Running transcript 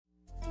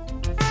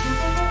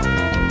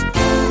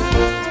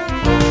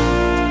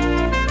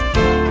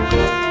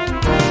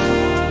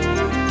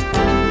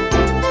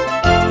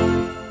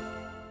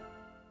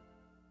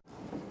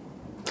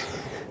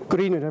Good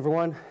evening,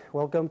 everyone.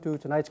 Welcome to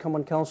tonight's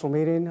Common Council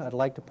meeting. I'd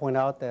like to point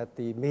out that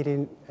the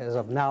meeting, as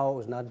of now,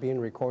 is not being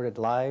recorded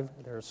live.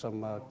 There are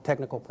some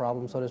technical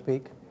problems, so to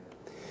speak.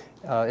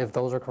 If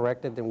those are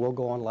corrected, then we'll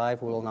go on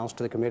live. We'll announce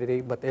to the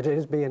community. But it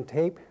is being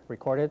taped,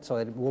 recorded, so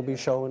it will be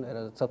shown at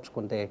a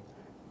subsequent day.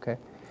 Okay.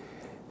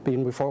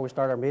 Before we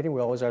start our meeting,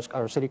 we always ask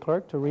our city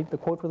clerk to read the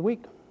quote for the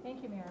week.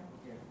 Thank you, Mayor.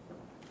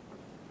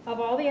 Of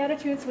all the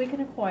attitudes we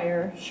can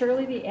acquire,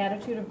 surely the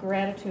attitude of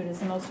gratitude is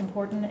the most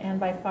important and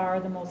by far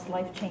the most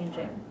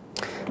life-changing.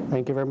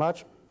 Thank you very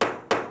much.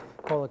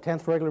 Call the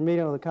 10th regular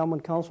meeting of the Common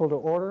Council to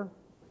order.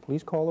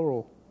 Please call the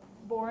roll.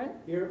 Bourne.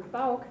 Here.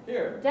 Bauk.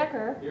 Here.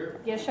 Decker.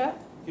 Here. Gisha.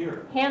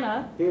 Here.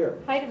 Hannah. Here.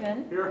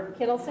 Heidemann. Here.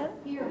 Kittleson.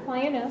 Here.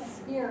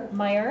 Playanus. Here.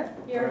 Meyer.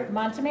 Here.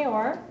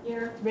 Montemayor.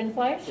 Here.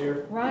 Rindfleisch.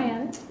 Here.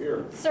 Ryan.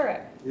 Here.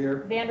 Surek.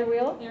 Here.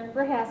 Vanderweel. Here.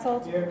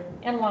 Verhasselt. Here.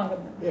 And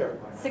Longeman. Here.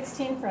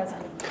 16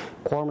 present.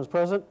 Quorum is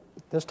present.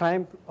 This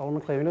time,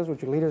 Alderman Clavinas,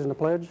 would you lead us in the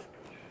pledge?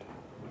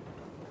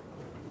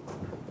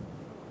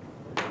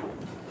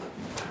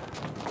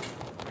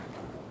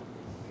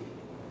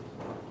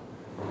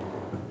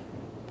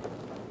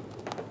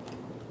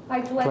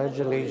 I Pledge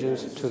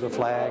allegiance to the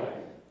flag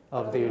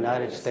of the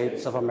United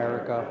States of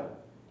America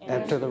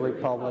and to the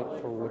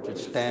republic for which it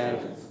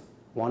stands,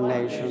 one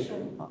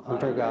nation,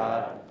 under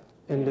God,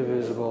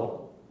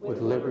 indivisible,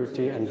 with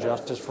liberty and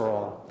justice for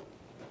all.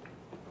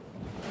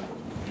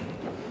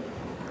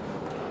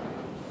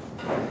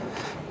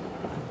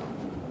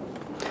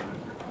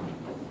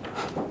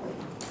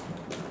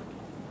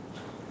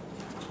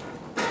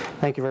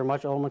 Thank you very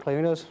much, Alderman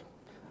Clavinas.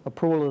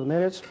 Approval of the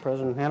minutes,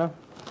 President Hannah.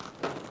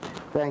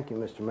 Thank you,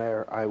 Mr.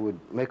 Mayor. I would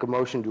make a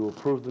motion to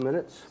approve the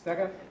minutes.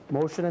 Second.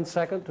 Motion and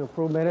second to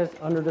approve minutes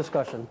under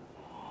discussion.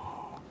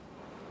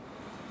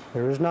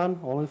 There is none.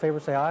 All in favor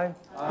say aye.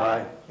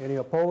 Aye. Any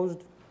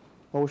opposed?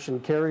 Motion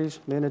carries.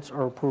 Minutes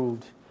are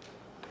approved.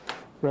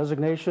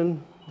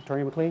 Resignation,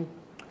 Attorney McLean.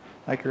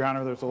 Thank you, Your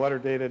Honor. There's a letter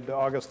dated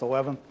August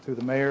 11th to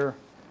the mayor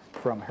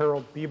from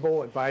Harold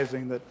Biebel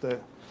advising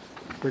that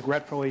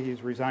regretfully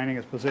he's resigning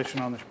his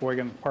position on the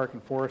Sheboygan Park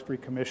and Forestry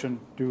Commission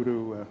due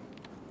to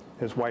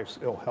his wife's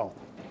ill health.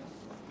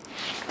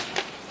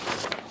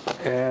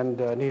 And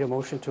need a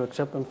motion to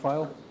accept and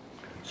file.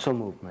 So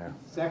moved, Mayor.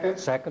 Second.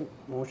 Second.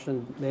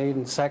 Motion made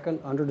and second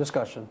under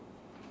discussion.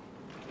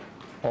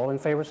 All in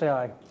favor say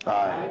aye.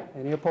 Aye.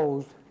 Any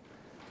opposed?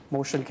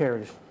 Motion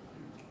carries.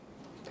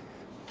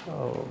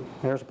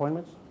 Mayor's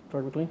appointments,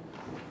 Attorney McLean.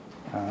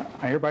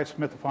 I hereby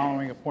submit the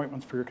following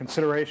appointments for your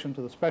consideration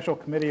to the Special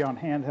Committee on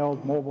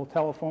Handheld Mobile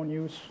Telephone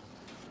Use.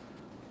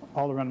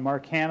 Alderman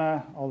Mark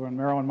Hanna, Alderman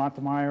Marilyn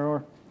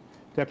Montemayor,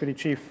 Deputy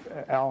Chief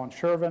Alan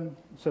Shervin,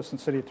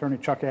 Assistant City Attorney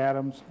Chuck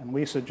Adams, and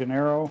Lisa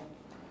Gennaro,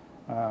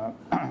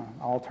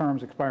 all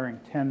terms expiring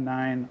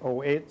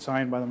 10/9/08,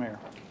 signed by the mayor.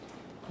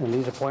 And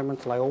these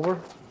appointments lie over.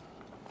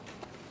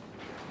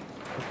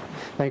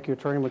 Thank you,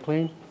 Attorney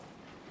McLean.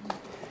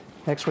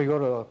 Next, we go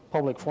to a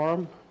public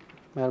forum.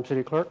 Madam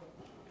City Clerk.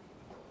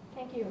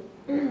 Thank you.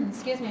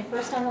 Excuse me.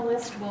 First on the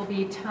list will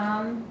be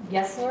Tom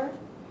Gessler.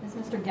 Is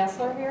Mr.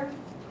 Gessler here?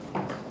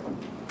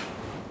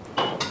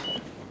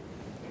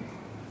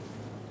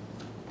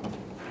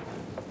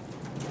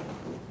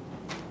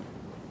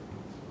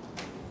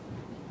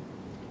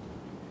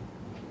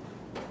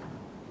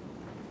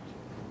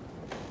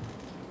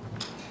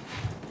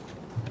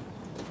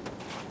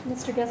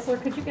 Mr.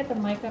 Gessler, could you get the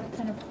mic up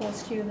kind of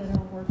close to you that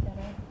it'll work better?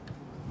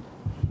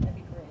 That'd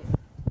be great.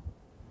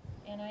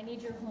 And I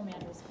need your home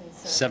address, please,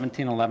 sir.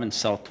 1711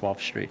 South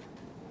 12th Street,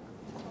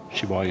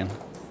 Sheboygan.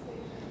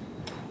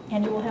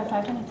 And you will have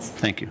 5 minutes.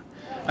 Thank you.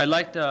 I'd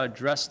like to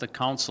address the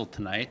council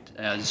tonight.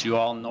 As you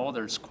all know,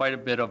 there's quite a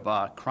bit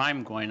of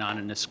crime going on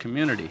in this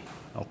community.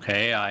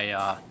 Okay,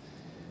 I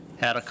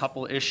had a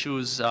couple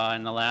issues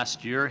in the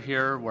last year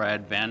here where I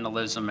had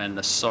vandalism and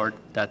that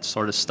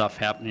sort of stuff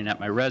happening at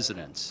my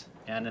residence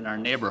and in our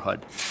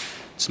neighborhood.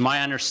 It's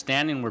my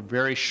understanding we're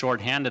very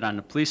short-handed on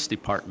the police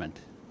department.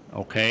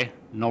 Okay,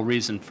 no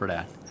reason for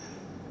that.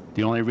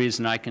 The only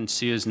reason I can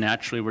see is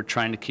naturally we're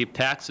trying to keep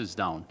taxes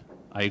down.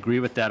 I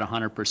agree with that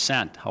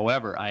 100%.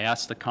 However, I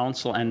asked the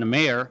council and the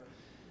mayor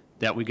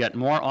that we get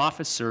more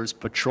officers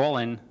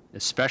patrolling,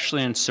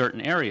 especially in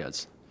certain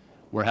areas.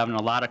 We're having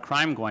a lot of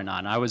crime going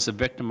on. I was a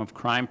victim of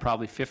crime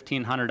probably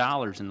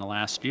 $1,500 in the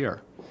last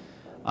year.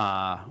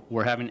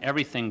 We're having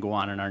everything go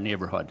on in our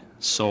neighborhood.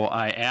 So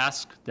I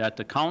ask that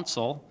the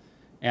council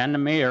and the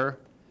mayor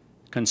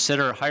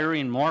consider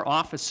hiring more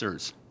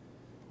officers.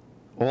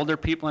 Older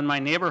people in my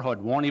neighborhood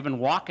won't even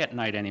walk at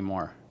night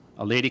anymore.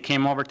 A lady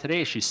came over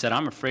today. She said,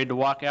 I'm afraid to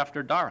walk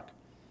after dark.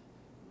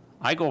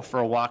 I go for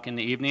a walk in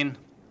the evening.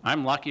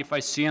 I'm lucky if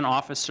I see an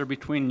officer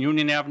between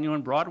Union Avenue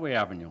and Broadway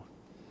Avenue.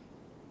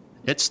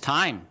 It's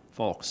time,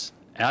 folks.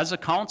 As a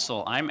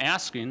council, I'm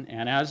asking,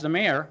 and as the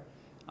mayor,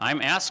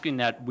 I'm asking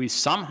that we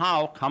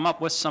somehow come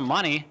up with some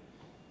money.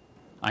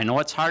 I know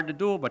it's hard to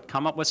do, but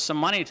come up with some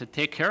money to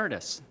take care of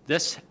this.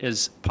 This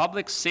is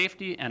public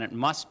safety, and it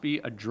must be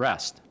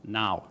addressed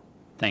now.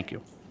 Thank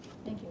you.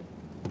 Thank you.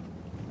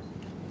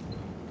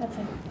 That's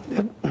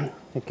it.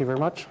 Thank you very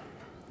much.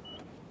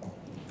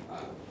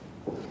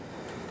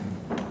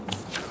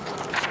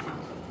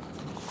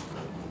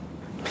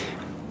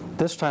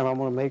 This time I'm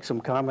going to make some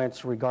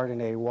comments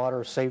regarding a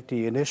water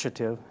safety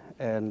initiative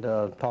and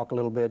talk a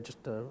little bit,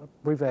 just a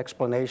brief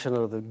explanation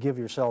of the Give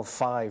Yourself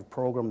 5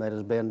 program that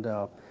has been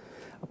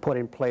put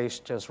in place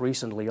just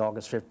recently.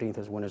 August 15th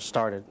is when it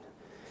started.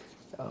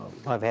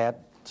 I've had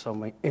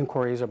some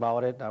inquiries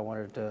about it. I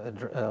wanted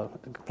to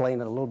explain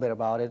a little bit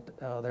about it.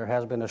 There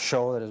has been a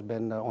show that has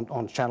been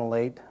on Channel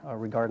 8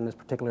 regarding this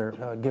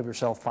particular Give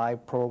Yourself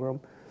 5 program,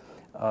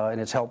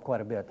 and it's helped quite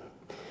a bit.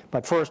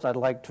 But first, I'd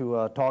like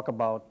to talk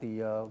about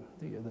the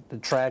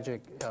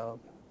tragic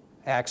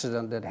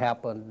accident that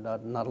happened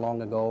not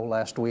long ago,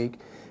 last week,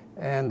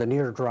 and the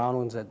near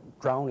drownings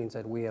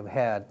that we have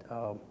had.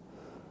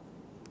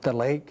 The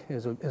lake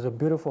is a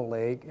beautiful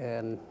lake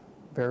and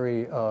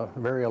very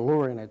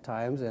alluring at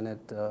times, and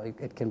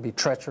it can be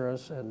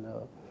treacherous and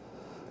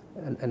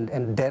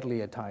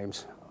deadly at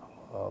times.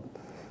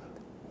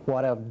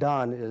 What I've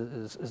done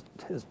is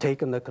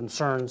taken the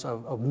concerns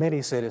of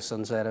many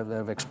citizens that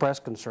have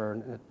expressed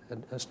concern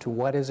as to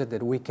what is it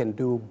that we can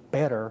do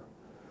better,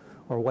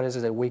 or what is it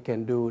that we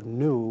can do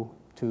new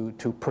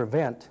to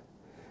prevent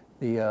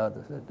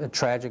the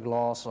tragic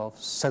loss of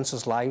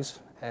senseless lives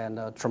and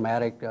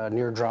traumatic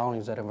near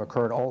drownings that have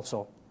occurred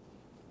also.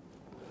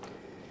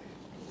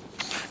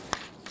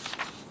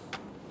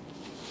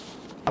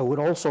 I would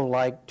also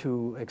like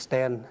to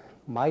extend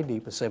my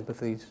deepest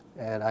sympathies,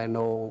 and I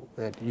know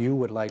that you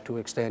would like to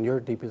extend your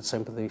deepest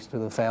sympathies to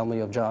the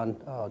family of John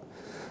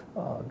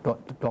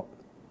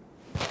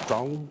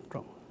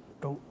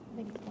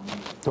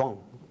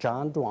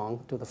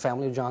Duong, to the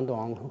family of John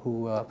Duong,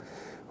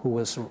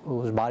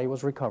 whose body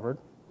was recovered.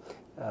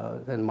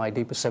 And my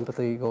deepest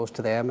sympathy goes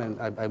to them, and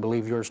I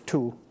believe yours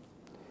too.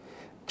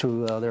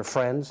 To their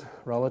friends,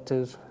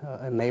 relatives,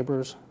 and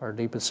neighbors, our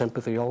deepest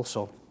sympathy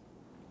also.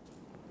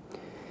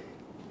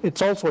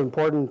 It's also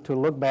important to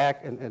look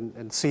back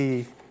and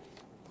see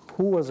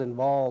who was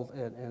involved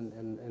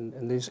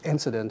in these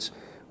incidents.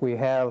 We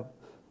have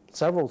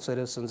several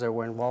citizens that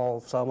were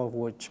involved, some of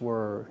which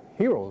were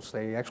heroes.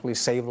 They actually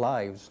saved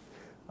lives.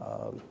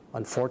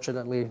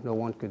 Unfortunately, no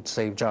one could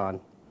save John.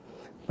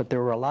 But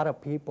there were a lot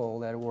of people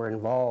that were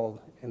involved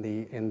in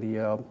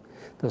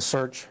the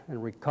search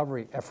and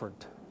recovery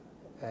effort.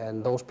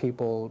 And those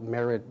people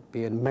merit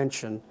being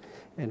mentioned,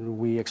 and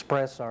we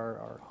express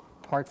our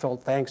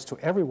heartfelt thanks to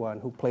everyone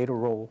who played a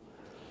role.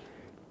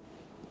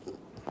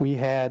 We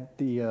had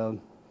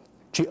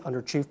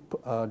under Chief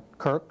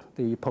Kirk,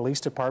 the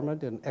police department,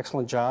 did an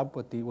excellent job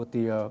with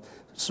the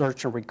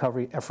search and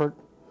recovery effort.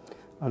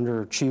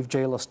 Under Chief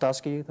Jay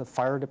Lostusky, the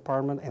fire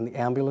department and the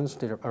ambulance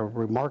did a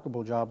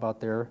remarkable job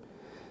out there.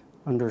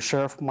 Under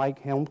Sheriff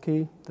Mike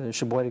Helmke, the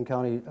Sheboygan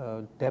County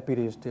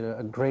deputies did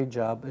a great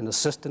job in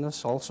assisting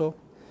us also.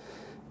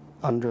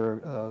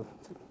 Under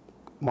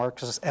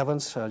Marcus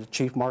Evans,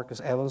 Chief Marcus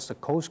Evans, the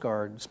Coast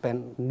Guard,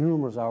 spent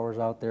numerous hours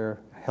out there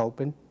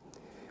helping.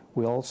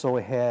 We also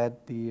had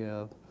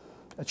the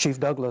Chief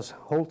Douglas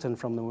Holton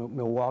from the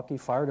Milwaukee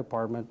Fire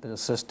Department that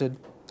assisted.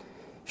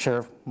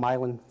 Sheriff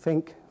Mylan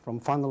Fink from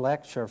Fond du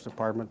Lac Sheriff's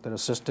Department that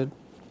assisted.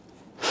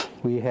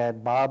 We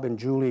had Bob and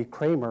Julie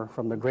Kramer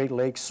from the Great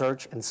Lakes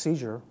Search and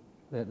Seizure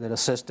that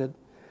assisted.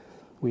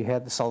 We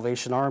had the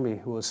Salvation Army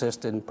who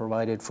assisted and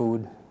provided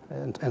food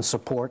and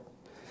support.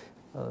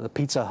 The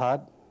Pizza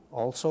Hut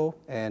also,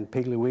 and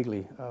Piggly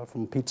Wiggly.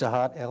 From Pizza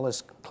Hut,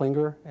 Ellis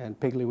Klinger, and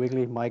Piggly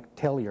Wiggly, Mike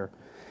Tellier.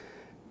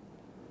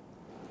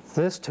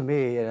 This, to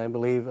me, and I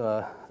believe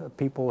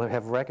people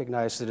have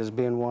recognized it as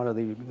being one of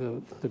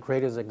the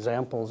greatest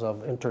examples of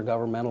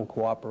intergovernmental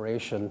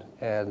cooperation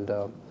and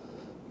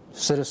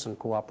citizen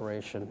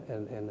cooperation,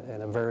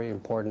 and a very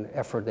important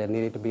effort that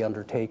needed to be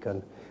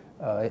undertaken.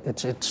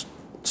 It's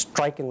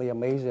strikingly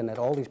amazing that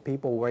all these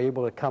people were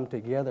able to come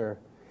together,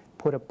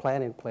 put a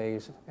plan in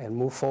place, and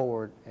move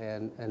forward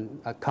and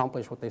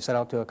accomplish what they set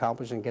out to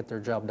accomplish and get their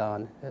job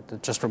done.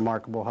 It's just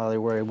remarkable how they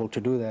were able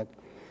to do that.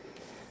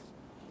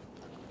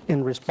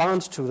 In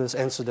response to this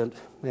incident,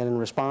 and in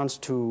response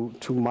to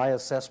my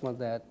assessment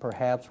that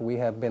perhaps we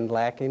have been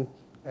lacking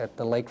at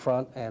the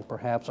lakefront and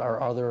perhaps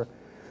our other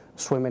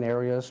swimming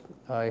areas,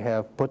 I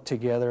have put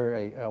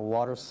together a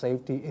water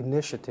safety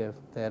initiative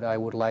that I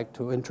would like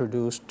to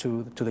introduce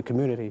to the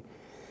community.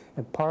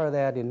 And part of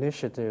that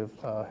initiative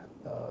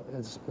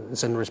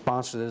is in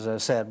response to this, as I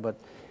said, but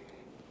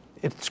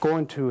it's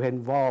going to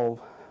involve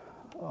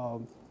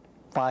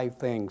 5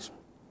 things.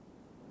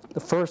 The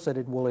first that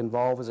it will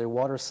involve is a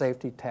water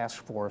safety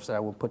task force that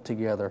I will put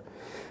together.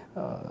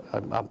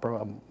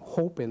 I'm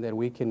hoping that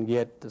we can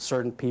get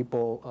certain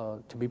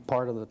people to be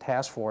part of the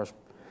task force.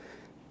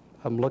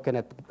 I'm looking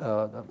at,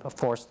 of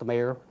course, the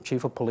mayor,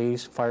 chief of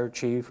police, fire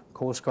chief,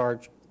 Coast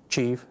Guard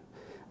chief,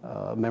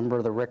 a member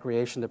of the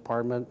recreation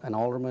department, an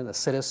alderman, a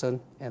citizen,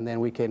 and then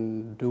we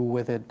can do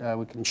with it,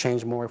 we can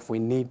change more if we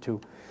need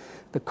to.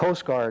 The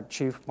Coast Guard,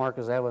 Chief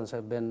Marcus Evans,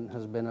 has been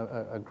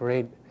a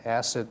great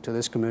asset to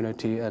this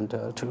community and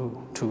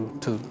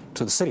to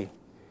the city.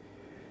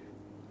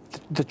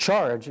 The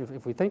charge,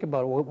 if we think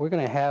about it, we're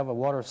going to have a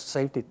water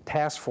safety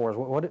task force.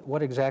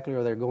 What exactly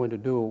are they going to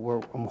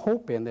do? I'm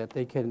hoping that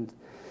they can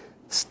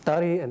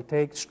study and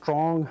take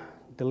strong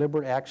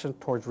deliberate action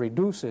towards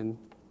reducing,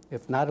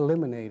 if not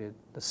eliminated,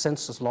 the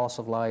senseless loss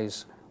of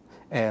lives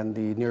and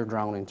the near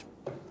drownings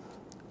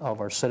of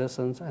our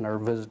citizens and our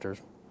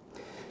visitors.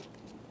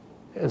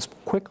 As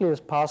quickly as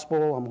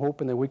possible, I'm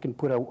hoping that we can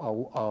put a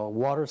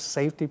water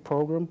safety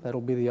program. That'll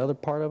be the other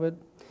part of it.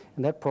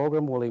 And that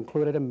program will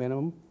include at a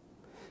minimum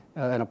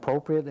an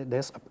appropriate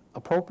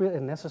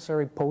and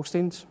necessary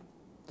postings,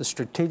 the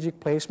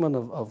strategic placement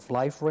of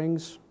life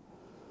rings,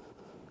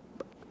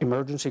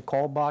 emergency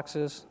call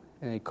boxes,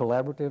 and a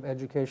collaborative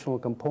educational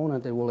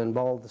component that will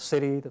involve the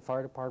city, the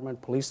fire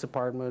department, police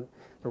department,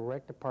 the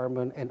rec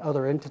department, and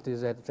other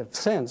entities that have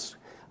since,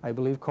 I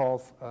believe,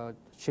 called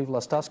Chief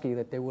Lastovsky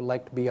that they would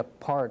like to be a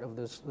part of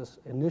this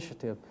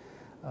initiative.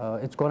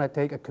 It's going to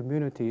take a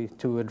community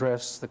to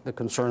address the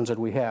concerns that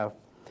we have.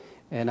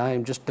 And I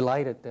am just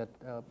delighted that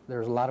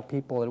there's a lot of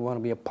people that want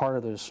to be a part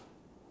of this.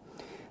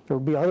 There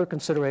will be other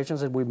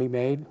considerations that will be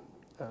made.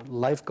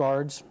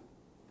 Lifeguards.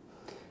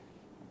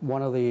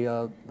 One of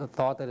the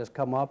thought that has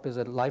come up is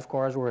that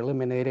lifeguards were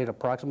eliminated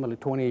approximately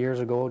 20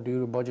 years ago due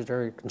to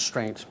budgetary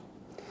constraints.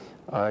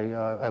 I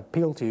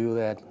appeal to you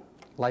that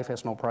life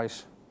has no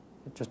price.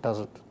 It just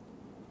doesn't.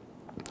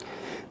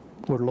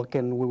 We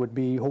would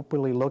be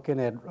hopefully looking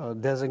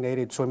at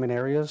designated swimming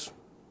areas,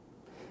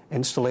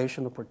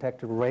 installation of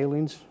protective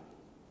railings,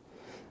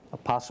 a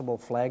possible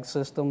flag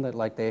system that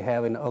like they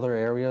have in other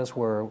areas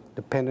where,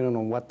 depending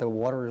on what the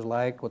water is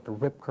like, what the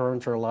rip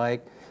currents are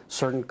like,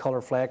 certain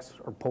color flags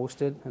are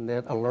posted, and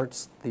that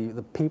alerts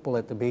the people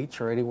at the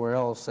beach or anywhere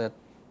else that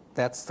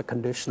that's the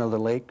condition of the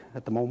lake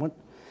at the moment.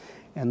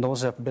 And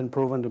those have been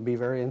proven to be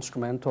very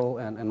instrumental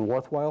and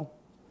worthwhile.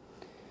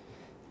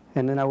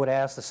 And then I would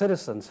ask the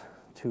citizens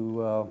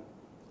to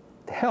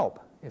help.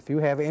 If you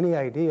have any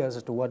ideas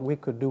as to what we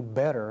could do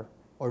better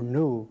or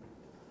new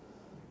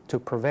to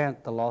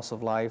prevent the loss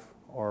of life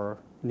or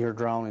near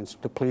drownings,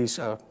 to please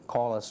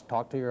call us,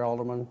 talk to your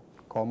alderman,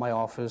 call my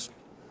office,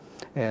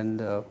 and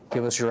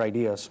give us your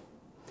ideas.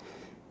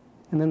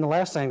 And then the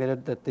last thing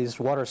that this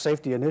water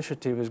safety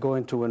initiative is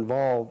going to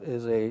involve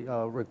is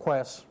a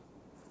request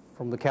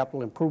from the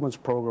capital improvements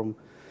program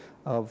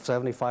of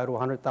 $75,000 to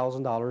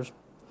 $100,000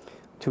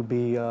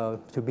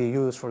 to be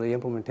used for the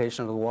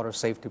implementation of the water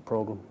safety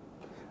program.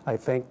 I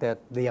think that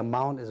the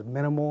amount is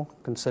minimal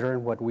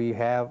considering what we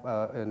have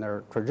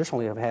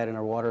traditionally have had in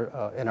our water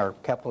in our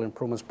capital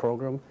improvements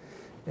program.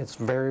 It's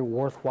very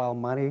worthwhile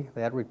money.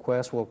 That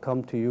request will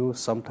come to you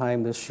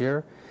sometime this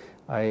year.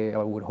 I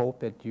would hope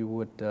that you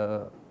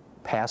would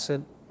pass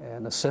it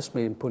and assist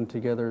me in putting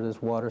together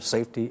this water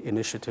safety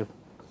initiative.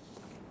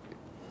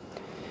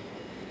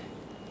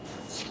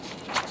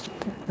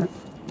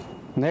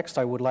 Next,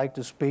 I would like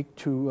to speak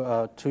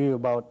to you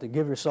about the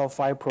Give Yourself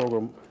 5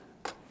 program.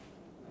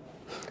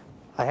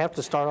 I have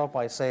to start off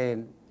by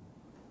saying,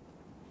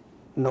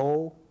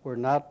 no, we're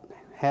not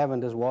having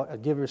this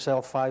Give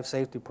Yourself 5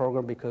 safety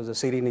program because the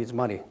city needs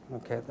money.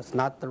 Okay, that's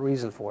not the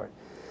reason for it.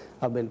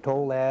 I've been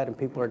told that, and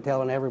people are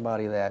telling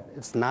everybody that.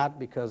 It's not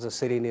because the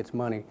city needs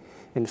money.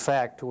 In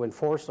fact, to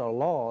enforce our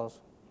laws,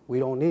 we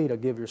don't need a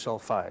Give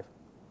Yourself 5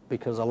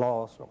 because the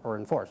laws are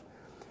enforced.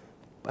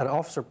 But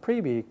Officer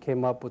Preby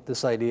came up with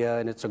this idea,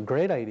 and it's a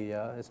great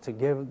idea.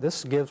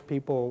 This gives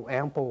people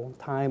ample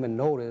time and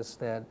notice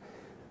that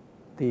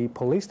the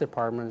police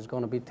department is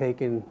going to be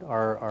taking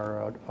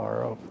our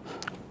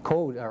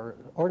code, our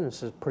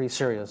ordinances pretty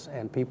serious,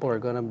 and people are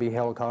going to be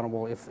held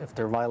accountable if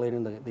they're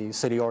violating the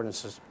city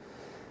ordinances.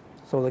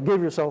 So the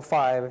Give Yourself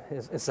 5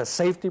 it's a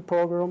safety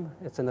program.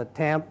 It's an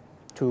attempt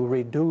to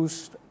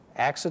reduce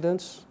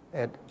accidents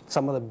at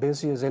some of the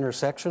busiest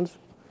intersections.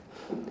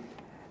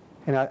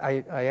 And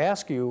I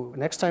ask you,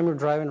 next time you're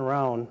driving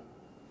around,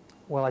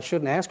 well, I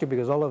shouldn't ask you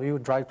because all of you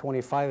drive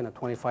 25 in a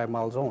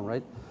 25-mile zone,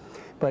 right?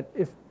 But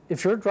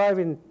if you're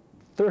driving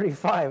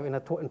 35 in a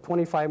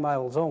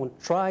 25-mile zone,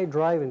 try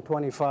driving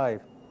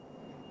 25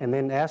 and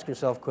then ask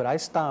yourself, could I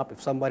stop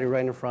if somebody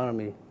right in front of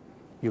me?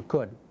 You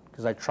could,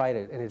 because I tried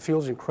it. And it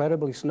feels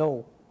incredibly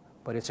slow,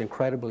 but it's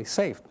incredibly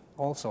safe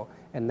also.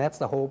 And that's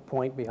the whole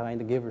point behind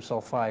the Give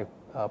Yourself 5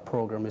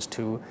 program, is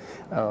to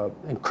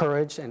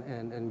encourage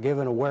and give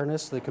an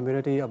awareness to the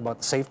community about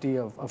the safety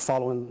of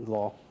following the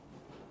law.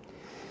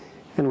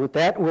 And with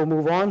that, we'll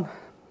move on.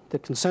 The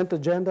consent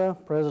agenda,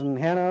 President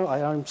Hanna,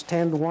 items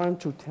 10.1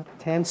 to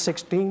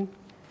 10.16.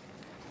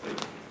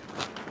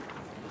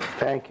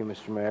 Thank you,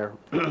 Mr. Mayor.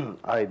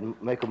 I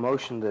make a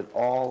motion that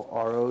all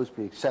ROs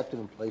be accepted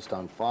and placed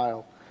on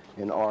file,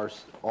 and all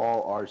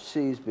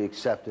RCs be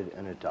accepted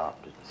and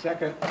adopted.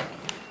 Second.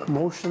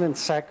 Motion and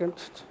second.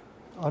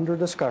 Under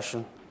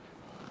discussion.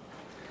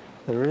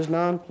 There is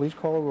none. Please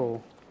call a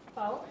roll.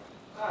 Falk.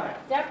 Aye.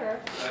 Decker.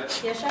 Aye.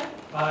 Bishop.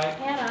 Aye.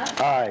 Hannah.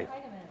 Aye.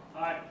 Heidemann.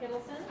 Aye.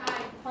 Kittleson.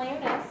 Aye.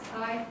 Clayunas.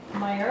 Aye.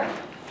 Meyer.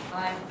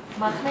 Aye.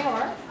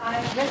 Montemayor.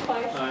 Aye.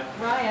 Rindfleisch. Aye.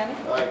 Ryan.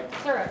 Aye.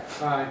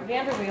 Surratt. Aye.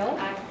 Vanderweel.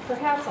 Aye.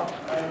 Verhassel.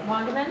 Aye.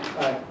 Wanderman.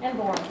 Aye. And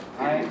Bourne.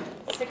 Aye.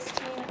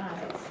 16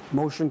 ayes.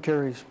 Motion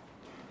carries.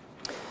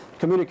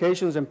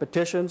 Communications and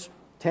petitions,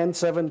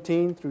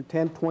 10.17 through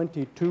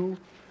 10.22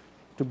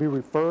 to be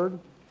referred.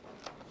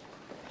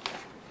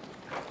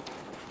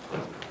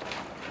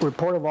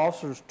 Report of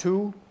Officers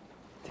 2,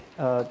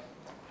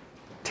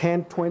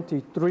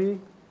 1023.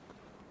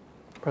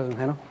 President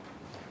Hanna.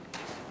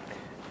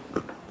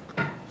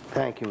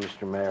 Thank you,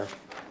 Mr. Mayor.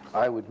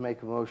 I would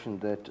make a motion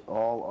that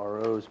all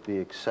ROs be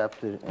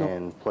accepted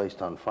and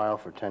placed on file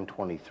for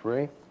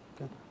 1023. Need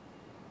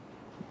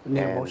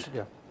a And- motion?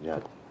 Yeah. Yeah.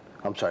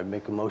 I'm sorry,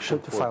 make a motion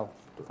To for... file.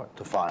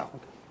 To file.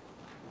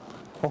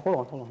 Oh,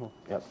 hold on.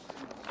 Yep.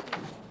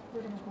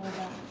 We're going to hold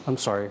that. I'm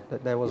sorry,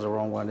 that was the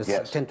wrong one. It's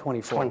Yes.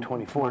 1024.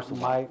 1024 is the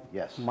one.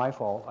 Yes. My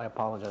fault, I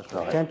apologize for Go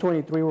that. ahead.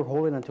 1023, we're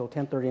holding until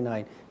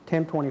 1039.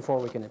 1024,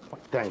 we can,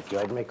 Thank you.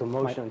 I'd make a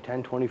motion on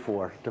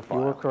 1024 to file.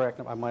 you were correct,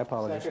 my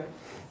apologies.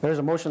 There's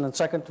a motion and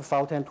second to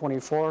file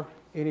 1024.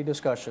 Any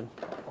discussion?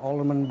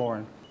 Alderman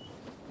Bourne.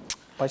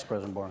 Vice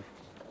President Bourne.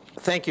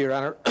 Thank you, Your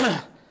Honor.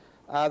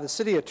 The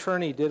city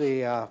attorney did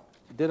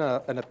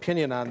an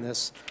opinion on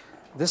this.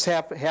 This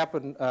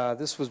happened.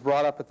 This was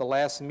brought up at the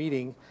last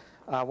meeting.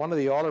 One of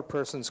the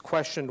alderpersons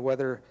questioned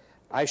whether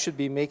I should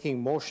be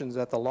making motions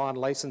at the Law and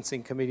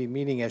Licensing Committee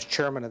meeting as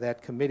chairman of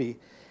that committee.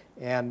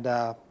 And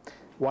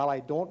while I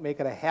don't make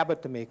it a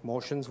habit to make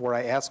motions, where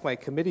I ask my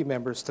committee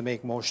members to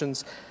make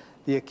motions,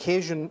 the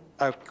occasion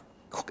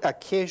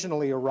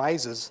occasionally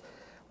arises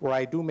where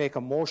I do make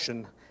a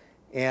motion.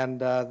 And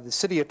the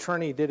city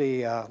attorney did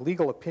a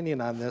legal opinion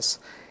on this.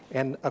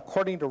 And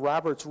according to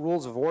Robert's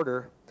Rules of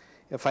Order,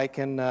 if I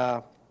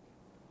can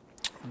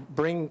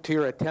bring to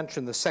your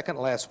attention the second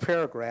last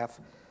paragraph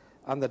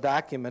on the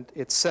document,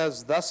 it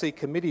says, thus a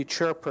committee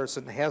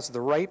chairperson has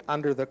the right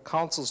under the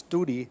council's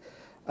duty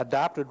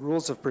adopted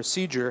rules of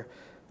procedure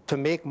to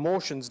make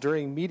motions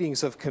during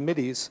meetings of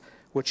committees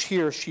which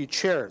he or she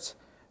chairs.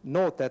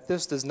 Note that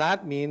this does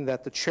not mean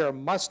that the chair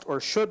must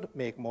or should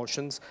make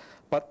motions,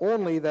 but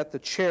only that the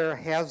chair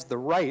has the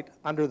right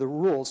under the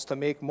rules to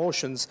make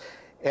motions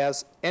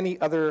as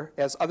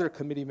other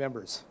committee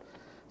members.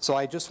 So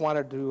I just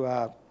wanted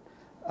to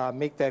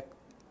make that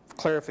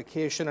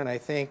clarification, and I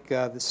thank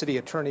the city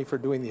attorney for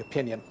doing the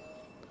opinion.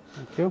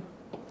 Thank you.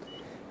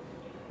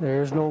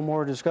 There's no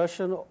more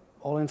discussion.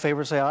 All in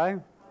favor say aye.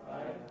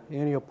 Aye.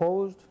 Any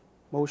opposed?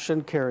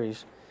 Motion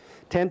carries.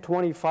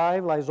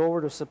 1025 lies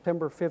over to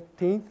September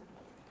 15th.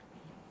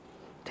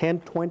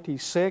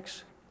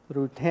 1026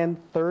 through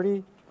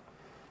 1030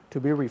 to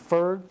be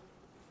referred.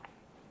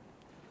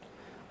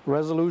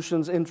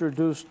 Resolutions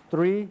introduced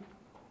 3.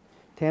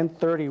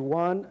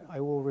 1031, I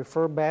will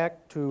refer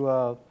back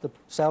to the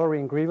Salary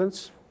and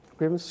Grievances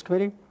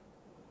Committee.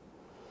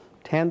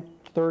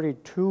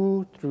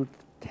 1032 through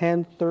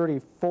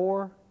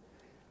 1034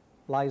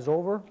 lies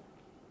over.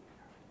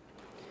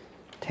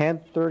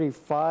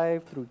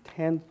 1035 through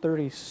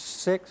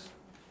 1036.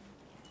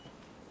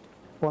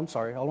 Oh, I'm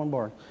sorry, Alderman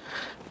Bourne.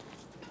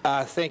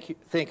 Thank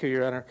you,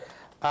 Your Honor.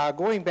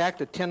 Going back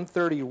to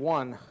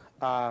 1031,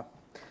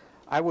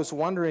 I was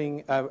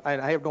wondering, and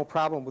I have no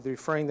problem with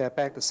referring that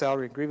back to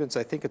salary and grievance.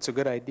 I think it's a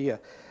good idea.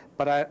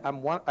 But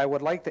I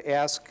would like to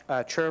ask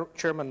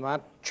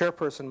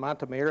Chairperson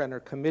Montemayor and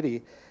her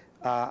committee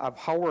of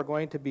how we're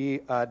going to be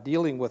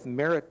dealing with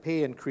merit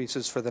pay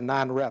increases for the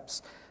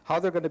non-reps, how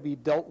they're going to be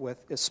dealt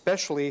with,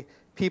 especially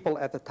people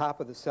at the top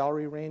of the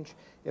salary range.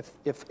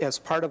 If as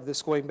part of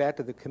this going back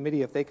to the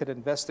committee, if they could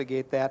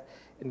investigate that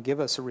and give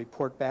us a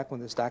report back when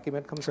this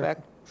document comes back.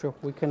 Sure,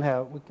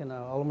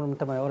 Alderman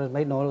Montemayor has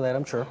made note of that,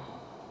 I'm sure.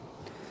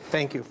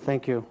 Thank you.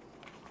 Thank you.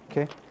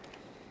 Okay.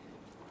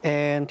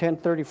 And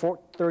 1034,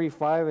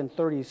 35, and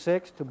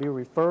 36 to be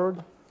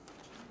referred.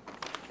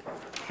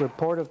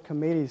 Report of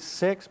Committee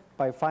 6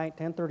 by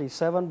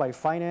 1037 by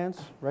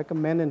Finance,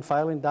 recommending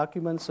filing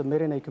documents,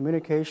 submitting a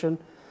communication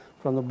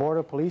from the Board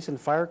of Police and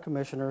Fire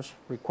Commissioners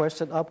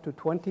requested up to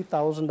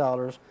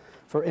 $20,000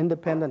 for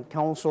independent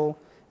counsel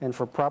and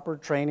for proper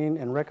training,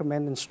 and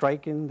recommending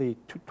striking the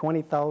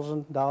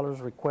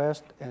 $20,000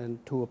 request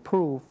and to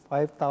approve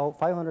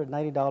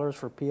 $590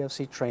 for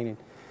PFC training.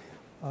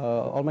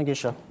 Alderman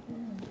Gisha.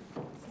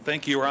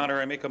 Thank you, Your Honor.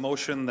 I make a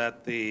motion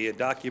that the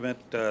document,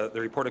 the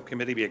report of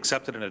committee, be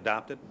accepted and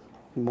adopted.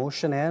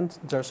 Motion and, is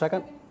there a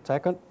second?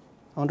 Second.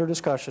 Under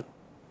discussion.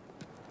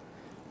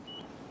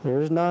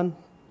 There is none.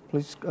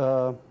 Please,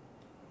 all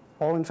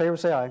in favor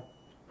say aye.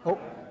 Oh.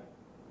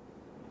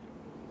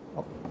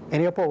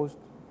 Any opposed?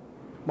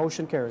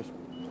 Motion carries.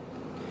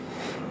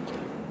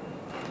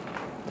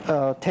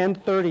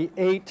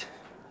 1038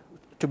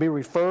 to be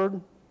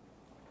referred.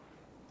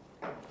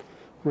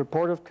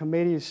 Report of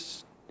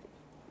Committees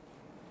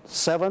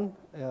 7.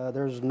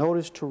 There's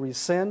notice to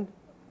rescind.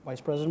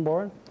 Vice President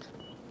Bourne.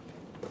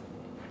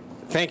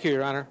 Thank you,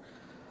 Your Honor.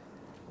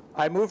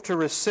 I move to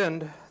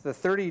rescind the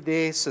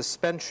 30-day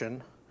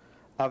suspension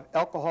of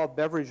alcohol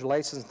beverage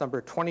license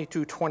number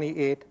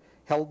 2228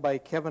 held by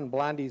Kevin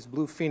Blondie's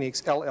Blue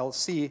Phoenix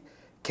LLC,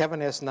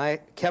 Kevin S.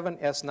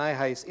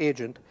 Nyheis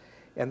agent,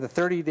 and the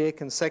 30-day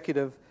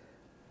consecutive,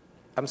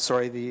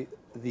 the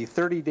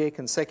 30-day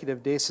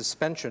consecutive day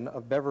suspension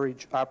of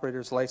beverage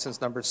operators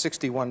license number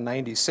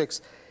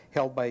 6196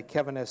 held by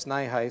Kevin S.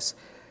 Nyheis,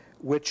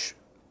 which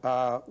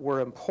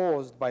were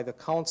imposed by the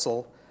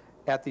council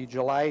at the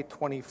July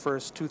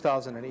 21st,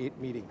 2008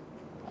 meeting.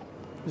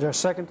 Is there a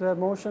second to that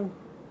motion?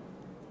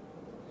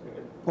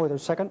 Oh,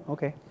 there's a second?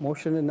 Okay.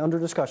 Motion and under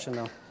discussion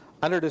now.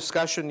 Under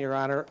discussion, Your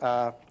Honor,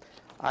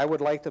 I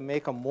would like to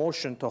make a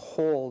motion to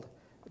hold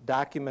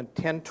document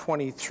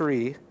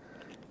 1023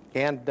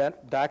 and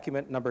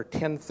document number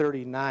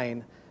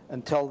 1039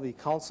 until the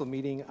council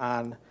meeting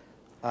on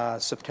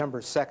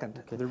September 2nd.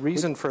 Okay. The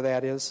reason for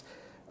that is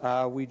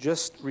we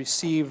just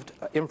received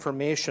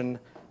information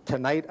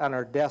tonight on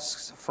our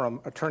desks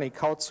from Attorney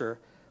Kautzer,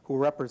 who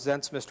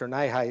represents Mr.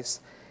 Nijhuis,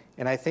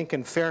 and I think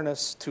in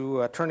fairness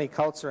to Attorney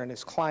Kautzer and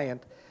his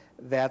client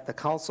that the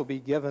council be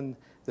given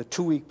the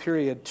 2-week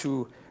period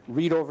to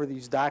read over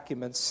these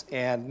documents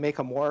and make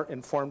a more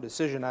informed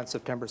decision on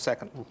September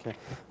 2nd. Okay.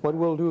 What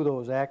we'll do, though,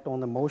 is act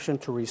on the motion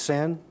to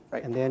rescind,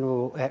 right, and then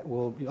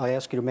I'll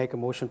ask you to make a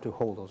motion to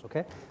hold those,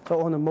 okay?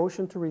 So on the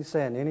motion to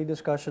rescind, any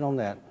discussion on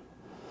that?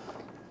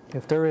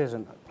 If there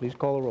isn't, please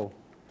call the roll.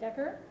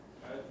 Decker?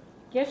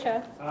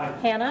 Gisha? Aye.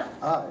 Hannah?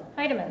 Aye.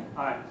 Heidemann?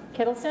 Aye.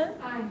 Kittleson?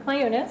 Aye.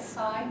 Clayunas?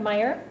 Aye.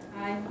 Meyer?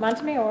 Aye.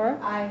 Montemayor?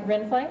 Aye.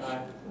 Rindfleisch?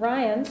 Aye.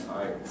 Ryan?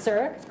 Aye.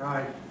 Zurich?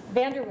 Aye.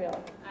 Vanderweel?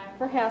 Aye.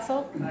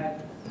 Verhassel? Aye.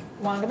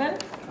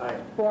 Wangerman? Aye.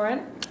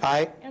 Boren?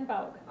 Aye. And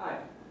Bauk? Aye.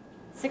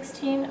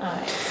 16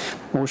 ayes.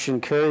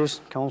 Motion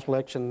carries. Council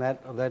election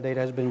of that date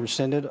has been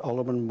rescinded.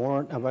 Alderman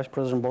Boren, Vice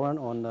President Boren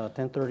on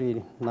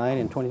 1039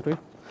 and 23.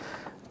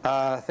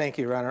 Thank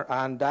you, Your Honor.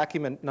 On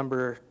document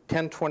number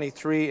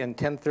 1023 and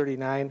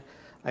 1039,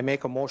 I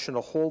make a motion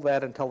to hold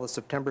that until the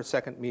September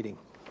 2nd meeting.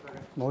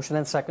 Motion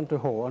and second to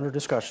hold. Under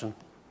discussion.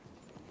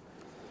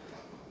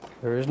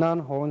 There is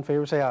none. All in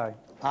favor say aye.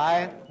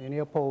 Aye. Any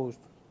opposed?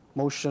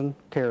 Motion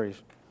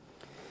carries.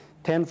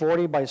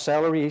 1040 by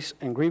salaries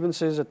and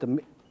grievances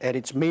at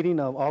its meeting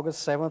of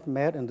August 7th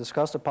met and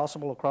discussed a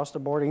possible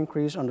across-the-board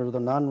increase under the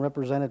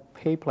non-represented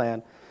pay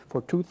plan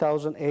for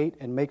 2008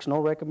 and makes no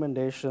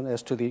recommendation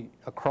as to the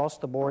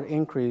across-the-board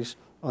increase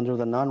under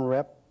the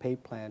non-rep pay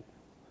plan.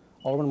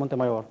 Alderman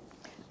Montemayor.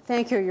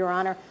 Thank you, Your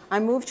Honor. I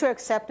move to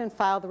accept and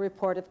file the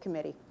report of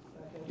committee.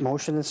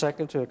 Motion and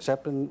second to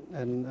accept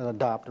and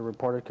adopt the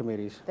report of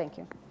committees. Thank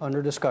you.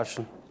 Under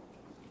discussion.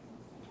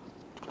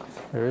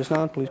 There is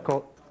none. Please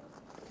call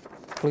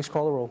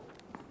the roll.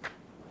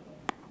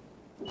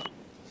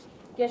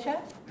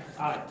 Gisha?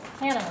 Aye.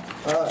 Hannah?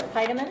 Aye.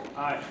 Heidemann?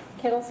 Aye.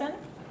 Kittleson?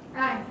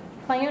 Aye.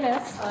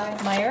 Clayunas?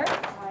 Aye. Meyer?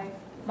 Aye.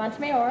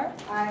 Montemayor?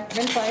 Aye.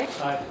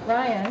 Rindfleisch? Aye.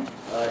 Ryan?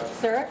 Aye.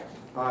 Zurich?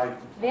 Aye.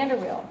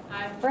 Vanderweel?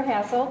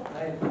 Verhassel?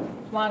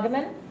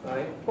 Wangerman?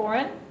 Aye.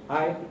 Boren?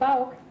 Aye.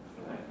 Bauk?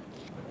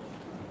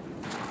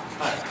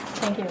 Aye.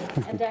 Thank you.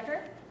 And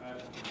Decker?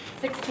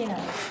 16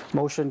 ayes.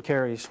 Motion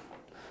carries.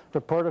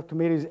 Report of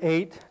Committees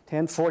 8,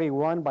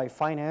 1041 by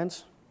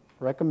Finance,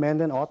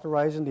 recommending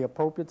authorizing the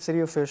appropriate city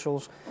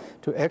officials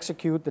to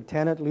execute the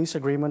tenant lease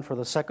agreement for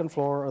the second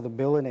floor of the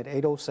building at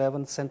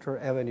 807 Center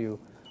Avenue.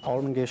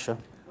 Alderman Gisha.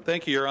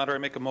 Thank you, Your Honor. I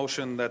make a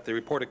motion that the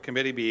report of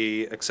committee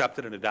be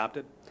accepted and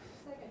adopted,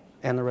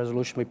 And the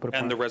resolution be put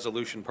upon. and the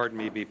resolution, pardon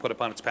me, be put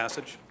upon its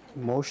passage.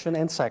 Motion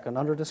and second.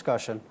 Under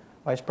discussion.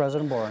 Vice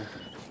President Boren.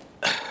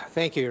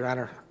 Thank you, Your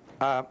Honor.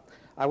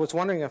 I was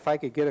wondering if I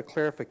could get a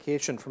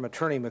clarification from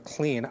Attorney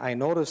McLean. I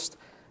noticed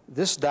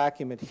this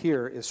document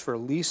here is for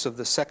lease of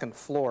the second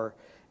floor,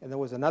 and there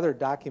was another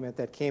document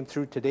that came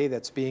through today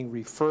that's being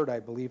referred, I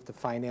believe, to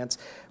Finance,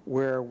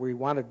 where we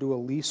want to do a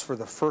lease for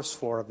the first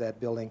floor of that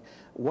building.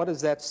 What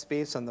is that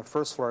space on the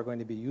first floor going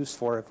to be used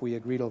for if we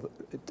agree to,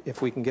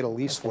 if we can get a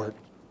lease for it?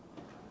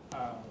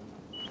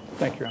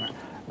 Thank you, Your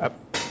Honor.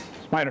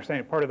 It's my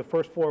understanding part of the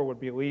first floor would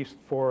be leased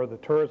for the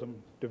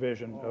tourism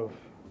division of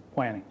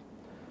planning.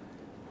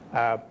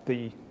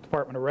 The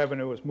Department of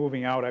Revenue is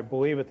moving out, I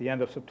believe, at the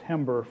end of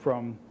September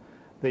from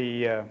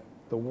the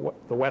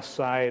west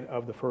side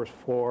of the first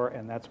floor,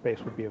 and that space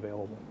would be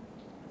available.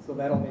 So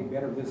that'll make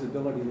better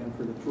visibility then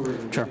for the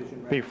tourism Sure.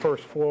 division, right? The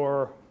first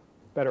floor,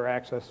 better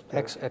access.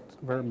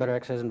 Better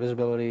access and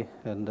visibility,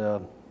 and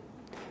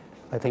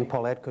I think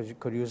Paulette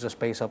could use the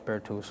space up there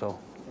too, so.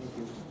 Thank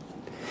you.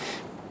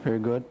 Very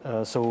good.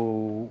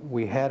 So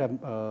we had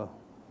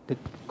did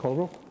call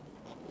roll?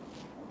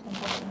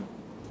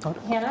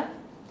 Hannah?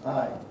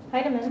 Aye.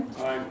 Heidemann?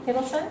 Aye.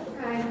 Kittleson?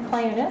 Aye.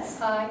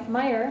 Clayunas? Aye.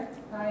 Meyer?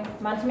 Aye.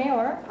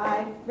 Montemayor?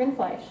 Aye.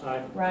 Rindfleisch?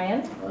 Aye.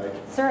 Ryan? Aye.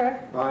 Zurich?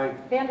 Aye.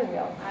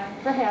 Vanderweel? Aye.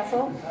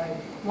 Verhassel?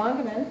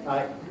 Wangerman?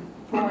 Aye.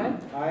 Boren?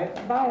 Aye.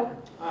 Bauk?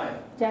 Aye.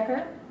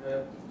 Decker?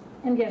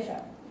 And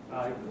Gisha.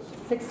 Aye.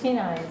 16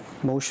 ayes.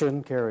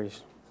 Motion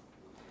carries.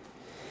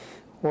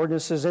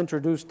 Ordinances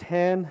introduced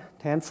 10,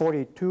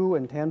 1042,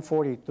 and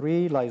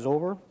 1043 lies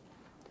over.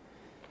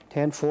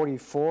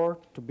 1044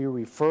 to be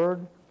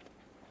referred.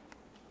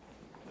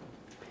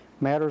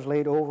 Matters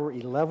laid over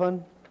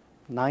 11,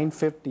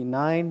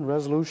 959,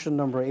 resolution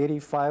number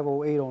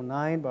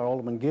 850809 by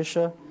Alderman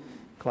Gisha,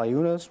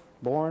 Clayunas,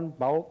 Boren,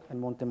 Bauk, and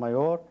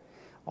Montemayor,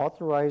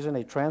 authorizing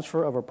a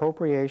transfer of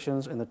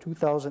appropriations in the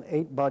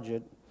 2008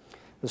 budget,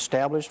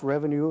 established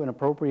revenue and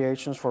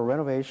appropriations for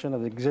renovation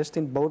of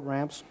existing boat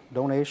ramps,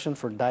 donation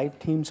for dive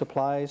team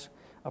supplies,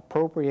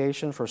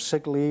 appropriation for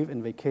sick leave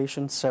and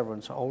vacation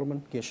severance.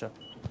 Alderman Gisha.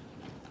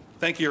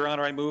 Thank you, Your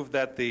Honor. I move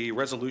that the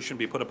resolution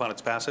be put upon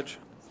its passage.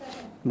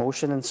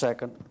 Motion and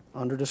second.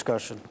 Under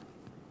discussion.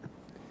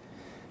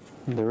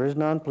 There is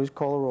none. Please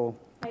call the roll.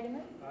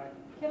 Heidemann. Aye.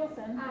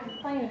 Kittleson. Aye.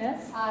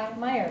 Clayunas. Aye.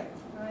 Meyer.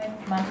 Aye.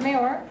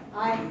 Montemayor.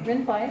 Aye.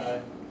 Rindfleisch.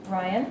 Aye.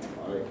 Ryan.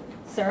 Aye.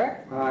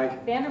 Surrick. Aye.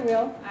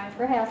 Vanderweel. Aye.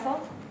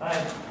 Verhassel.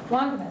 Aye.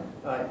 Wangerman.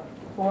 Aye.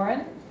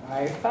 Warren.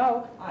 Aye.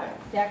 Bauk. Aye.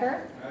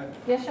 Decker. Aye.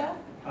 Gisha.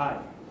 Aye.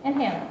 And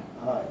Hannah.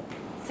 Aye.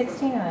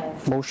 16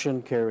 ayes.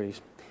 Motion carries.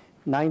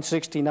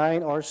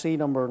 969 RC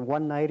number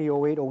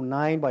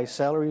 1900809 by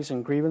Salaries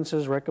and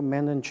Grievances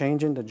recommending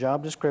changing the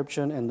job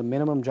description and the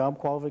minimum job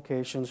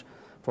qualifications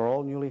for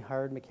all newly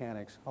hired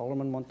mechanics.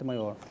 Alderman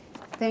Montemayor.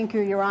 Thank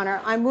you, Your Honor.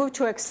 I move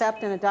to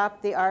accept and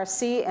adopt the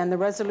RC and the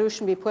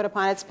resolution be put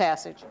upon its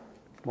passage.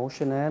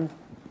 Motion and?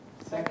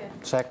 Second.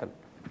 Second.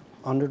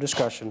 Under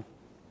discussion.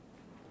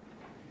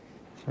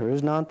 There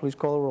is none. Please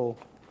call the roll.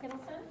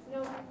 Kittleson.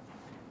 No.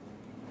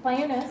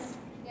 Clayunas.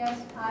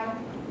 Yes. Aye.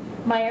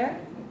 Meyer.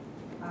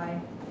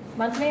 Aye.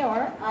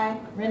 Montemayor. Aye.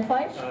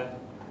 Rindfleisch. Aye.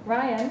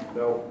 Ryan.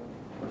 No.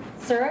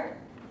 Surrick.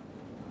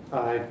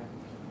 Aye.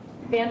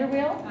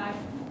 Vanderweel. Aye.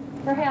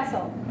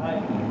 Verhassel. Aye.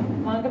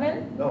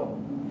 Wangerman. No.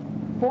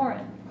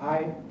 Warren.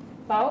 Aye.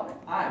 Bauk.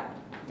 Aye.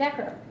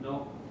 Decker.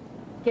 No.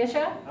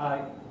 Gisha.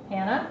 Aye.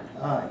 Hannah.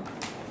 Aye.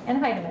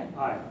 And Heidemann.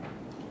 Aye.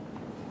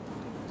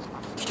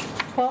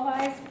 12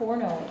 ayes, 4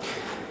 noes.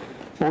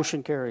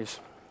 Motion carries.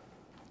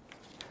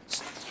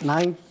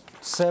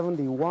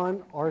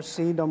 971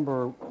 RC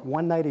number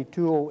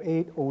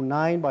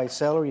 1920809 by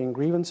Salary and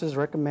Grievances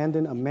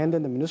recommending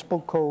amending the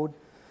municipal code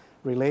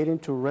relating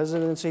to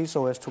residency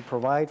so as to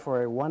provide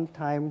for a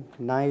one-time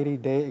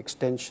 90-day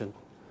extension.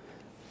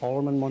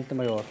 Alderman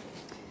Montemayor.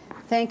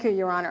 Thank you,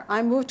 Your Honor.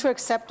 I move to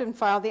accept and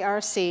file the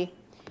RC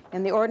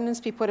and the ordinance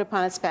be put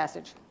upon its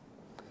passage.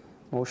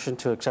 Motion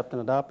to accept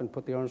and adopt and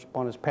put the ordinance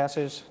upon its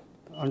passage.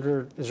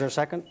 Is there a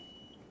second?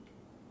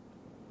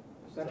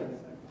 Second.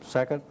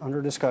 Second.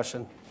 Under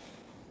discussion.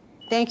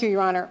 Thank you,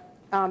 Your Honor.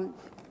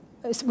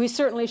 We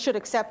certainly should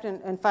accept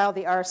and file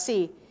the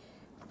RC,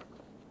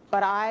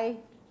 but I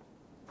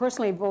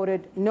personally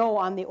voted no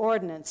on the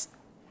ordinance,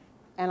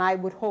 and I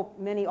would hope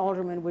many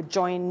aldermen would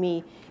join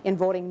me in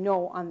voting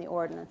no on the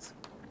ordinance.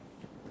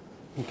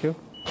 Thank you.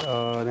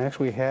 Next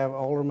we have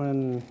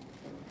Alderman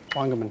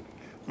Wangerman.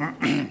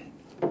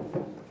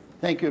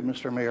 Thank you,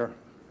 Mr. Mayor.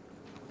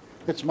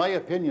 It's my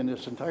opinion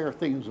this entire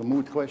thing is a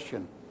moot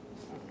question.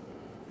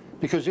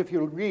 Because if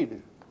you read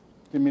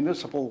the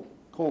municipal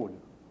code,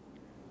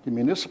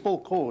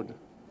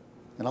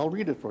 and I'll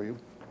read it for you,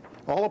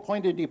 all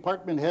appointed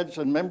department heads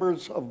and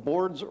members of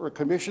boards or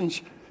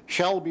commissions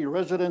shall be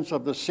residents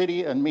of the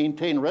city and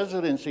maintain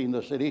residency in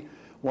the city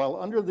while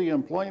under the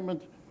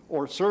employment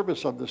or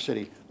service of the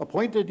city.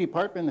 Appointed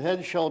department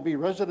heads shall be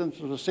residents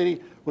of the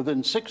city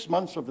within 6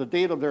 months of the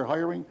date of their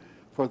hiring.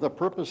 For the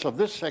purpose of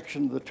this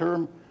section, the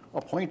term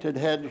appointed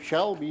head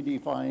shall be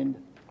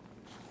defined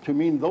to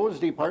mean those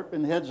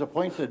department heads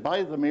appointed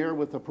by the mayor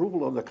with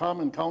approval of the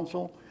common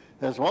council,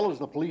 as well as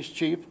the police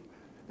chief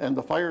and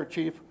the fire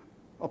chief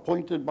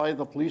appointed by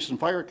the police and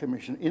fire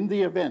commission. In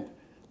the event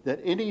that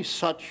any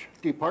such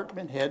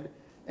department head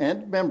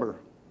and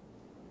member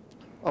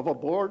of a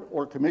board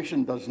or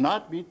commission does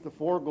not meet the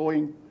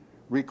foregoing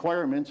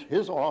requirements,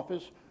 his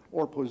office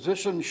or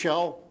position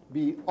shall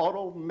be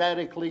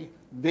automatically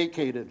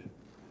vacated.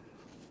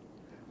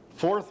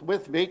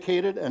 Forthwith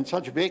vacated, and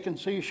such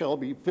vacancy shall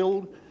be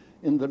filled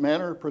in the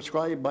manner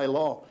prescribed by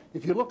law.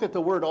 If you look at the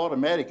word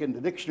automatic in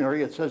the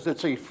dictionary, it says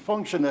it's a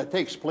function that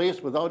takes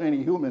place without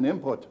any human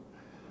input.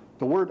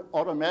 The word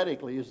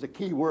automatically is the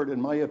key word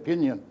in my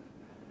opinion.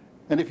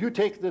 And if you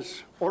take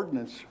this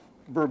ordinance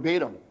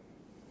verbatim,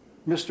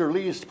 Mr.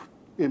 Lee's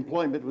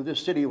employment with this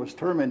city was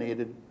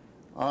terminated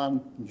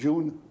on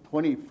June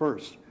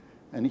 21st.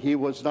 And he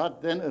was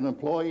not then an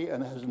employee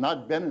and has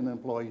not been an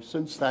employee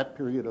since that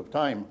period of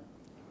time.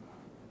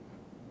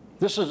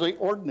 This is an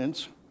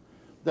ordinance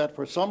that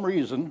for some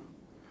reason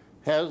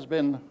has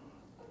been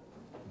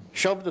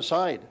shoved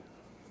aside,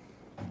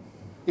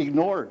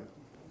 ignored.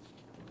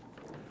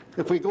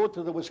 If we go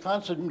to the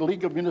Wisconsin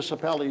League of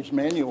Municipalities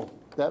manual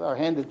that are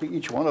handed to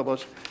each one of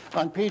us,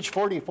 on page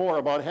 44,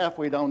 about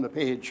halfway down the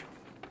page,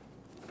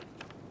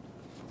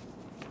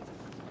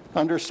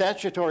 under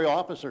statutory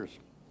officers,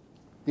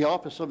 the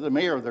office of the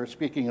mayor they're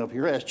speaking of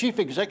here. As chief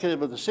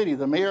executive of the city,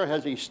 the mayor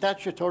has a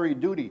statutory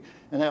duty,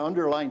 and I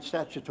underline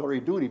statutory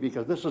duty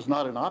because this is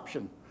not an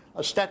option.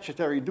 A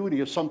statutory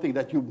duty is something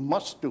that you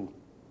must do.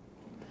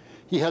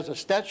 He has a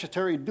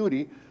statutory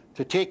duty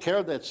to take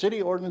care that city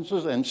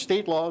ordinances and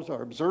state laws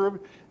are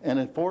observed and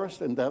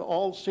enforced, and that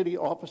all city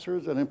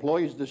officers and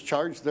employees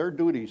discharge their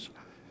duties.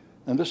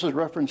 And this is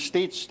referenced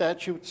State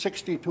Statute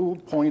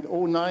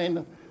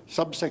 62.09,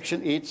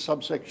 subsection 8,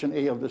 subsection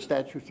A of the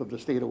statutes of the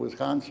state of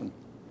Wisconsin.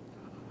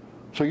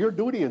 So your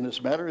duty in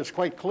this matter is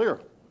quite clear.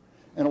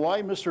 And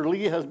why Mr.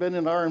 Lee has been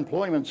in our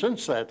employment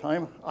since that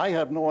time, I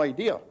have no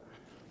idea.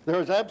 There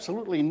is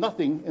absolutely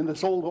nothing in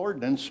this old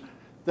ordinance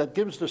that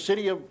gives the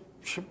city of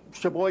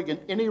Sheboygan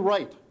any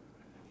right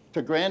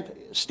to grant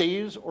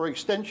stays or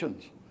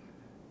extensions.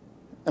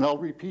 And I'll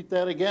repeat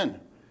that again.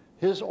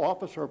 His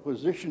office or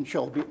position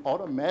shall be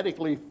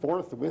automatically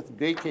forthwith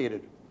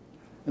vacated.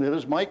 And it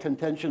is my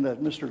contention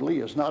that Mr. Lee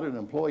is not an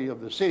employee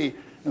of the city,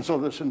 and so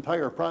this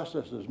entire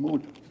process is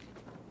moot.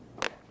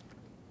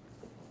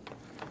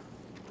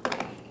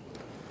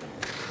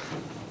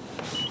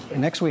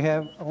 Next we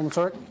have Alderman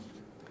Sork.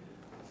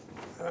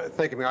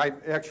 Thank you, Mayor. I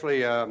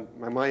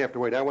might have to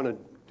wait. I want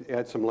to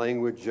add some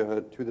language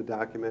to the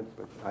document,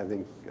 but I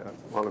think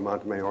Alderman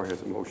Montemayor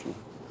has a motion.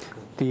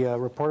 The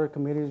reporter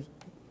committees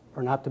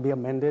are not to be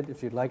amended.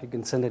 If you'd like, you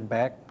can send it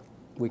back.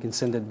 We can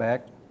send it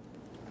back.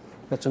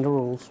 That's in the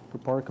rules.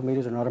 Reporter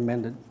committees are not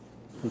amended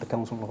on the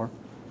council floor.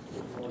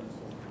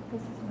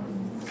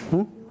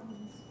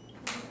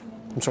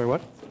 I'm sorry,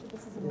 what?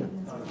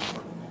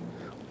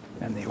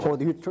 And the Oh,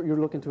 you're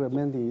looking to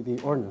amend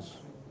the ordinance?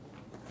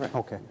 Right.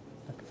 Okay.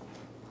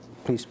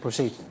 Please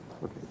proceed.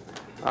 Okay.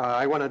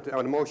 I want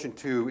a motion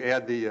to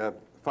add the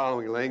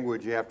following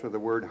language after the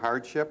word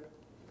hardship.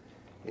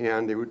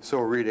 And it would so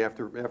read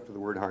after the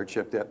word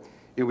hardship that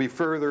it will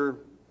further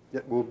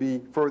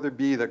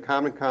be the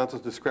Common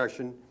Council's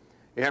discretion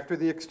after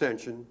the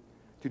extension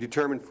to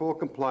determine full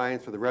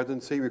compliance with the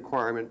residency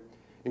requirement,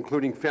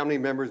 including family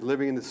members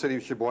living in the city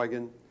of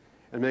Sheboygan,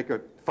 and make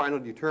a final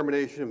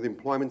determination of the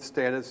employment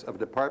status of a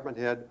department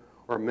head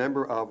or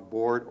member of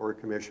board or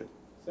commission.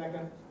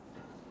 Second.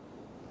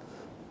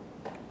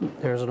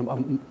 There's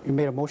you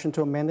made a motion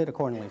to amend it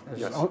accordingly.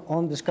 Yes.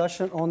 On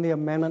discussion on the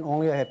amendment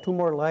only, I have two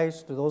more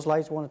lights. Do those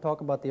lights want to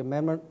talk about the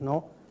amendment?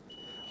 No?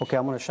 Okay,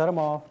 I'm going to shut them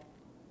off.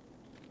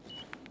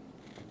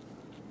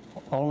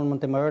 Alderman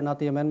Montemayor, not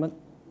the amendment?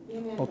 The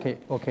amendment.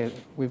 Okay.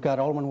 We've got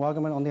Alderman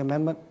Wagaman on the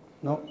amendment?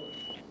 No?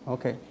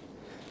 Okay.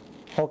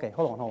 Okay,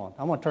 hold on.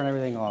 I'm going to turn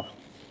everything off.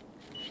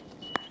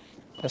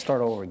 Let's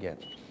start over again.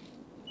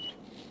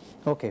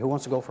 Okay, who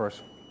wants to go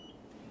first?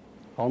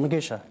 Alderman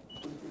Gisha.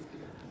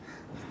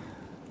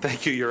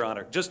 Thank you, Your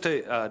Honor. Just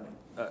to,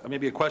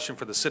 maybe a question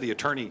for the city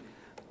attorney.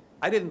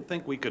 I didn't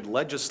think we could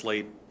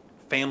legislate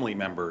family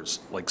members,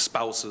 like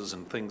spouses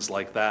and things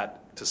like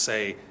that, to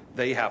say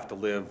they have to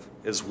live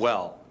as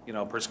well. You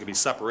know, a person could be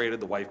separated,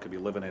 the wife could be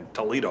living in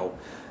Toledo,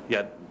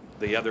 yet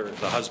the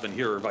husband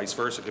here or vice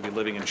versa could be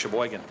living in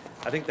Sheboygan.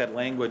 I think that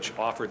language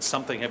offered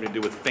something having to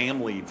do with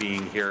family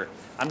being here.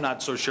 I'm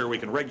not so sure we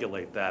can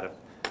regulate that.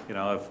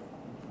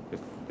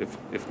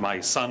 If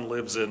my son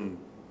lives in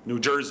New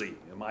Jersey,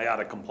 am I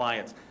out of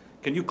compliance?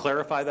 Can you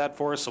clarify that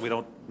for us so we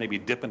don't maybe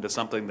dip into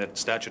something that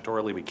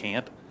statutorily we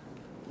can't?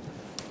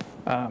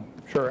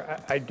 Sure.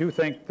 I do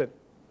think that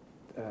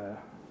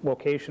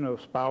location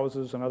of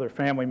spouses and other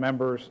family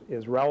members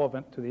is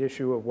relevant to the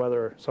issue of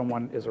whether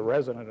someone is a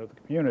resident of the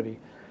community.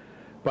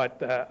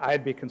 But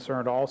I'd be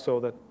concerned also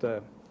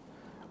that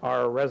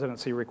our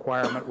residency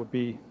requirement would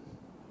be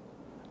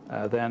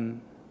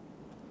then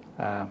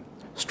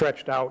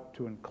stretched out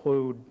to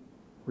include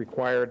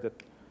required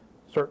that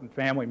certain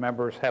family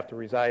members have to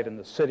reside in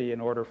the city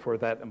in order for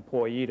that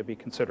employee to be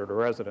considered a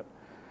resident.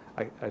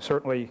 I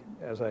certainly,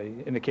 as I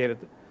indicated,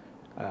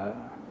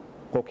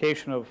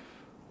 location of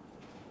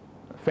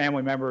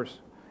family members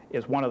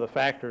is one of the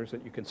factors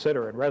that you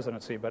consider in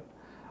residency, but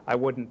I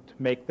wouldn't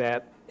make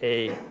that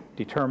a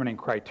determining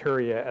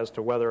criteria as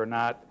to whether or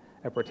not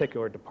a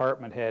particular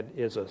department head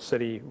is a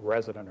city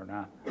resident or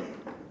not.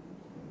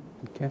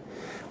 Okay.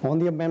 On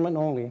the amendment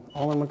only,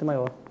 Alderman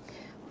Montemayor.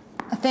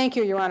 Thank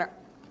you, Your Honor.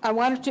 I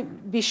wanted to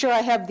be sure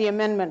I have the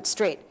amendment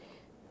straight.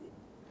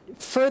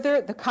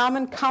 Further, the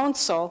Common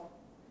Council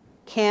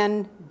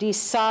can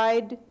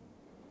decide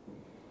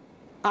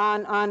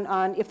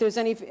on if there's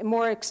any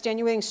more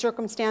extenuating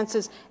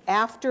circumstances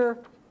after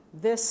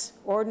this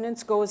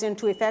ordinance goes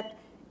into effect.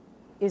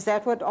 Is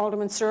that what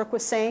Alderman Surik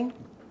was saying?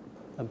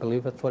 I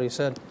believe that's what he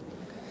said.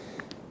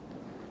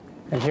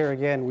 And here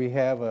again, we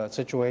have a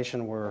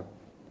situation where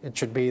it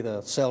should be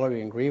the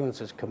Salary and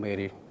Grievances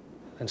Committee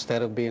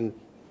instead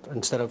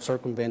of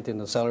circumventing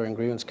the Salary and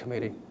Grievance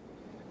Committee.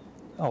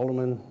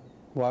 Alderman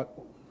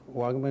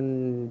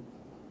Wagaman,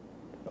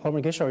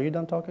 Alderman Gisha, are you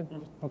done talking?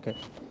 Okay.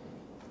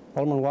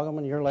 Alderman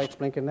Wagaman, your light's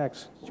blinking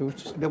next.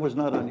 That was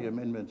not on the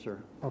amendment, sir.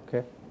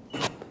 Okay.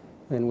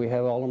 Then we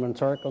have Alderman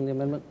Sark on the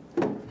amendment.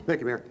 Thank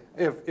you, Mayor.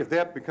 If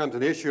that becomes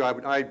an issue,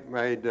 I'd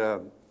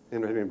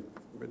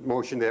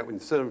motion that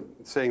instead of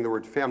saying the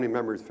word family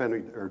members,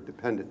 family or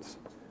dependents.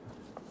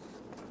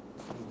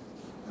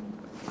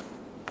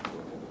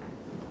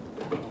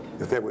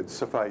 If that would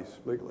suffice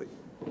legally.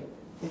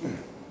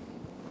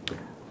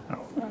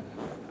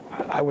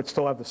 I would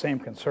still have the same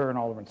concern,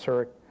 Alderman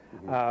Surik.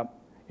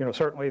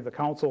 Certainly the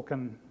council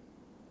can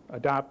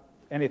adopt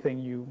anything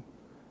you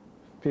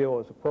feel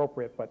is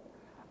appropriate, but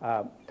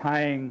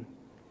tying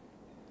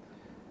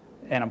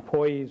an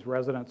employee's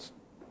residence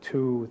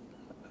to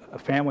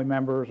family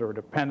members or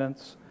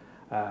dependents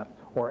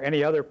or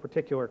any other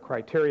particular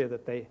criteria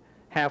that they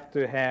have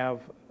to have,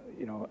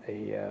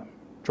 a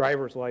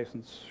driver's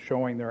license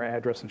showing their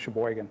address in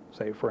Sheboygan,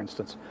 say, for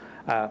instance.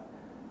 I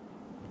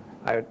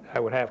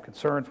would have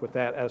concerns with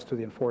that as to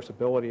the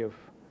enforceability of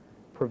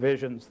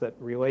provisions that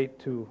relate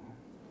to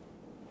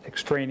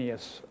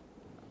extraneous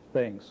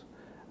things.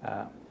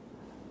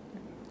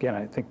 Again,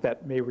 I think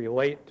that may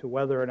relate to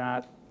whether or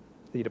not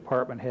the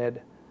department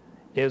head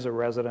is a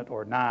resident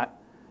or not,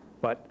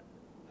 but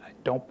I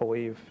don't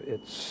believe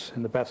it's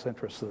in the best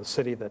interest of the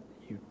city that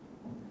you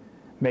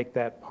make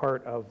that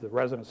part of the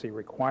residency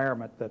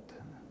requirement that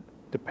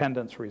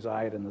dependents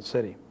reside in the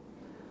city.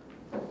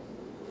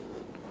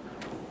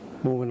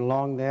 Moving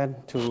along then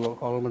to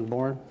Alderman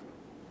Bourne.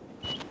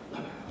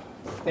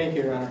 Thank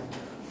you, Your Honor.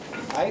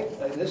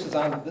 This is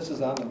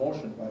on the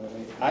motion, by the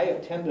way. I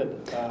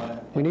attended.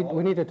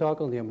 We need to talk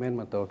on the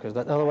amendment though, because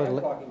otherwise. I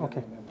am talking on the Okay.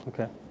 amendment.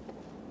 Okay.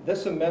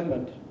 This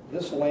amendment,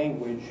 this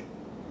language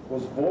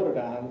was voted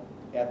on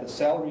at the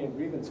Salary and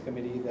Grievance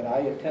Committee that I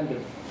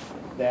attended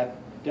that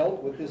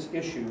dealt with this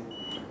issue,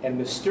 and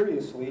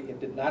mysteriously it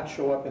did not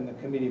show up in the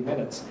committee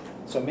minutes.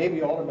 So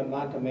maybe Alderman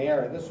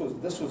Montemayor, this was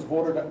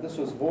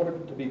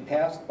voted to be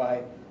passed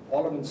by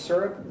Alderman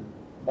Surratt,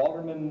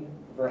 Alderman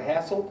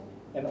Verhasselt,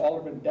 and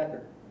Alderman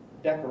Decker,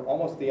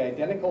 almost the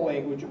identical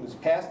language. It was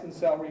passed in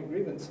Salary and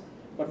Grievance,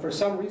 but for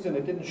some reason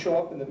it didn't show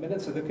up in the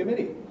minutes of the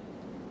committee.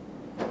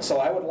 So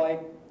I would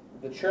like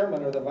the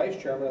chairman or the vice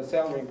chairman of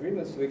Salary and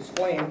Grievance to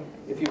explain,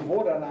 if you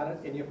voted on it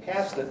and you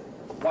passed it,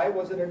 why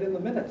wasn't it in the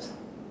minutes?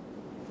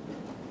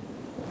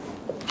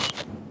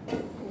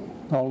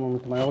 Alderman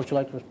Montemayor, would you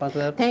like to respond to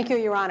that? Thank you,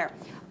 Your Honor.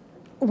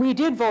 We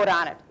did vote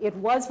on it. It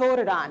was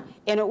voted on,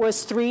 and it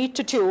was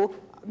 3-2,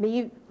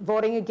 me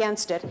voting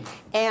against it,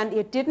 and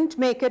it didn't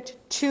make it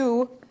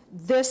to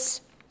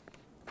this,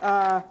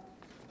 to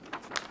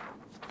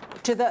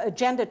the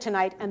agenda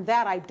tonight, and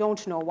that I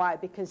don't know why,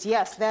 because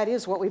yes, that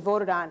is what we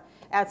voted on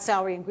at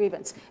Salary and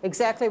Grievance.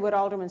 Exactly what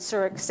Alderman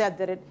Surratt said,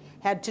 that it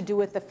had to do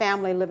with the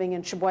family living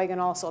in Sheboygan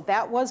also.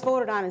 That was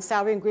voted on in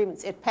Salary and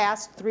Grievance. It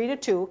passed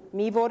 3-2,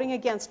 me voting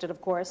against it,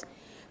 of course,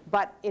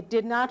 but it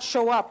did not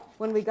show up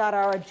when we got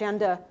our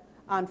agenda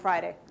on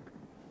Friday.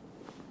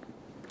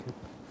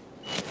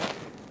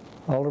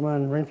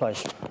 Alderman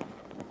Rindfleisch,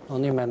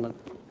 on the amendment.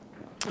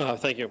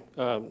 Thank you.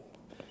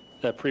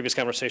 That previous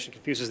conversation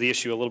confuses the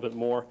issue a little bit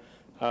more.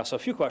 So a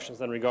few questions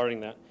then regarding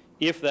that.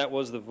 If that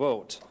was the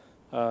vote,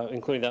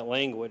 including that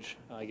language,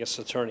 I guess,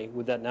 Attorney,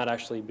 would that not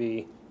actually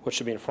be what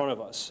should be in front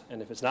of us?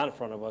 And if it's not in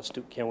front of us,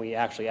 can we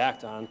actually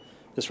act on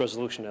this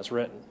resolution as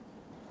written?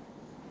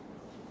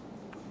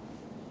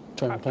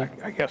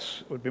 I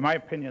guess it would be my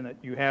opinion that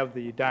you have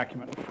the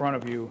document in front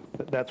of you,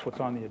 that's what's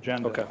on the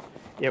agenda. Okay.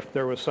 If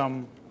there was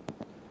some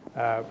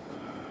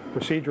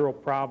procedural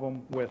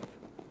problem with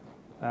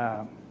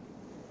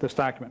this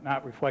document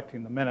not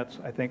reflecting the minutes,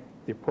 I think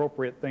the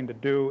appropriate thing to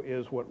do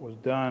is what was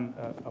done,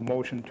 a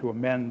motion to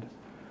amend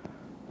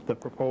the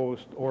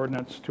proposed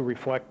ordinance to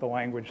reflect the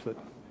language that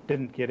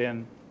didn't get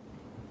in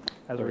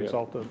as a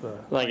result of the...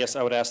 Well, I guess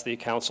I would ask the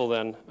council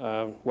then,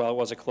 while it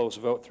was a close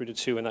vote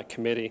 3-2 in that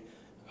committee,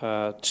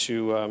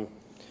 to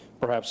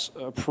perhaps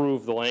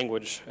approve the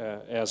language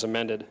as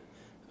amended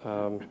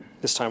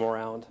this time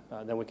around.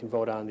 Then we can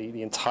vote on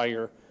the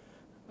entire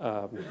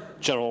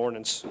general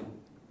ordinance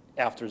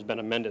after it's been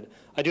amended.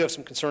 I do have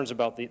some concerns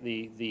about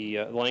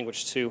the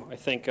language too. I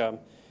think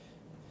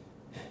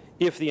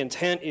if the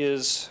intent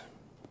is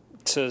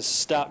to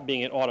stop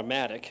being an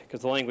automatic,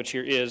 because the language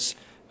here is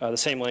the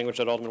same language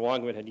that Alderman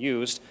Wongman had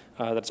used,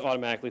 that's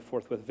automatically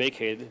forthwith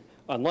vacated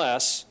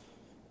unless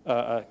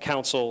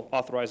council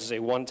authorizes a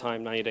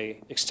one-time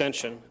 90-day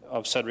extension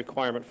of said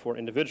requirement for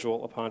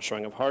individual upon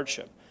showing of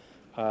hardship.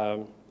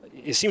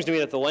 It seems to me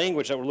that the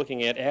language that we're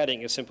looking at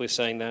adding is simply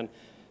saying then,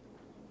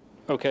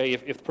 okay,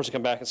 if the person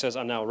comes back and says,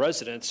 I'm now a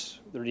resident,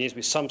 there needs to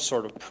be some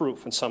sort of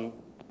proof and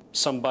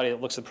somebody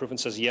that looks at the proof and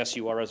says, yes,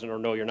 you are a resident, or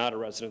no, you're not a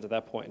resident at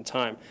that point in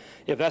time.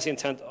 If that's the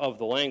intent of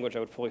the language, I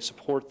would fully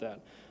support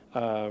that.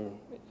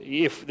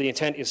 If the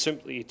intent is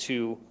simply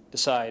to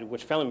decide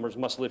which family members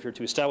must live here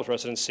to establish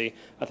residency,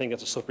 I think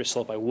that's a slippery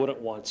slope. I wouldn't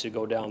want to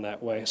go down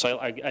that way. So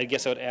I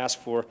guess I would ask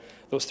for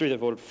those three that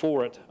voted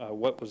for it,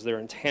 what was their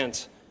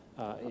intent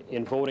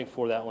in voting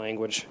for that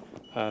language,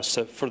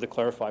 to further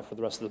clarify for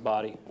the rest of the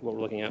body what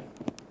we're looking at.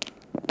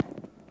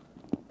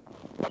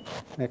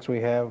 Next we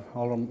have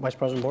Alderman Vice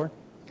President Bourne.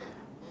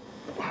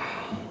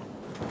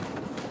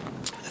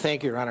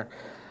 Thank you, Your Honor.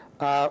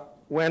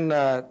 When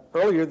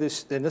earlier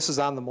this, and this is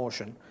on the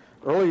motion,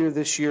 earlier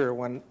this year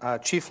when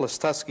Chief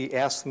Listuski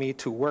asked me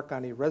to work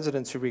on a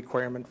residency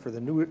requirement for the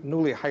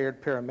newly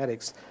hired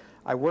paramedics,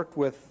 I worked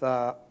with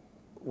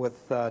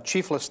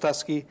Chief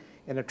Listuski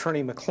and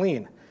Attorney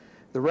McLean.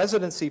 The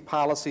residency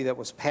policy that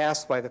was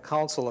passed by the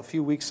council a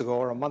few weeks ago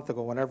or a month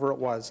ago, whenever it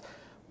was,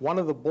 one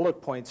of the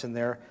bullet points in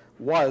there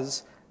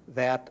was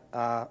that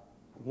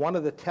one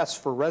of the tests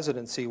for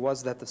residency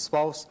was that the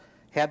spouse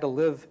had to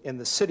live in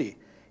the city.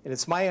 And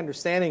it's my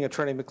understanding,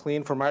 Attorney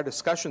McLean, from our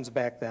discussions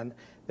back then,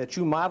 that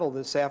you modeled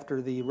this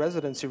after the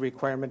residency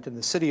requirement in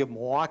the city of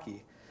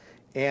Milwaukee.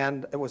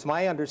 And it was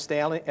my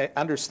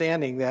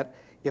understanding that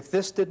if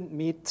this didn't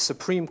meet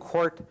Supreme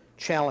Court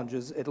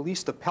challenges, at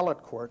least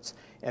appellate courts,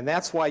 and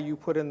that's why you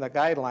put in the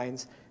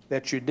guidelines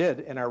that you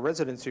did in our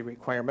residency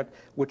requirement,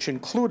 which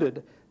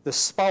included the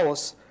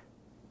spouse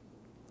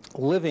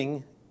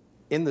living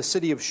in the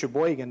city of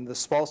Sheboygan, the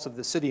spouse of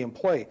the city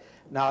employee.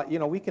 Now, you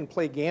know, we can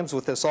play games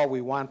with this all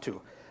we want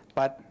to,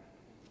 but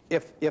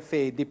if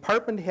a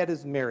department head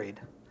is married,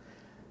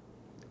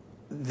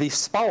 the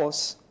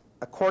spouse,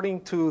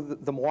 according to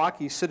the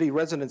Milwaukee City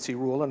residency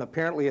rule, and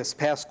apparently has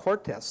passed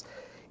court tests,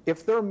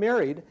 if they're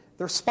married,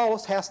 their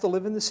spouse has to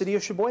live in the city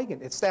of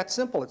Sheboygan. It's that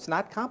simple. It's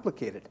not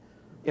complicated.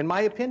 In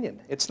my opinion,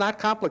 it's not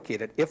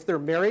complicated. If they're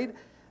married,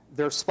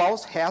 their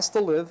spouse has to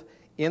live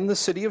in the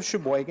city of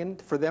Sheboygan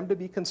for them to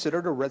be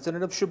considered a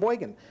resident of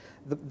Sheboygan.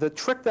 The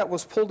trick that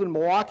was pulled in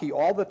Milwaukee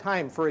all the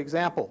time, for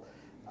example,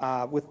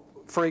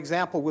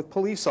 with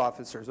police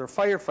officers or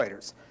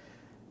firefighters,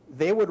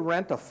 they would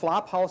rent a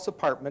flop house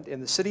apartment in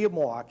the city of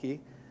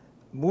Milwaukee,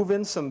 move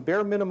in some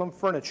bare minimum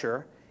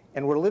furniture,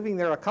 and were living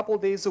there a couple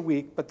of days a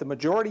week, but the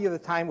majority of the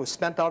time was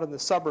spent out in the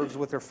suburbs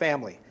with their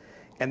family.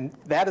 And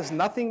that is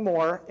nothing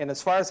more, and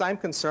as far as I'm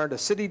concerned, a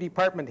city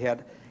department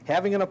head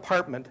having an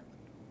apartment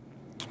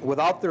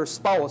without their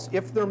spouse,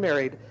 if they're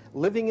married,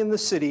 living in the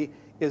city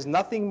is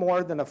nothing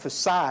more than a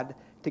facade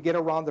to get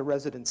around the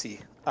residency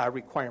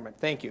requirement.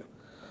 Thank you.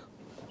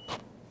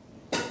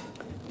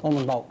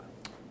 Alderman Balk.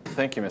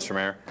 Thank you, Mr.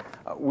 Mayor.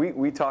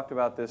 We talked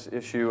about this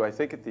issue, I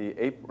think, at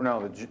the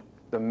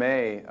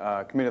May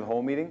Committee of the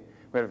Whole meeting.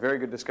 We had a very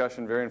good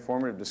discussion, very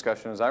informative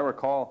discussion. As I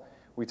recall,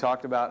 we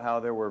talked about how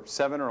there were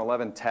 7 or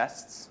 11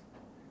 tests.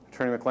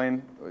 Attorney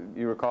McLean,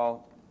 you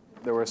recall,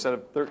 there were a set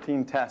of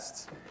 13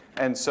 tests.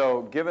 And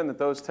so given that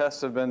those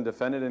tests have been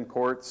defended in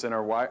courts and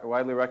are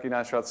widely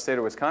recognized throughout the state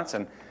of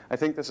Wisconsin, I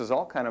think this is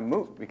all kind of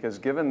moot, because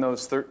given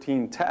those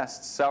 13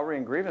 tests, Salary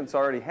and Grievance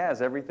already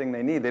has everything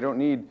they need. They don't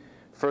need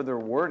further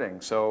wording.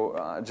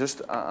 So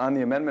just on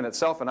the amendment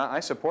itself, and I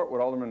support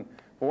what Alderman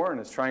Bourne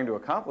is trying to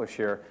accomplish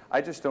here,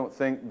 I just don't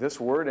think this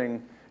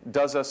wording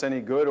does us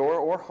any good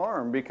or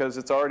harm, because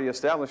it's already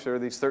established there are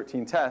these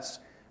 13 tests,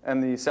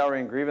 and the Salary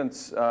and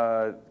Grievance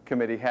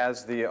Committee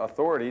has the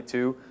authority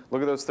to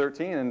look at those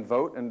 13 and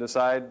vote and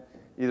decide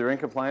either in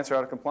compliance or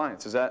out of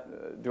compliance. Is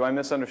that, do I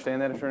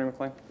misunderstand that, Attorney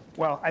McLean?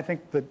 Well, I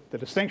think the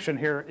distinction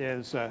here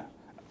is a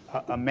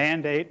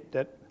mandate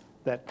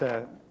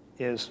that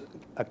is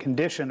a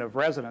condition of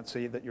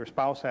residency, that your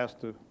spouse has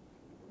to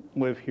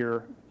live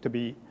here to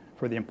be,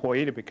 for the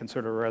employee to be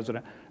considered a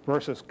resident,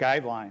 versus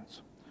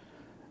guidelines.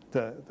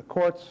 The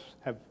courts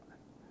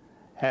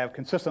have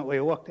consistently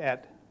looked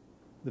at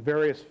the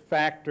various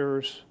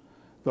factors,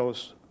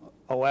 those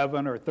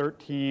 11 or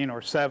 13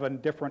 or 7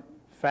 different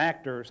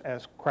factors,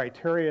 as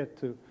criteria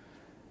to,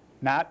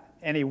 not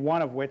any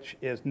one of which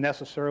is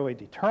necessarily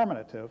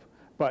determinative,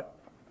 but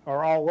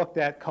are all looked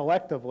at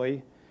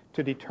collectively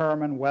to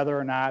determine whether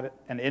or not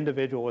an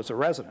individual is a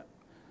resident.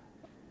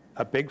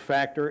 A big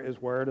factor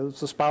is, where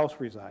does the spouse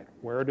reside?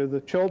 Where do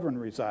the children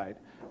reside?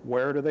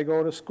 Where do they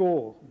go to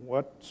school?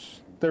 What's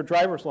their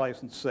driver's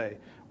license say?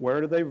 Where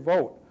do they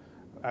vote?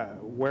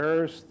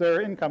 Where's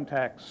their income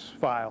tax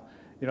file?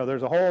 You know,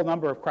 there's a whole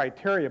number of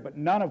criteria, but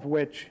none of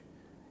which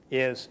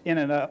is in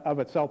and of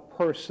itself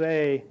per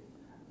se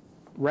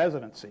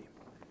residency.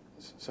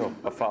 So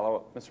a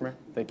follow-up, Mr. Mayor?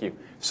 Thank you.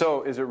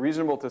 So is it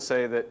reasonable to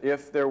say that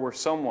if there were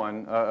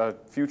someone, a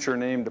future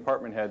named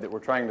department head, that were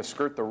trying to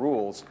skirt the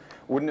rules,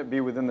 wouldn't it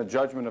be within the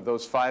judgment of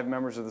those 5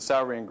 members of the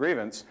Salary and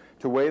Grievance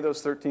to weigh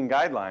those 13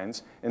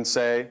 guidelines and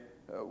say,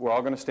 we're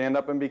all going to stand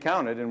up and be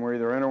counted, and we're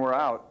either in or we're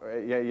out,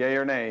 yay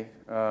or nay,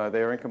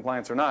 they are in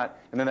compliance or not,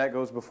 and then that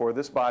goes before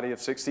this body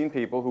of 16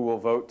 people who will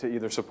vote to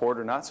either support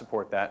or not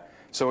support that.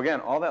 So again,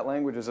 all that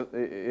language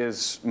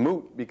is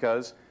moot,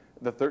 because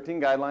the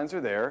 13 guidelines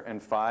are there,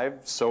 and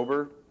 5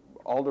 sober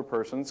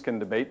alderpersons can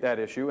debate that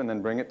issue and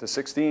then bring it to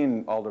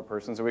 16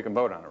 alderpersons so we can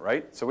vote on it,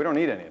 right? So we don't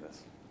need any of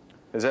this.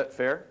 Is that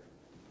fair?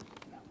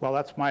 Well,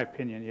 that's my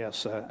opinion,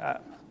 yes.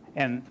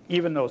 And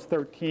even those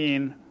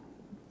 13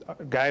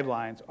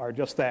 guidelines are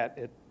just that.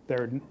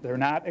 They're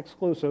not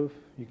exclusive.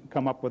 You can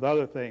come up with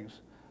other things,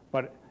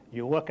 but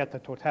you look at the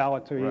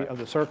totality of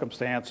the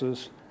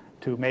circumstances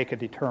to make a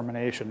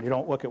determination. You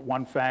don't look at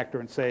one factor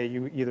and say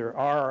you either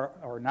are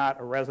or not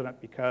a resident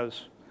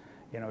because,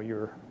 you know,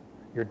 your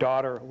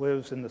daughter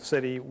lives in the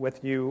city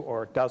with you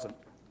or doesn't.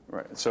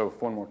 Right. So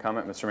one more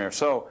comment, Mr. Mayor.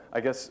 So I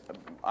guess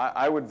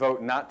I would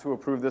vote not to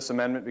approve this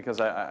amendment,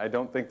 because I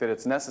don't think that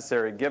it's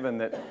necessary, given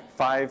that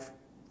five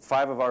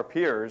of our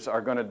peers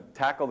are going to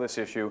tackle this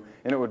issue,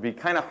 and it would be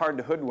kind of hard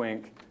to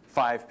hoodwink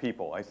 5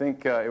 people. I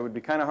think it would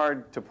be kind of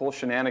hard to pull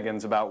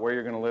shenanigans about where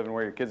you're going to live and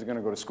where your kids are going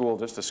to go to school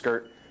just to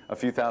skirt a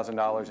few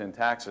 $1,000s in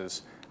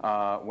taxes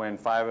when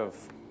 5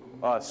 of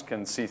us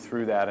can see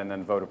through that and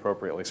then vote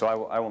appropriately. So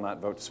I will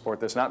not vote to support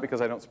this, not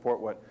because I don't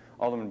support what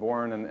Alderman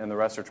Bourne and the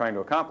rest are trying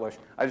to accomplish.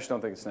 I just don't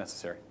think it's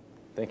necessary.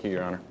 Thank you,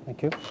 Your Honor.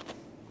 Thank you.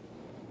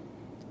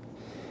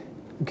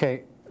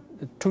 Okay,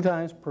 2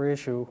 times per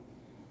issue.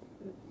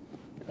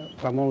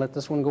 I'm going to let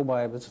this one go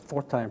by, but it's the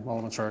 4th time,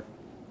 Alderman Stark.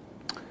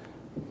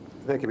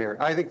 Thank you, Mayor.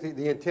 I think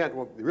the intent,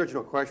 well, the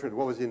original question was,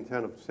 what was the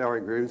intent of Salary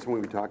and Grievance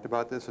when we talked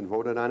about this and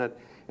voted on it?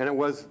 And it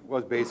was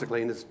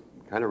basically, and it's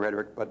kind of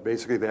rhetoric, but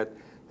basically that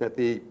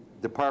the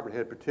department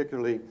head,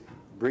 particularly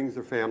brings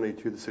their family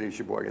to the city of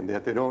Sheboygan,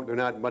 that they're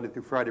not Monday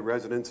through Friday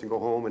residents and go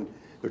home and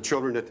their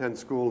children attend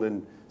school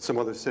in some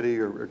other city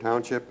or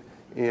township.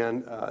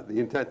 And the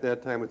intent at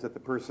that time was that the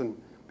person,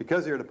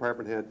 because they're a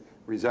department head,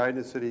 reside in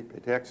the city, pay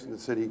taxes in the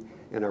city,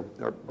 and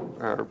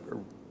are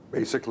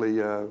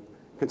basically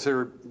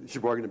consider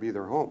Sheboygan to be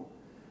their home.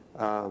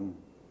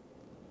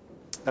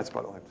 That's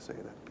about all I have to say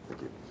on that.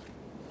 Thank you.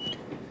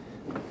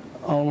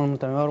 Alderman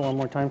Montemaro, one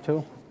more time,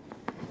 too.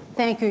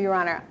 Thank you, Your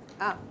Honor.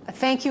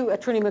 Thank you,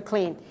 Attorney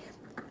McLean.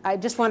 I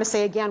just want to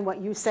say again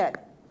what you said.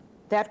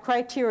 That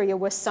criteria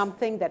was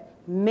something that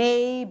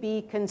may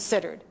be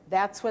considered.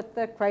 That's what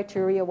the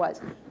criteria was,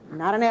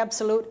 not an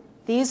absolute.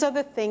 These are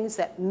the things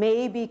that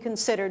may be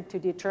considered to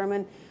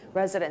determine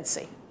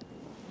residency.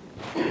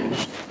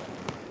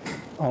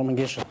 Alderman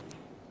Gishel.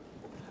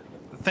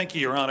 Thank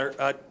you, Your Honor.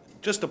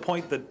 Just a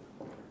point that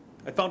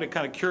I found it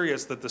kind of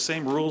curious that the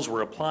same rules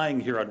we're applying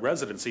here on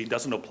residency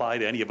doesn't apply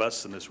to any of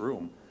us in this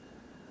room.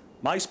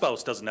 My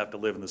spouse doesn't have to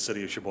live in the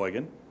city of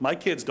Sheboygan. My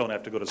kids don't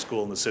have to go to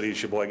school in the city of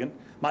Sheboygan.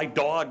 My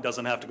dog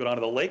doesn't have to go down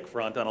to the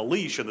lakefront on a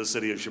leash in the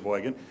city of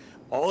Sheboygan.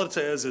 All it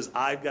says is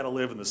I've got to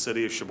live in the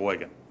city of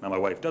Sheboygan. Now, my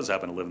wife does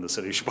happen to live in the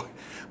city of Sheboygan.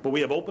 But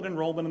we have open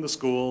enrollment in the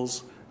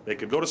schools. They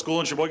could go to school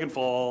in Sheboygan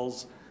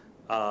Falls.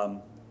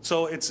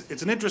 So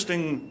it's an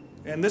interesting,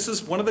 and this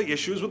is one of the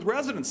issues with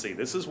residency.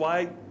 This is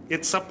why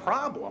it's a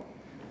problem,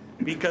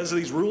 because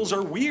these rules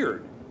are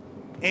weird.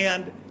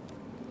 And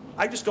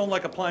I just don't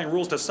like applying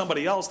rules to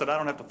somebody else that I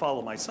don't have to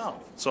follow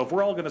myself. So if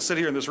we're all going to sit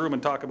here in this room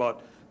and talk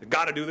about,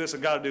 got to do this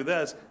and got to do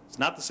this, it's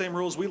not the same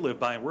rules we live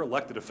by, and we're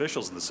elected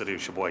officials in the city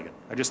of Sheboygan.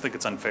 I just think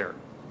it's unfair.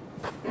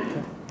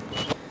 Okay.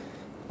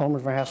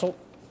 Alderman Verhassel.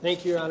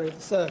 Thank you, Your Honor.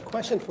 This is a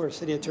question for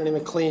City Attorney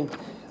McLean.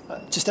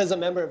 Just as a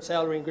member of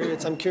Salary and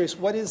Grievance, I'm curious,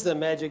 what is the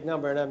magic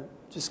number? And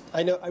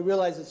I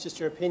realize it's just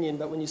your opinion,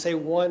 but when you say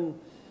one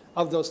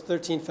of those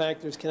 13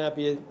 factors cannot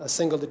be a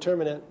single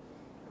determinant,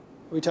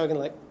 are we talking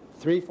like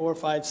 3, 4,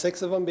 5,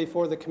 6 of them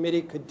before the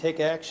committee could take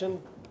action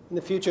in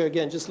the future?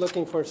 Again, just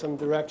looking for some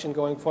direction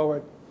going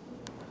forward.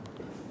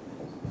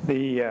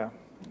 The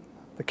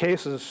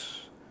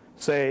cases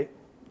say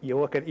you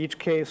look at each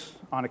case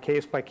on a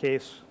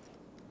case-by-case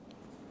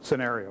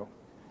scenario.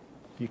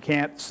 You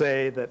can't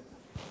say that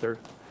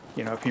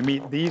if you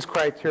meet these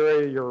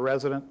criteria, you're a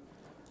resident.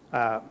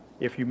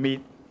 If you meet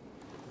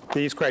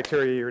these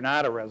criteria, you're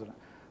not a resident.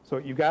 So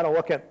you've got to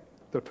look at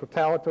the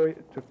totality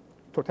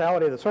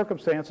of the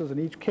circumstances in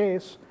each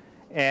case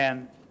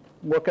and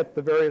look at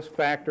the various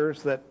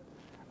factors that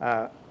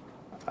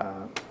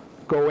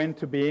go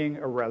into being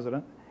a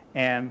resident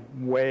and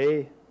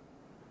weigh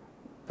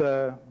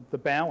the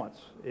balance.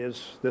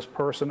 Is this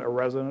person a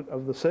resident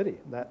of the city?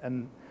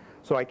 And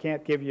so I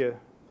can't give you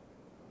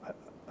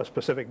a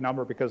specific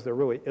number because there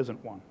really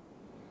isn't one.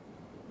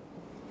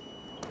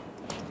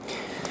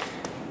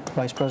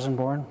 Vice President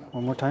Boren,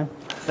 one more time.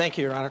 Thank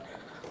you, Your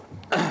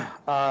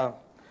Honor.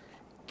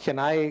 Can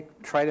I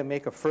try to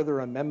make a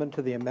further amendment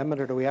to the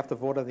amendment, or do we have to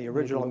vote on the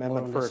original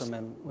amendment first?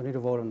 We need to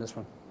vote on this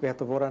one. We have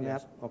to vote on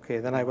Yes. that? Okay,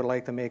 then I would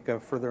like to make a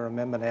further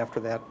amendment after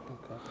that.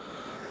 Okay.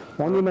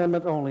 One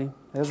amendment only,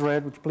 as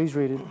read. Would you please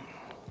read it?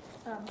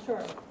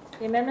 Sure.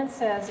 The amendment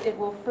says it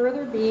will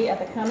further be at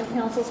the Common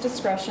Council's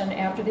discretion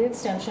after the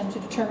extension to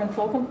determine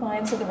full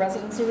compliance with the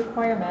residency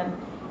requirement,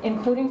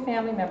 including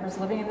family members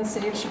living in the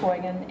city of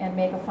Sheboygan, and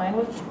make a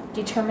final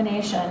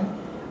determination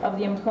of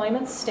the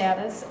employment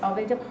status of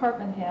a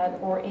department head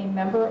or a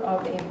member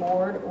of a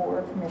board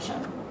or commission.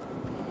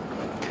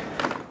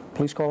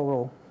 Please call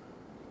roll.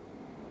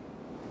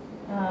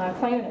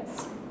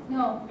 Clayunas.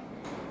 No.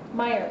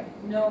 Meyer.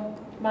 No.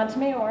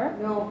 Montemayor.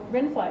 No.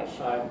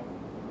 Rindfleisch. Aye.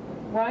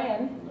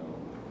 Ryan. No.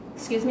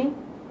 Excuse me.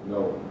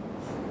 No.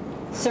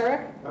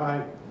 Surrick.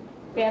 Aye.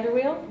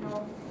 Vanderweel.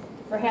 No.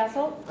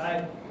 Verhassel.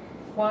 Aye.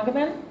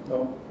 Wangerman.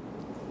 No.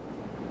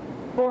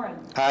 Boren.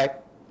 Aye.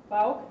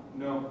 Bauk.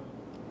 No.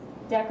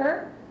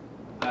 Decker.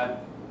 Aye.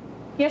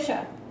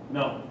 Gisha.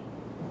 No.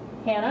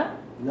 Hannah.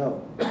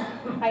 No.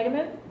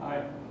 Heidemann.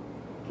 Aye.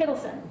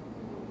 Kittleson.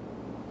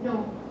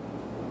 No.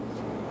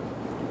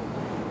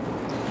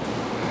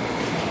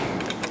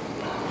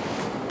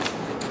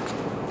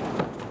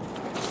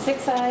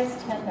 Six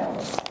ayes, 10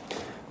 noes.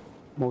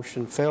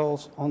 Motion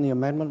fails. On the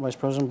amendment, Vice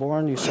President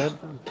Boren, you said?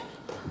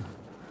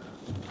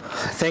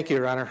 Thank you,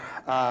 Your Honor.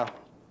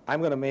 I'm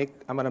going to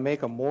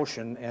make a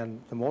motion, and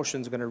the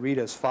motion is going to read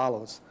as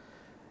follows.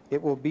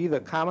 It will be the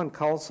Common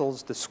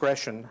Council's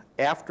discretion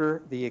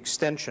after the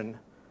extension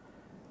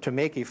to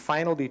make a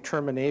final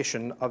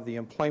determination of the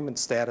employment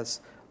status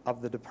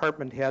of the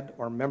department head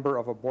or member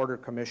of a board or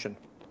commission.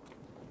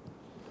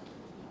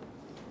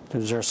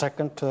 Is there a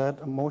second to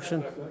that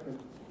motion?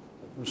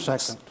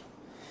 Second.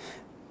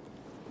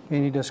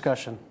 Any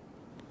discussion?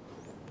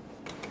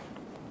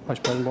 Vice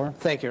President Boren?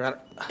 Thank you, Your Honor.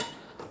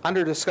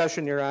 Under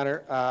discussion, Your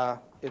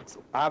Honor, it's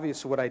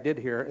obvious what I did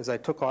here is I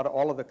took out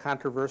all of the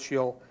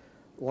controversial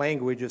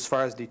language as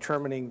far as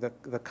determining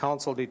the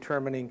council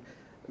determining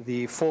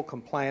the full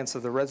compliance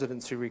of the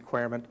residency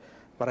requirement,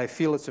 but I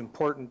feel it's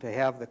important to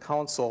have the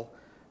council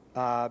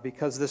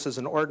because this is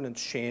an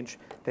ordinance change,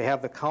 to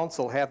have the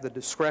council have the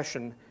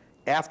discretion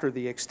after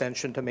the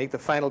extension to make the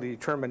final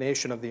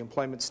determination of the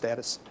employment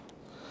status.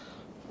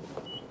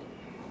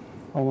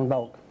 Alderman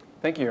Belk.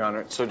 Thank you, Your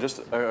Honor. So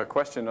just a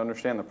question to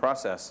understand the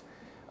process.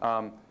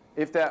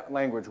 If that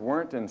language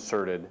weren't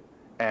inserted,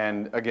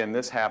 and again,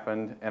 this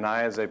happened, and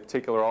I as a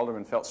particular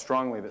alderman felt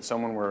strongly that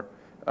someone were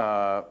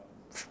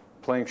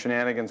playing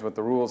shenanigans with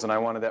the rules and I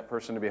wanted that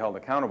person to be held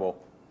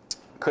accountable,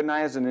 couldn't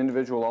I as an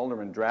individual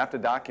alderman draft a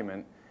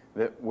document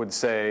that would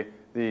say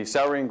the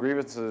Salary and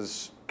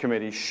Grievances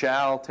Committee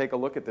shall take a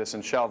look at this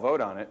and shall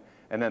vote on it,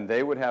 and then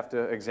they would have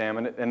to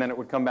examine it, and then it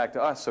would come back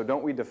to us. So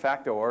don't we de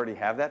facto already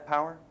have that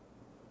power?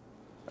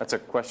 That's a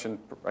question,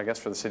 I guess,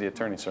 for the city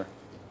attorney, sir.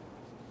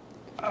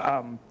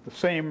 The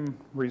same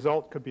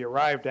result could be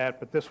arrived at,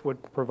 but this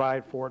would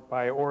provide for it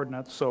by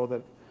ordinance so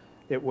that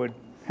it would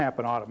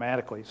happen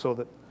automatically, so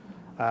that,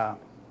 at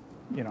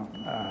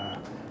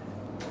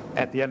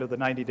the end of the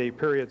 90-day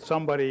period,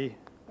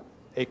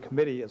 a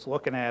committee is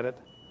looking at it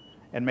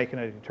and making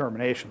a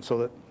determination, so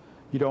that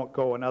you don't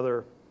go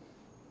another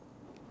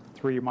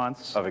 3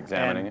 months of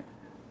examining it,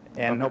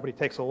 and nobody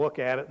takes a look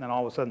at it, and then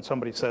all of a sudden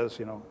somebody says,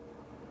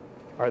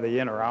 are they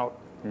in or out?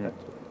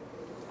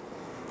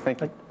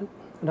 Thank you.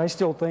 And I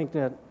still think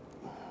that,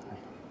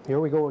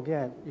 here we go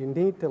again, you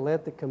need to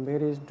let the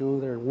committees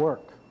do their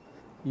work.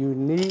 You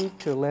need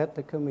to let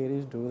the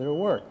committees do their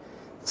work.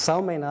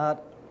 Some may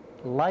not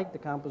like the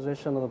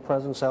composition of the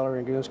present Salary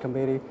and Grievance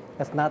Committee.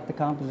 That's not the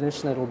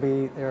composition that will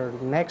be there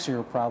next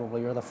year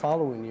probably, or the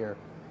following year.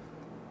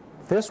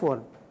 This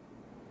one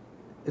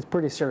is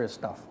pretty serious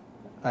stuff.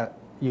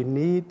 You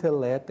need to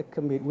let the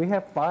committee, we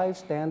have 5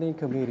 standing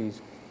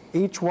committees.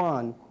 Each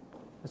one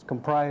is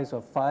comprised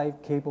of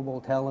 5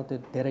 capable,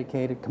 talented,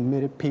 dedicated,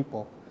 committed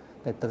people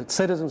that the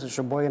citizens of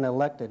Sheboygan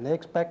elected. And they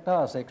expect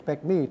us, they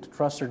expect me to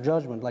trust their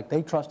judgment like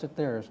they trusted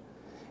theirs.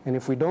 And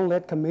if we don't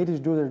let committees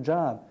do their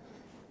job,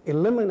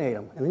 eliminate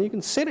them. And then you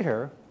can sit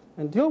here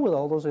and deal with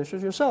all those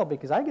issues yourself,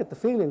 because I get the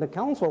feeling the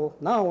council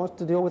now wants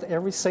to deal with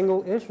every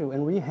single issue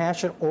and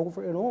rehash it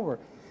over and over.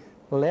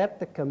 Let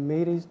the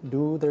committees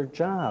do their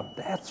job.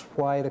 That's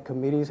why the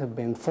committees have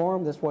been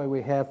formed. That's why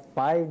we have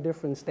 5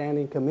 different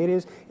standing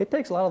committees. It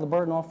takes a lot of the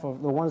burden off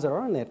of the ones that are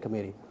on that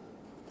committee.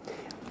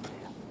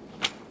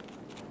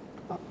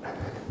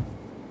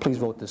 Please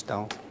vote this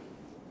down.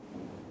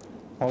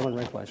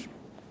 Alderman Rindfleisch.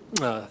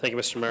 Thank you,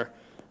 Mr. Mayor.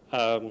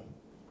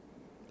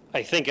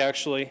 I think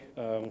actually,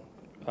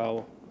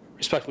 I'll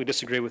respectfully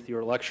disagree with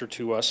your lecture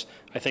to us.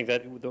 I think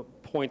that the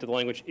point of the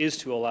language is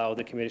to allow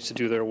the committees to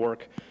do their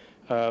work.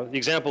 The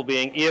example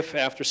being, if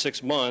after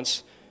 6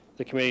 months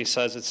the committee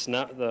says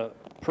the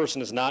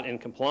person is not in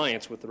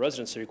compliance with the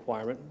residency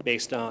requirement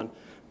based on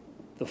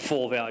the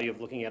full value of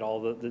looking at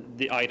all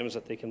the items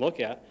that they can look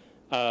at,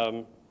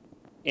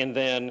 and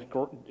then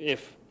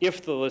if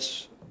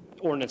this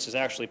ordinance is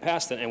actually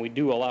passed then, and we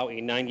do allow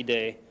a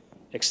 90-day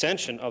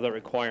extension of the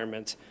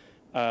requirement,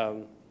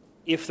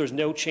 if there's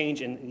no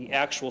change in the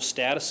actual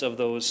status of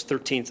those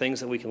 13 things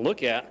that we can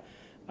look at,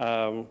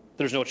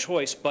 there's no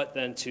choice but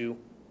then to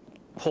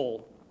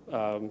pull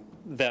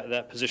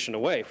that position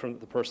away from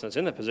the person that's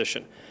in that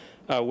position.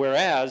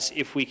 Whereas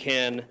if we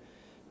can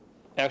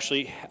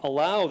actually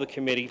allow the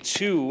committee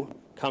to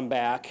come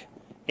back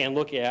and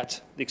look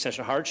at the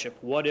extension of hardship.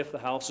 What if the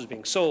house is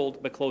being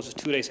sold but closes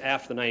 2 days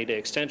after the 90-day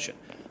extension?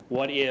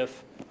 What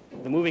if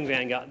the moving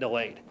van got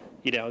delayed?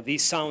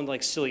 These sound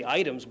like silly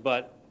items,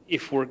 but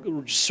if we're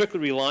strictly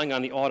relying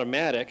on the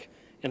automatic,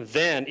 and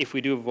then if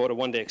we do vote a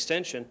 1-day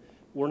extension,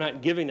 we're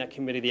not giving that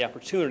committee the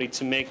opportunity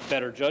to make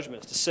better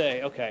judgments, to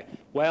say, okay,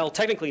 well,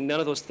 technically none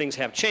of those things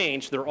have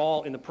changed. They're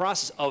all in the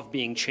process of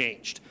being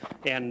changed.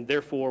 And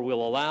therefore,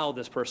 we'll allow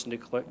this person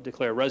to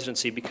declare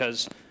residency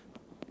because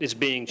it's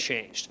being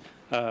changed.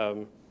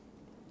 And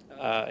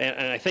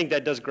I think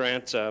that does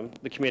grant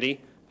the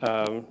committee,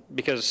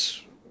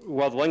 because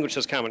while the language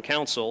says common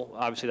council,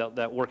 obviously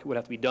that work would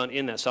have to be done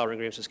in that Salary and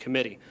Grievances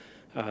Committee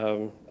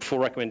for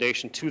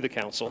recommendation to the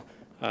council.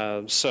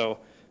 So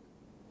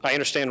I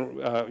understand,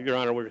 Your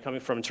Honor, where you're coming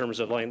from in terms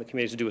of allowing the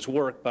committee to do its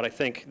work, but I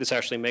think this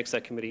actually makes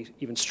that committee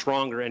even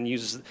stronger and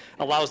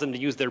allows them to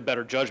use their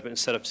better judgment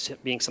instead of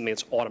being something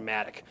that's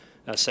automatic,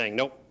 saying,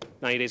 nope,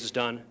 90 days is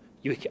done,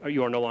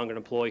 you are no longer an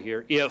employee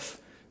here.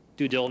 If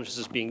due diligence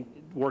is being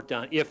worked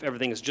on, if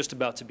everything is just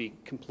about to be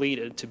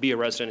completed to be a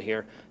resident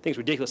here, I think it's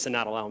ridiculous to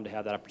not allow them to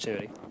have that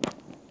opportunity.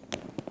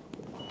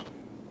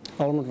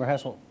 Alderman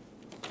Verhessel.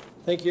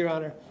 Thank you, Your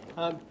Honor.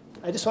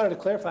 I just wanted to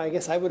clarify, I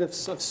guess I would have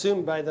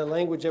assumed by the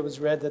language that was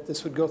read that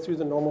this would go through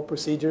the normal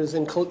procedures,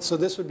 so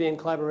this would be in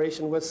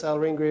collaboration with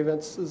Salary and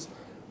Grievances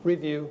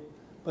Review,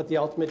 but the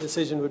ultimate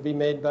decision would be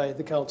made by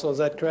the council. Is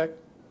that correct?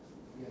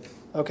 Yes.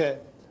 Okay.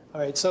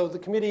 All right. So the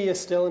committee is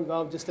still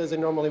involved just as it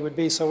normally would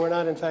be, so we're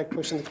not, in fact,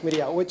 pushing the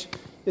committee out, which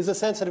is a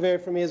sensitive area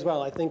for me as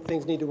well. I think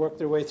things need to work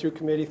their way through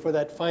committee for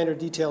that finer,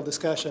 detailed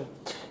discussion.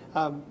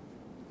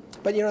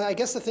 But, I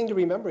guess the thing to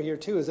remember here,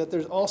 too, is that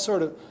there's all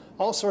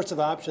sorts of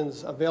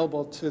options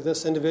available to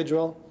this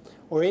individual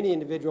or any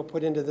individual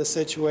put into this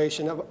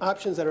situation, of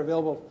options that are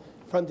available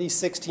from these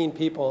 16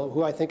 people,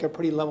 who I think are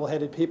pretty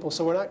level-headed people.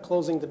 So we're not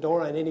closing the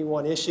door on any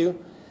one issue.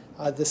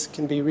 This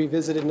can be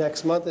revisited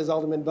next month, as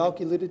Alderman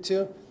Balke alluded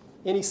to.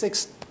 Any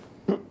 16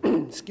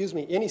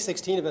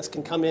 of us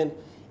can come in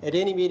at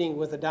any meeting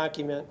with a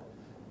document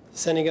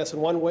sending us in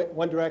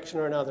one direction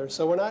or another.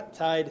 So we're not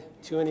tied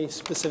to any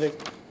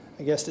specific,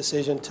 I guess,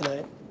 decision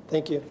tonight.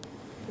 Thank you.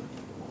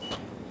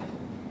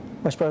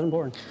 Vice President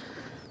Boren.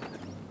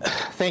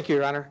 Thank you,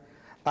 Your Honor.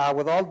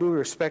 With all due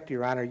respect,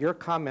 Your Honor, your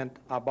comment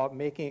about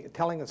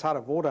telling us how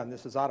to vote on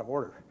this is out of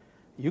order.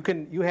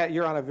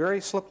 You're on a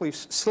very slippery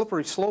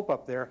slope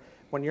up there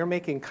when you're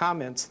making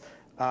comments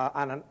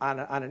on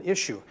an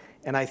issue.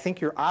 And I think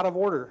you're out of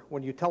order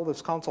when you tell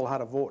this council how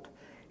to vote.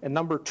 And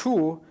number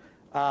two,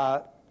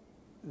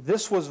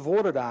 this was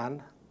voted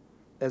on,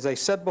 as I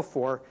said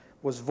before,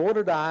 was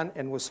voted on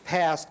and was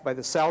passed by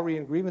the Salary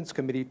and Grievance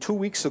Committee 2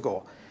 weeks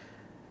ago.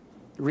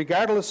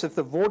 Regardless if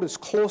the vote is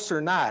close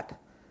or not,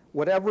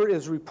 whatever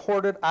is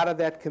reported out of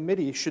that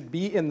committee should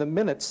be in the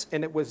minutes,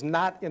 and it was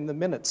not in the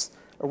minutes,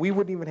 or we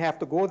wouldn't even have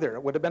to go there.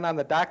 It would have been on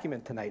the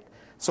document tonight.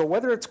 So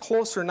whether it's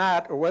close or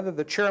not, or whether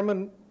the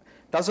chairman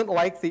doesn't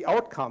like the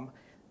outcome,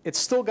 it's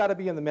still got to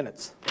be in the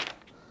minutes.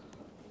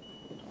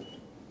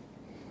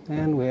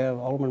 And we have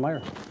Alderman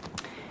Meyer.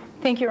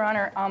 Thank you, Your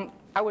Honor.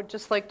 I would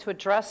just like to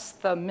address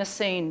the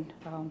missing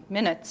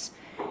minutes.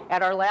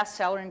 At our last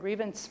Salary and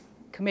Grievance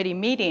Committee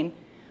meeting,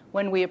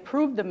 when we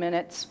approved the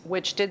minutes,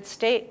 which did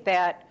state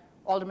that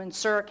Alderman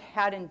Surik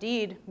had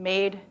indeed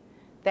made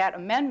that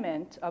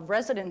amendment of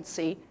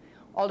residency,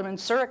 Alderman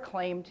Surik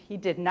claimed he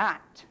did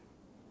not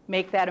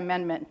make that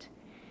amendment.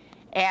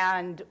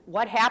 And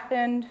what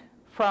happened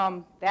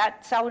from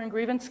that Salary and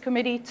Grievance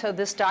Committee to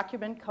this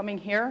document coming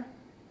here,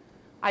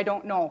 I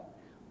don't know.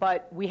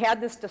 But we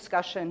had this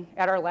discussion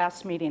at our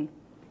last meeting,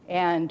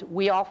 and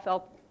we all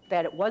felt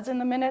that it was in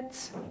the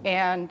minutes,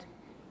 and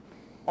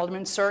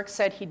Alderman Surik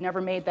said he'd never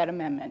made that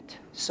amendment.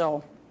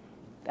 So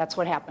that's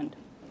what happened.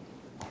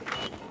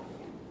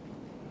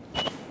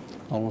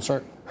 Alderman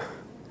Surik.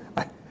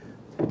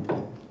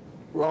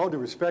 With all due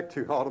respect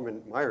to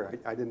Alderman Meyer,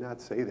 I did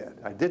not say that.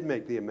 I did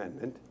make the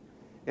amendment,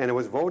 and it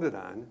was voted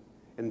on,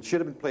 and it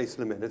should have been placed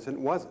in the minutes, and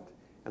it wasn't.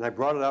 And I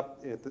brought it up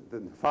at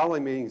the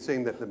following meeting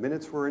saying that the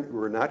minutes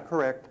were not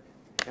correct,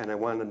 and I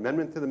want an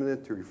amendment to the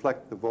minute to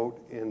reflect the vote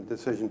and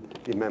decision,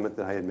 the amendment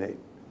that I had made.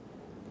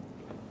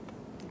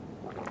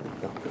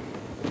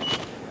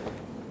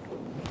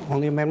 On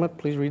the amendment,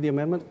 please read the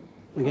amendment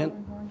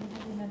again.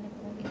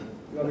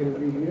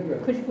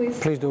 Could you please?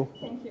 Please do.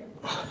 Thank you.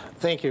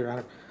 Thank you, Your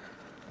Honor.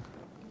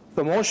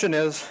 The motion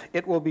is,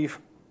 it will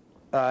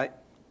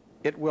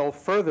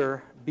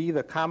further be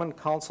the Common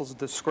Council's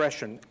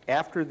discretion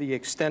after the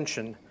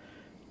extension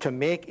to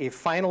make a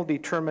final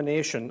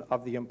determination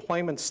of the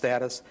employment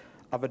status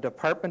of a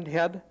department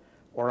head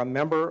or a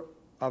member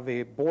of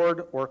a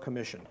board or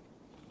commission.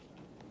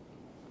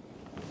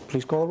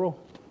 Please call the roll.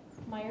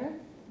 Meyer?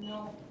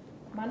 No.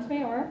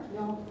 Montemayor?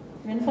 No.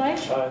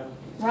 Rindfleisch? Aye.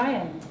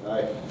 Ryan?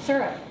 Aye.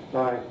 Surik?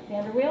 Aye.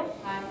 Vanderweel?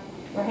 Aye.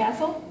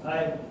 Verhassel?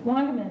 Aye.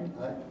 Wangerman?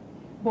 Aye.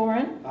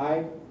 Boren?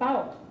 Aye.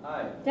 Bauk?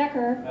 Aye.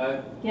 Decker?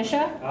 Aye.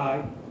 Gisha?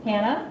 Aye.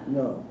 Hannah?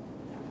 No.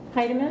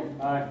 Heidemann?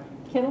 Aye.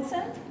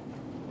 Kittleson?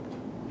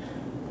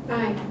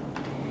 Aye.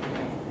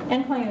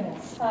 And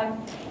Clayunas? Aye.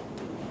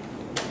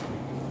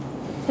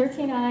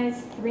 13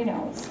 ayes, 3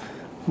 noes.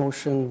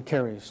 Motion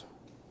carries.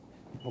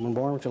 Alderman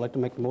Boren, would you like to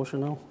make the motion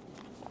now?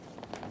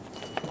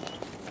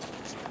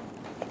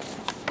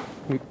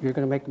 You're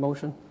going to make the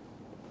motion?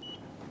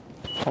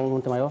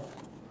 Alderman Tamayo?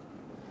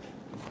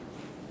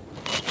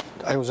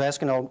 I was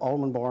asking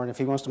Alderman Boren if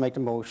he wants to make the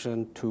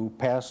motion to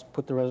pass,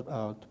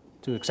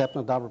 to accept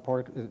and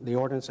adopt the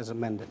ordinance as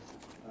amended.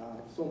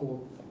 So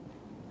moved.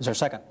 Is there a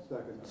second?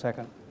 Second.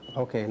 Second.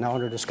 Okay, now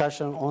under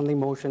discussion on the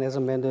motion as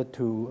amended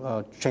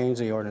to change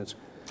the ordinance.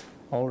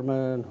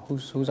 Alderman,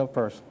 who's up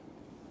first?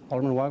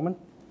 Alderman Wagman?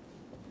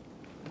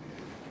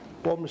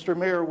 Well, Mr.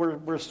 Mayor,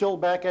 we're still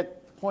back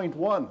at point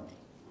one.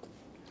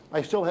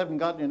 I still haven't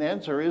gotten an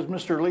answer. Is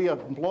Mr. Lee an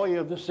employee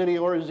of the city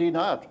or is he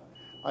not?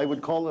 I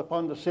would call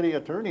upon the city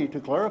attorney to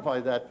clarify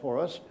that for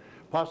us.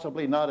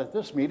 Possibly not at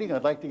this meeting.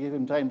 I'd like to give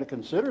him time to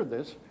consider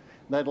this,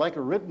 and I'd like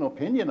a written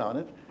opinion on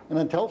it. And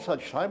until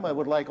such time, I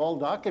would like all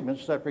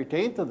documents that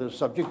pertain to this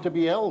subject to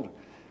be held,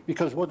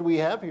 because what we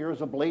have here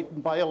is a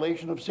blatant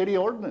violation of city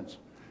ordinance.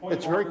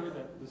 Point of order,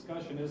 the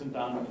discussion isn't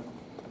on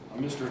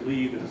Mr.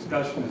 Lee. The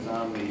discussion is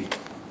on the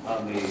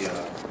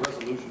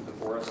resolution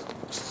before us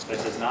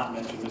that does not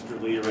mention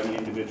Mr. Lee or any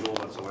individual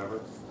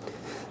whatsoever.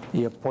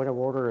 The point of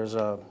order is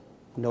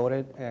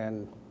noted,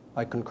 and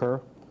I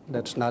concur.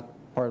 That's not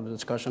part of the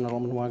discussion,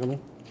 Alderman Wagman.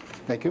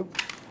 Thank you.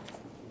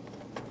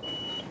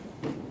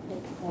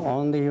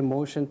 On the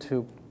motion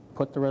to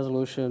put the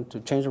resolution, to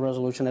change the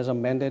resolution as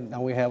amended,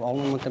 now we have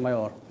Alderman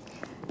Montemayor.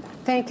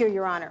 Thank you,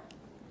 Your Honor.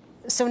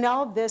 So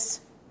now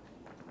this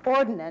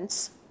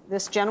ordinance,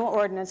 this general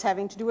ordinance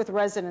having to do with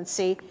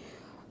residency,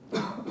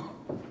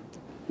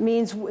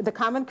 means the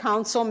Common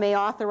Council may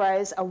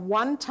authorize a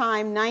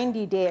one-time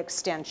 90-day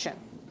extension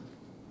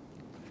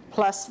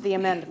plus the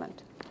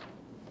amendment.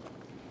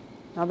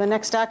 Now, the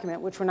next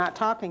document, which we're not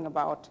talking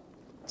about,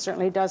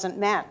 certainly doesn't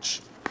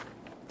match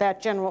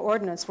that general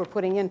ordinance we're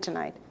putting in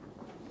tonight.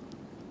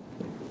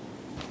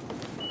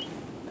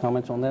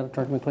 Comments on that,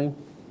 Attorney McLean?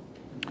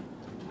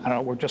 I don't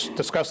know, we're just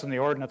discussing the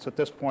ordinance at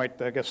this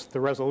point. I guess the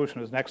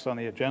resolution is next on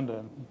the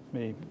agenda.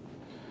 I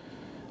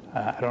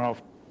don't know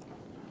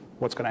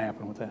what's going to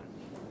happen with that.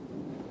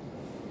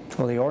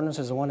 Well, the ordinance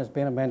is the one that's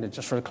been amended,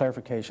 just for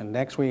clarification.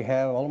 Next, we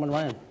have Alderman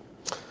Ryan.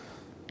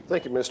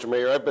 Thank you, Mr.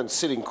 Mayor. I've been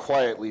sitting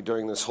quietly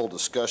during this whole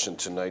discussion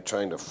tonight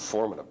trying to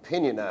form an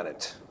opinion on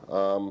it.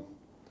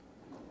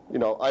 You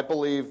know, I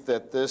believe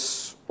that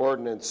this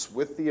ordinance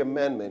with the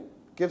amendment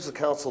gives the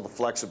council the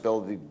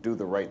flexibility to do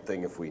the right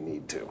thing if we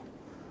need to.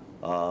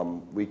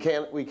 We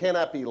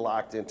cannot be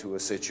locked into a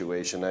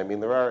situation. I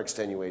mean, there are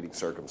extenuating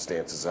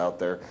circumstances out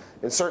there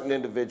in certain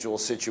individual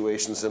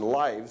situations in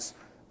lives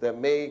that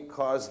may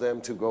cause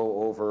them to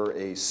go over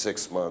a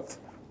 6-month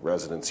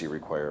residency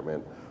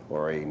requirement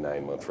or a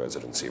 9-month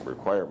residency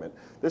requirement.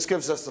 This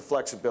gives us the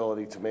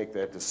flexibility to make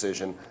that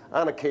decision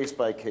on a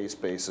case-by-case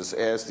basis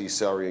as the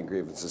Salary and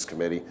Grievances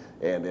Committee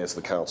and as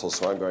the council,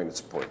 so I'm going to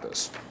support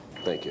this.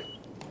 Thank you.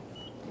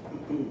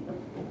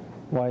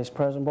 Vice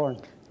President Bourne.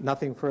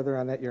 Nothing further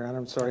on that, Your Honor.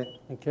 I'm sorry.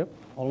 Thank you.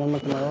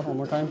 Alderman McNamara, one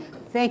more time.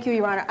 Thank you,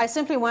 Your Honor. I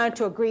simply wanted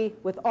to agree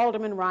with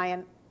Alderman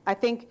Ryan. I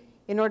think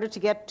in order to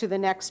get to the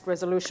next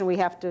resolution, we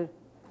have to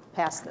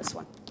pass this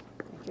one.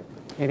 Thank you.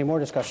 Any more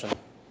discussion?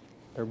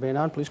 There being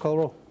none, please call the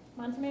roll.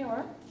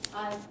 Montemayor.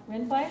 Aye.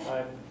 Rindfleisch.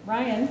 Aye.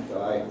 Ryan.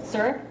 Aye.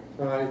 Sirk.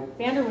 Aye.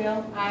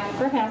 Vanderweel. Aye.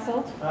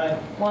 Verhasselt. Aye.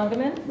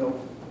 Wangerman. No.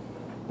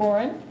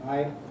 Boren.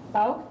 Aye.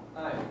 Bauk.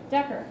 Aye.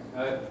 Decker.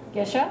 Aye.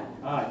 Gesha.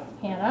 Aye.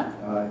 Hannah.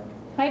 Aye.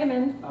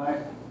 Heidemann. Aye.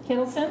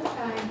 Kittleson.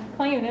 Aye.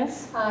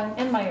 Clayunas. Aye.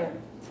 And Meyer.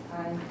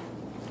 Aye.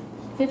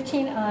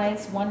 15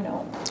 ayes, 1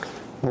 no.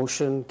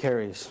 Motion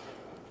carries.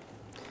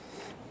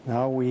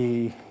 Now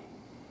we're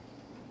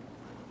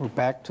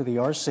back to the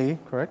RC,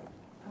 correct?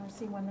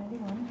 RC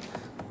 191.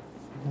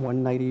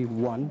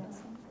 191.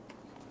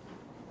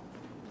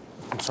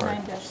 I'm sorry,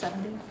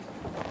 9-70.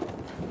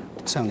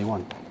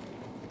 71.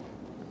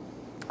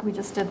 We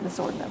just did this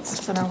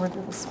ordinance, so now we're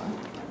doing this one.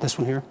 This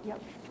one here? Yep.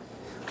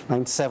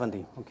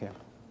 970, okay.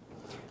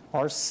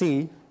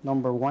 RC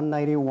number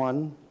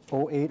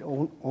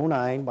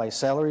 191-0809 by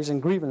Salaries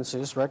and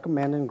Grievances,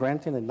 recommending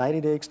granting a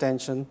 90-day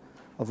extension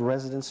of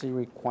residency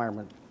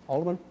requirement.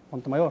 Alderman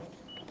Montemayor.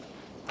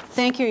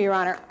 Thank you, Your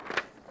Honor.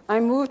 I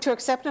move to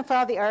accept and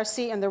file the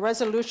RC and the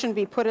resolution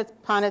be put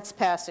upon its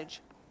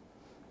passage.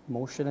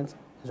 Motion, is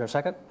there a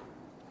second?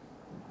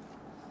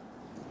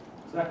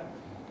 Second.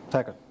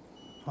 Second.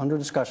 Under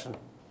discussion.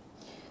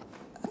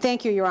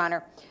 Thank you, Your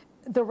Honor.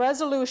 The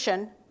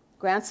resolution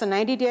grants the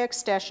 90-day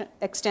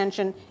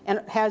extension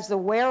and has the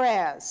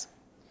whereas.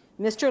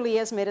 Mr. Lee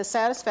has made a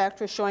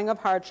satisfactory showing of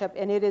hardship,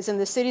 and it is in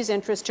the city's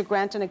interest to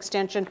grant an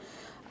extension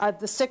of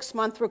the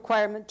 6-month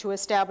requirement to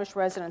establish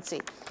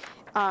residency.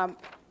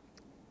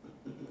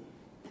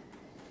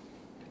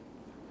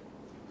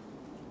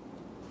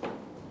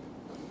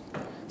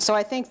 So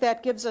I think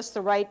that gives us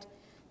the right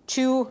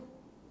to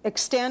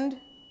extend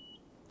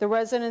the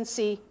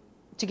residency,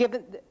 to give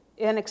it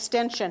an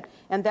extension,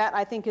 and that,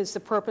 I think, is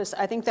the purpose.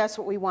 I think that's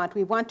what we want.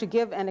 We want to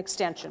give an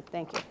extension.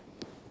 Thank you.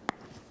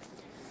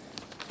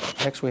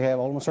 Next, we have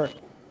Alderman Sirk.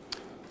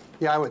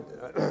 Yeah, I would,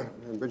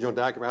 original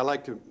document, I'd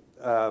like to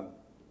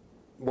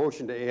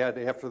motion to add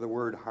after the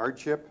word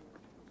hardship,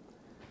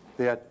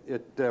 that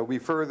we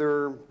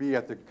further be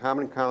at the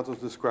Common Council's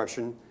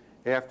discretion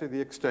after the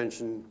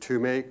extension to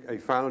make a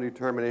final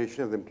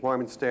determination of the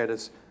employment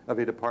status of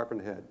a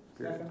department head.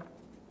 Period.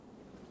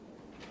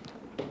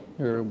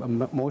 Your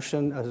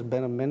motion has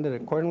been amended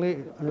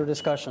accordingly. Under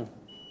discussion.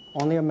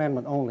 On the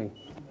amendment only.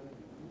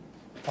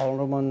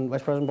 Alderman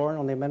Vice President Bourne,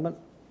 on the amendment?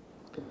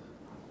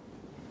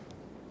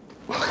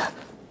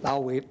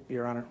 I'll wait,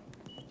 Your Honor.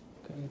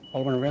 Okay.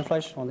 Alderman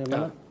Rindfleisch, on the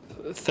amendment?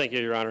 Thank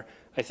you, Your Honor.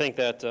 I think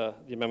that the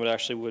amendment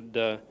actually would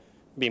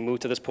be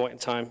moved to this point in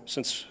time,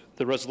 since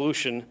the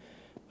resolution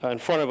in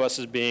front of us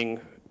is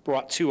being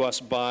brought to us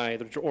by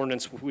the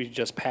ordinance we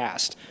just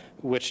passed,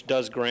 which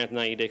does grant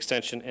 90-day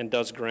extension and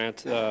does grant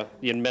the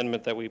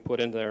amendment that we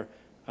put in there,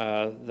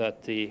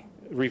 that the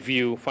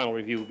final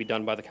review will be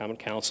done by the Common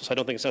Council. So I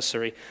don't think it's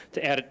necessary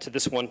to add it to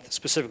this one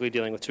specifically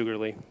dealing with Tougar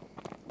Lee.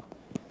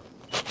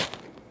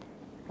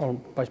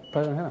 Vice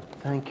President Hannah.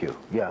 Thank you.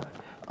 Yeah,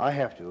 I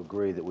have to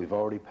agree that we've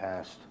already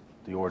passed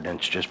the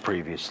ordinance just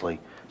previously,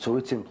 so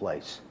it's in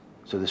place.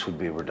 So this would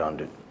be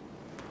redundant.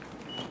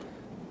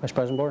 Vice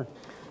President Bourne.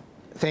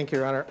 Thank you,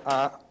 Your Honor.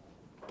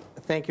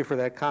 Thank you for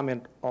that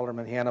comment,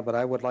 Alderman Hannah, but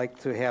I would like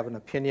to have an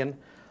opinion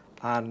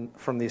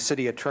from the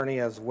city attorney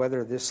as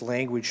whether this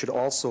language should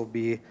also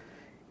be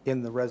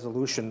in the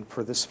resolution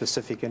for this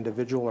specific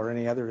individual or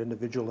any other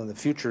individual in the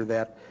future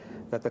that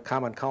the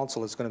Common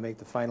Council is going to make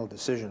the final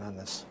decision on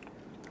this.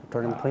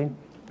 Attorney McLean.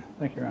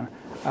 Thank you, Your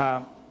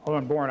Honor.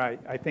 Alderman Bourne,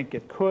 I think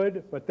it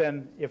could, but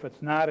then if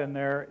it's not in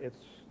there, it's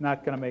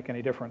not going to make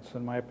any difference,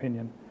 in my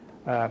opinion.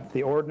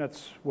 The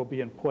ordinance will be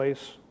in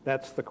place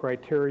That's the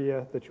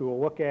criteria that you will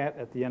look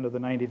at the end of the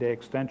 90-day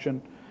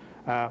extension,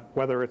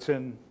 whether it's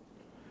in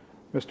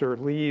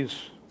Mr. Lee's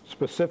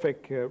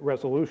specific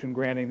resolution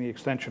granting the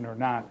extension or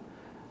not.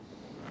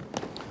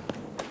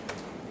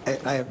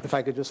 If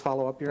I could just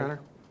follow up, Your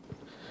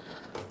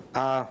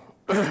Honor.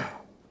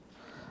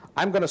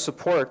 I'm going to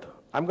support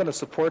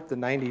the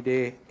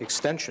 90-day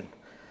extension,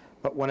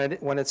 but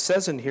when it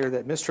says in here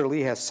that Mr.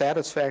 Lee has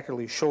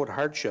satisfactorily showed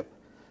hardship,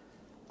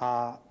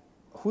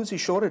 who's he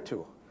showed it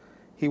to?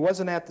 He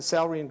wasn't at the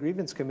Salary and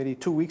Grievance Committee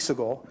 2 weeks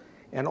ago,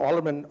 and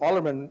Alderman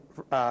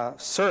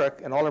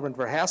Surik and Alderman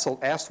Verhassel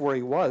asked where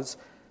he was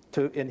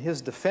in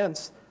his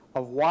defense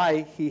of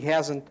why he's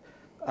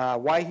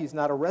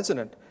not a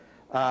resident.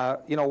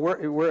 You know,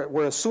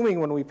 we're assuming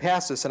when we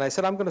pass this, and I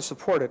said I'm going to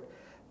support it,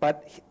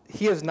 but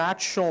he has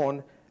not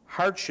shown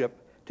hardship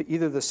to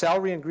either the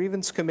Salary and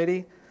Grievance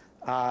Committee.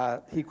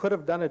 He could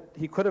have done it.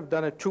 He could have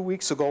done it 2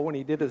 weeks ago when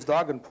he did his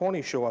dog and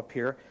pony show up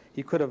here.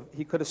 He could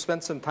have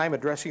spent some time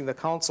addressing the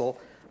council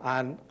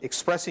on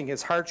expressing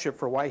his hardship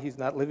for why he's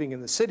not living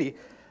in the city.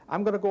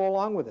 I'm going to go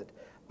along with it,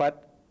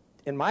 but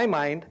in my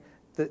mind,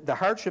 the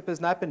hardship has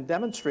not been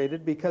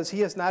demonstrated because he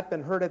has not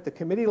been heard at the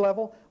committee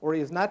level or he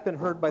has not been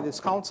heard by this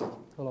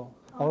council. Hello.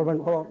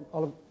 Alderman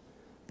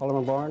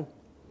Barn,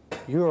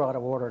 you're out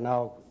of order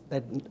now.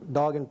 That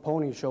dog and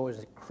pony show is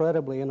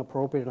incredibly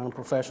inappropriate and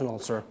unprofessional,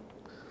 sir.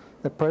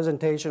 The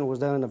presentation was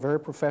done in a very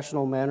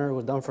professional manner. It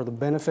was done for the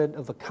benefit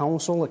of the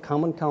council, the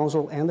common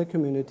council, and the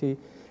community,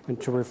 and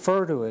to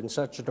refer to it in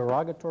such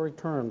derogatory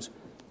terms,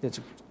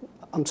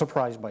 I'm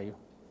surprised by you.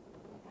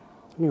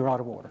 You're out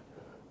of order.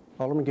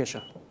 Alderman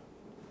Gisha.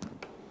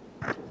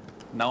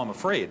 Now I'm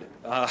afraid.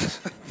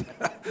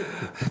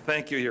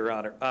 Thank you, Your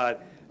Honor.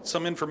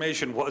 Some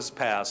information was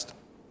passed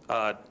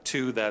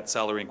to that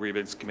Salary and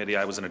Grievance Committee.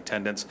 I was in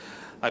attendance.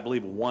 I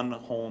believe one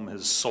home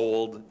has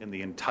sold in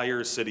the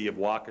entire city of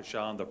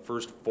Waukesha in the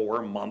first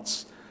 4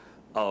 months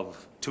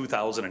of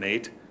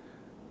 2008.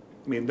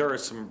 I mean, there are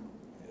some,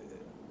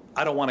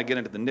 I don't want to get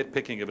into the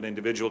nitpicking of an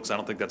individual because I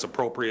don't think that's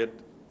appropriate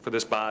for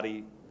this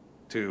body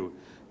to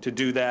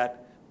do that.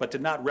 But to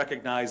not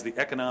recognize the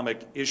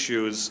economic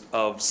issues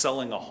of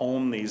selling a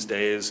home these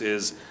days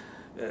is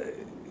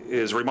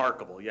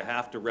remarkable. You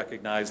have to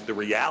recognize the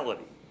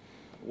reality.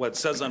 What it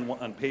says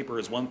on paper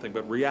is one thing,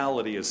 but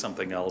reality is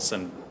something else.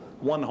 And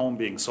one home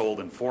being sold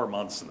in 4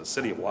 months in the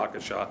city of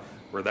Waukesha,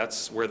 where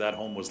that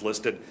home was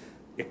listed,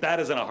 if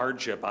that isn't a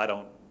hardship, I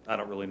don't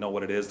really know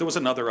what it is. There was a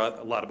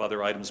lot of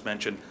other items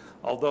mentioned.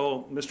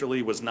 Although Mr.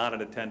 Lee was not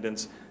in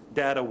attendance,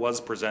 data was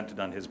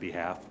presented on his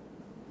behalf.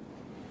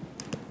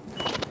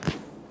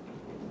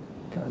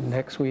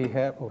 Next we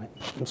have,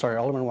 I'm sorry,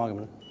 Alderman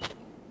Wagaman.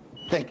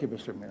 Thank you,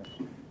 Mr. Mayor.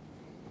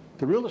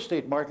 The real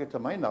estate market, to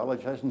my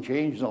knowledge, hasn't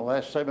changed in the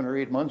last 7 or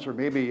 8 months or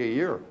maybe a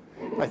year.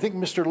 I think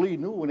Mr. Lee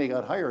knew when he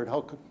got hired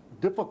how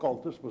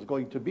difficult this was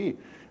going to be.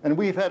 And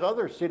we've had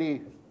other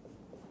city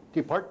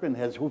department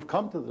heads who've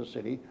come to the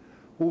city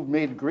who've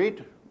made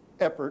great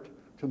effort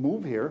to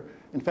move here.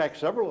 In fact,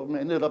 several of them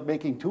ended up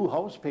making 2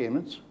 house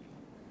payments,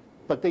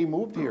 but they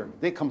moved here.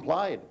 They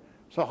complied.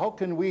 So how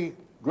can we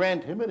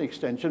grant him an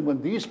extension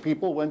when these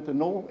people went to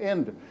no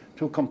end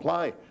to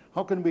comply?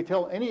 How can we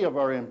tell any of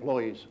our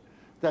employees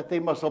that they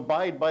must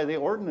abide by the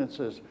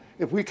ordinances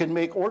if we can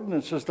make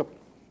ordinances to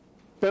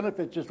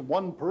benefit just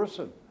one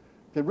person?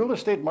 The real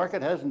estate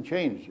market hasn't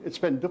changed. It's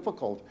been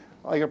difficult.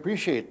 I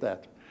appreciate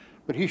that.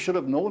 But he should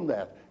have known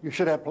that. You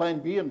should have Plan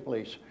B in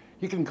place.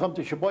 He can come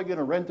to Sheboygan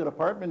and rent an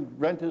apartment,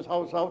 rent his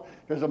house out.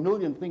 There's a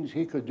million things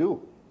he could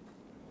do.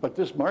 But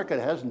this market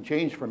hasn't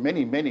changed for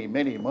many, many,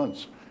 many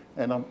months.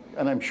 And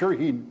I'm sure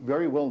he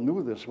very well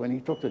knew this when he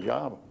took the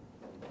job.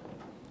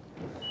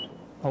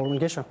 Alderman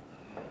Gisha.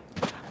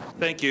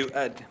 Thank you.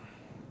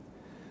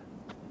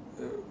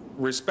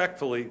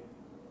 Respectfully,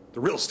 the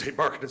real estate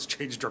market has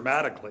changed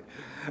dramatically.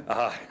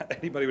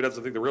 Anybody who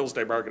doesn't think the real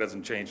estate market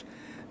hasn't changed,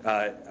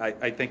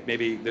 I think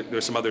maybe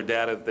there's some other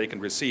data that they can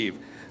receive.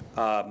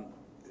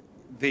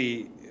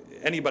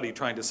 Anybody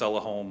trying to sell a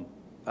home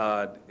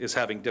is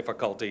having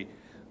difficulty,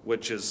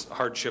 which is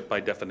hardship by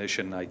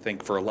definition, I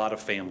think, for a lot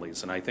of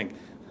families. And I think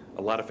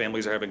a lot of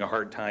families are having a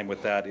hard time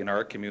with that in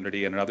our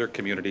community and in other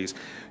communities.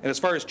 And as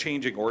far as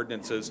changing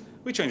ordinances,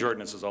 we change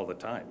ordinances all the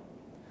time.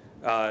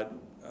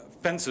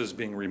 Fences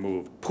being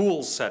removed,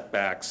 pool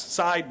setbacks,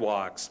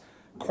 sidewalks,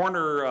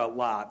 corner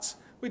lots.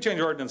 We change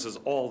ordinances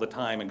all the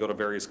time and go to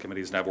various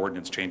committees and have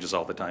ordinance changes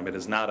all the time. It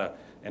is not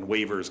and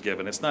waivers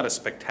given. It's not a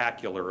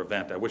spectacular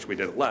event. I wish we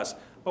did it less,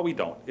 but we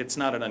don't. It's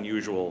not an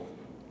unusual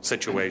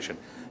situation.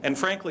 And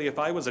frankly, if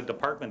I was a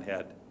department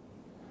head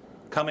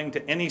coming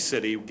to any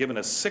city, given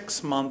a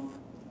 6-month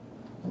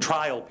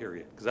trial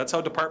period, because that's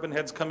how department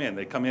heads come in.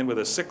 They come in with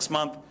a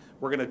 6-month,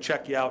 we're going to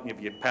check you out, and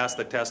if you pass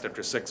the test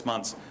after 6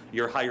 months,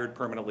 you're hired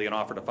permanently and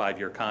offered a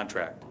 5-year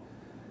contract.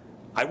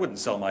 I wouldn't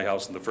sell my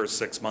house in the first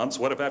 6 months.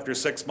 What if after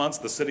 6 months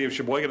the city of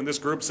Sheboygan and this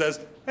group says,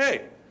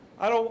 hey,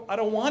 I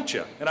don't want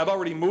you, and I've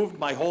already moved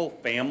my whole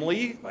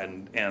family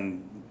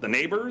and the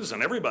neighbors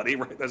and everybody,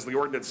 right, as the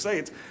ordinance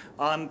states,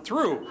 on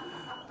through.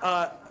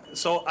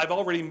 So I've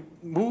already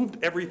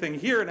moved everything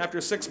here, and after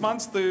 6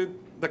 months, the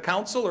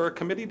council or a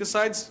committee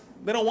decides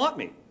they don't want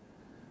me.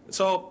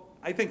 So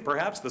I think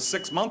perhaps the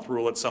 6-month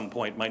rule at some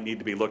point might need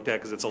to be looked at,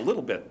 because it's a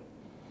little bit,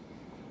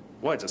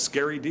 boy, it's a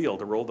scary deal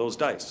to roll those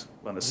dice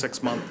on a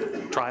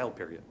 6-month trial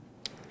period.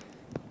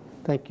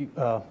 Thank you.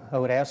 I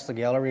would ask the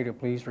gallery to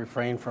please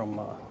refrain from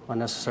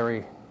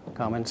unnecessary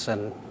comments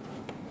and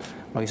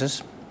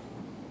noises.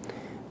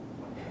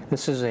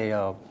 This is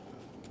a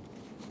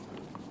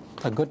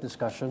good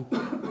discussion.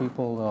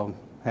 People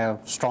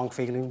have strong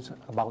feelings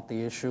about the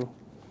issue.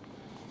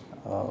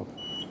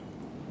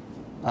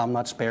 I'm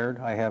not spared.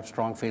 I have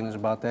strong feelings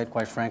about that.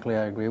 Quite frankly,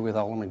 I agree with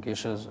Alderman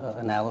Gish's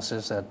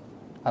analysis that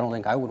I don't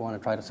think I would want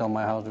to try to sell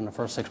my house in the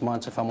first 6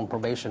 months if I'm on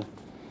probation.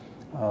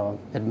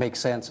 It makes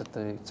sense that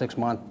the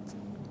 6-month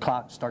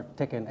clock starts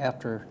ticking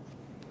after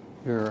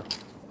you're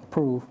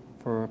approved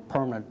for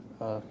permanent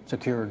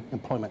secured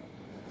employment.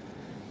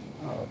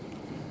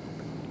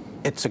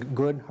 It's a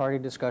good, hearty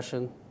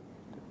discussion.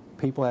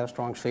 People have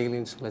strong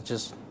feelings. Let's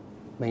just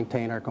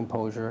maintain our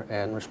composure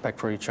and respect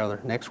for each other.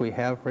 Next, we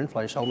have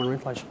Rindfleisch, Alderman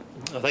Rindfleisch.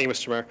 Thank you,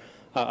 Mr. Mayor.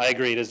 I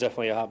agree. It is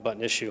definitely a hot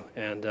button issue,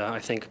 and I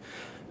think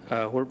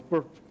we're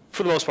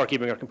for the most part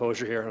keeping our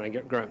composure here, and I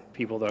grant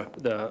people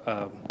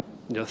the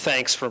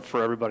thanks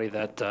for everybody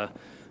that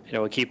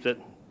we keep it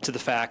to the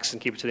facts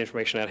and keep it to the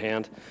information at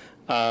hand.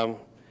 However,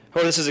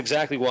 this is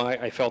exactly why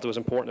I felt it was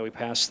important that we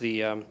pass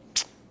the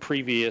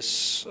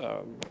previous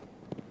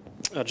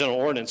general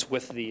ordinance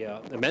with the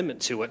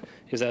amendment to it,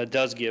 is that it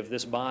does give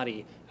this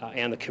body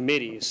and the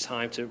committees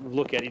time to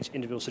look at each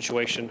individual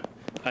situation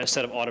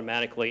instead of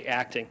automatically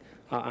acting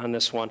on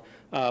this one.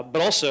 But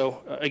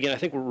also, again, I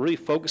think we're really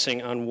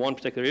focusing on one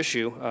particular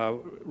issue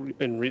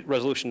in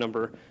resolution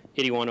number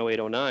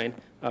 810809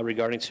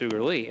 regarding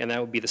Tuger Lee, and that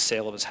would be the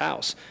sale of his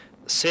house.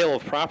 The sale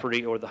of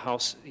property or the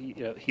house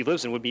he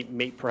lives in would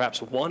be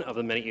perhaps one of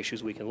the many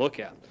issues we can look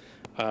at.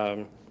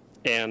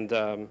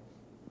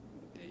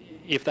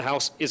 If the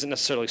house isn't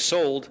necessarily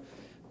sold,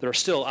 there are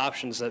still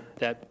options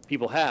that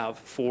people have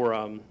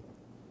for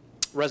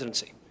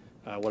residency.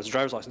 What does a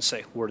driver's license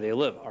say? Where do they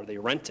live? Are they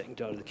renting?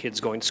 Are the kids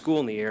going to school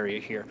in the area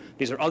here?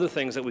 These are other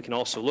things that we can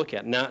also look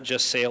at, not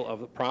just sale of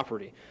the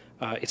property.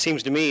 It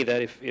seems to me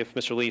that if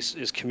Mr. Lee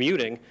is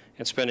commuting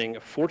and spending a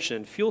fortune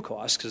in fuel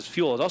costs, because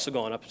fuel has also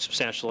gone up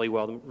substantially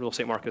while the real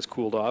estate market has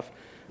cooled off,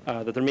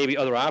 that there may be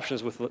other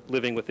options with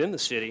living within the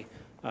city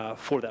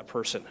for that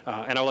person.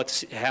 And I would like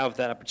to have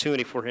that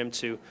opportunity for him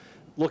to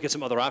look at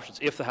some other options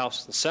if the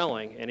house isn't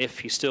selling and if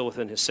he's still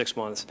within his 6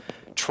 months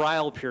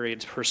trial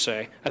periods per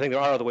se. I think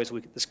there are other ways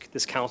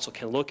this council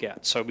can look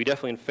at. So I'd be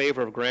definitely in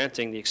favor of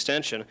granting the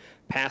extension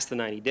past the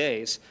 90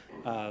 days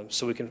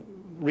so we can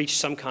reach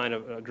some kind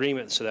of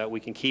agreement so that we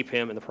can keep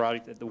him in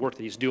the work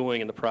that he's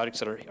doing and the projects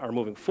that are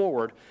moving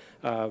forward,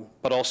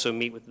 but also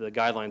meet with the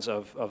guidelines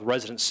of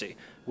residency.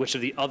 Which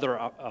of the other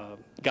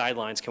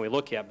guidelines can we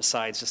look at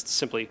besides just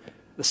simply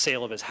the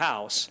sale of his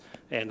house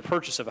and the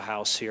purchase of a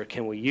house here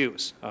can we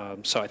use?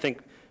 So I think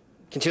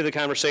continue the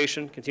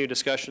conversation, continue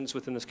discussions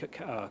within this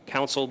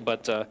council,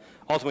 but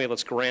ultimately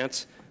let's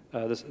grant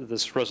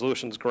this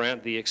resolution's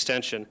grant the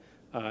extension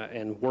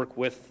and work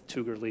with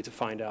Tuger Lee to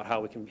find out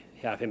how we can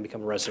have him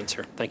become a resident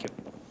here. Thank you.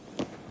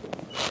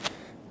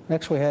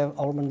 Next we have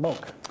Alderman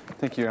Bulk.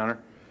 Thank you, Your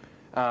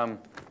Honor.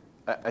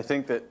 I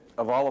think that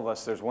of all of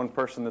us, there's one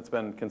person that's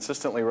been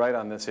consistently right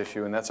on this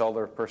issue, and that's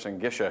Alderperson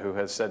Gisha, who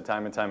has said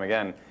time and time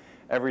again,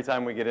 every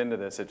time we get into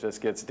this, it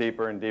just gets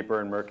deeper and deeper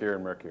and murkier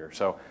and murkier.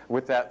 So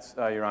with that,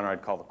 Your Honor,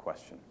 I'd call the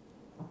question.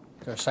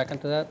 Is there a second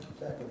to that?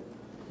 Second.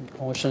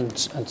 Motion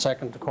and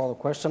second to call the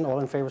question. All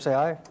in favor say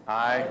aye.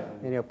 Aye.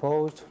 Any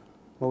opposed?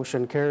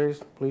 Motion carries.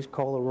 Please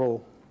call the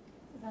roll.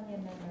 On the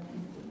amendment.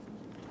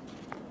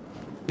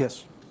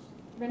 Yes.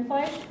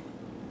 Rindfleisch?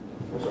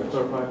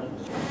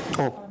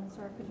 Oh.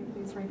 Sorry, could you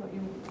please read what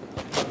you...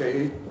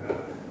 Okay.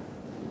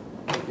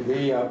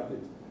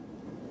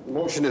 The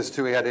motion is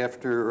to add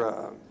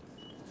after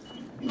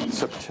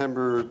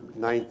September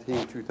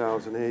 19,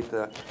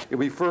 2008, it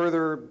will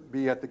further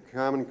be at the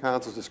Common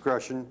Council's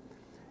discretion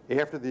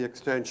after the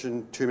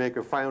extension to make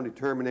a final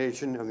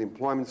determination of the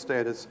employment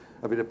status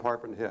of a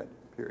department head,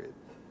 period.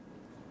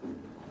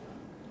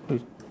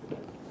 Please.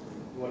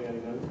 On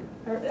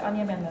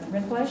the amendment.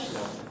 Rindfleisch?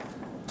 No.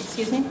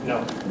 Excuse me?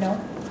 No. No.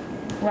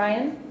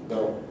 Ryan?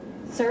 No.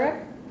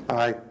 Surek?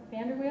 Aye.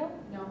 Vanderweel?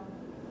 No.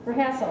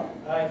 Verhassel?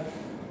 Aye.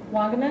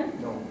 Wangerman?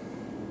 No.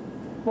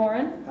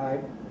 Boren? Aye.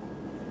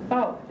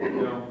 Bauk?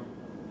 No.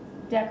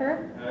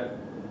 Decker?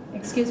 Aye.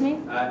 Excuse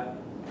me? Aye.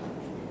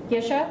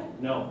 Gisha?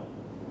 No.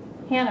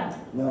 Hannah?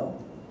 No.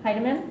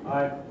 Heidemann?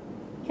 Aye.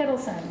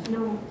 Kittleson?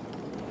 No.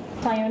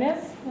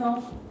 Clayunas?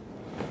 No.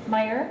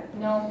 Meyer?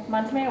 No.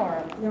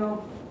 Montemayor?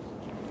 No.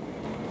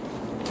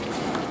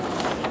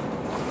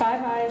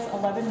 5 ayes,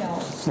 11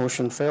 no.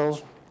 Motion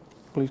fails.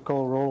 Please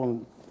call the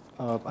roll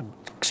on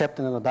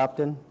accepting and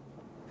adopting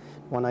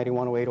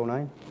 191-0809.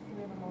 Do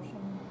we have a motion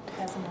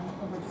as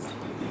amended?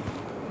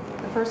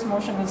 The first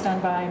motion was done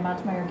by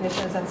Montemayor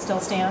Gisha. Does that still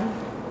stand?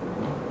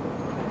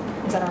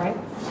 Is that all right?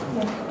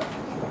 Yeah.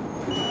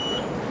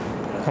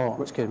 Oh,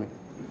 excuse me.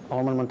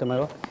 Alderman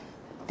Montemayor.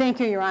 Thank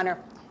you, Your Honor.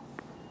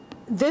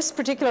 This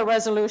particular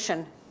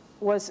resolution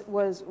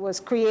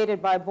was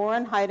created by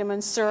Boren, Heidemann,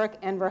 Surik,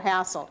 and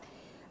Verhassel.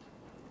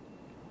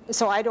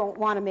 So I don't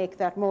want to make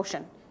that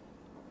motion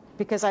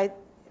because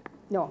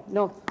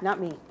no, not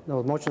me.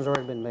 No, the motion's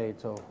already been made,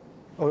 so.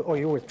 Oh,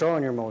 you're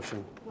withdrawing your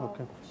motion.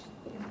 Okay.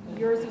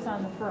 Yours was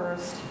on the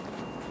first.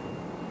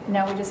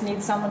 Now we just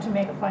need someone to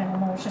make a final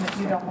motion if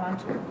you don't want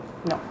to.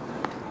 No.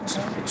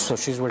 Okay. So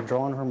she's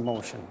withdrawing her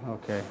motion.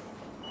 Okay.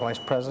 Vice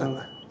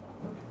President?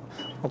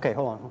 Okay,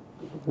 hold on.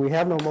 We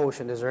have no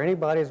motion. Is there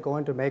anybody who's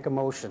going to make a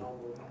motion?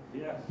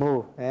 Yes.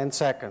 Move. And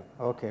second.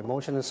 Okay,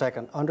 motion and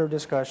second. Under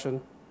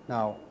discussion.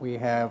 Now, we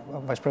have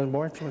Vice President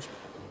Boren.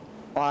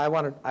 I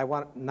want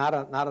not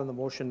on the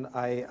motion.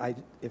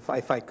 If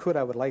I could,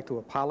 I would like to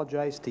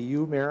apologize to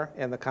you, Mayor,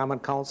 and the Common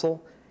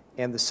Council,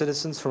 and the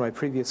citizens for my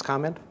previous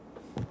comment.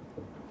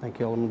 Thank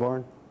you, Alderman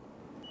Boren.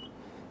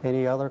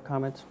 Any other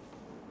comments?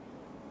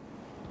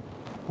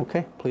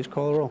 Okay, please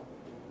call the roll.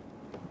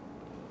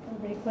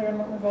 Everybody clear on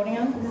what we're voting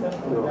on?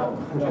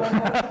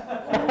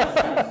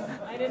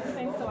 I didn't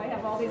think so. I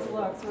have all these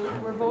looks.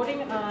 We're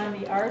voting on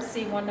the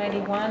RC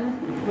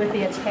 191 with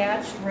the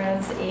attached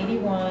Res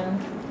 81,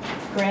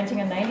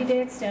 granting a 90-day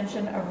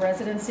extension of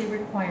residency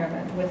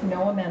requirement with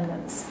no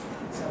amendments.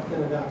 Accept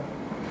and adopt.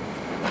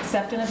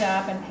 Accept and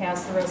adopt and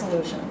pass the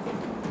resolution.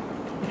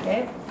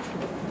 Okay?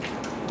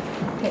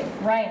 Okay,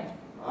 Ryan.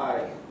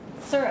 Aye.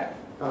 Surik.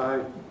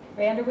 Aye.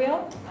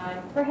 Vanderweel.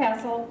 Aye.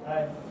 Verhassel.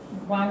 Aye.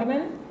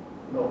 Wangerman.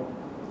 No.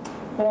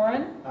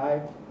 Boren.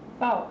 Aye.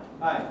 Bauk.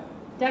 Aye.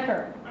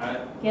 Decker. Aye.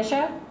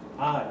 Gisha.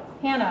 Aye.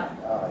 Hannah.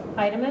 Aye.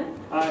 Heidemann.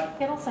 Aye.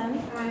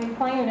 Kittleson. Aye.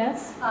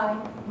 Clayunas.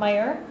 Aye.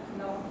 Meyer.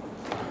 No.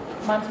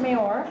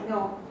 Montemayor.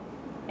 No.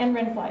 And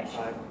Rindfleisch.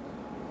 Aye.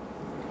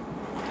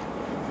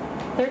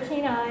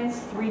 13 ayes,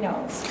 3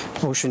 noes.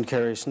 Motion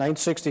carries.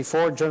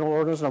 964, General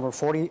Ordinance Number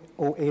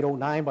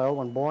 400809 by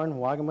Alderman Boren,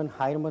 Wagaman,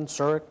 Heidemann,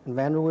 Surik, and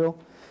Vanderweel,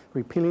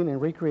 repealing and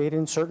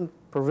recreating certain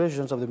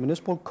provisions of the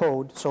municipal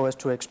code so as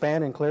to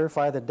expand and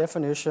clarify the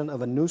definition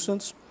of a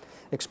nuisance,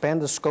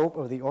 expand the scope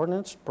of the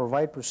ordinance,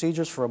 provide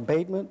procedures for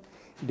abatement,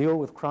 deal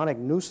with chronic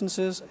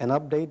nuisances, and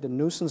update the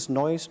nuisance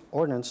noise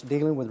ordinance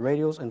dealing with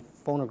radios and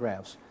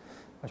phonographs.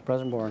 Vice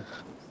President Boren.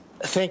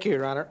 Thank you,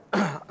 Your Honor.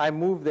 I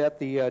move that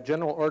the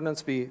general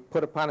ordinance be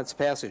put upon its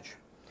passage.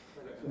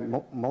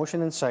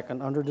 Motion and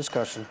second. Under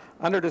discussion.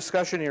 Under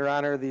discussion, Your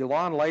Honor, the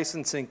Law and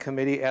Licensing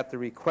Committee, at the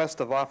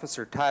request of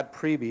Officer Todd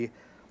Preby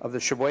of the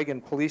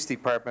Sheboygan Police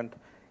Department,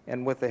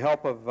 and with the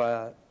help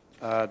of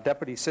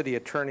Deputy City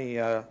Attorney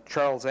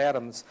Charles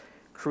Adams,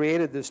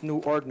 created this new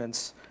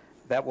ordinance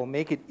that will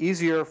make it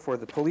easier for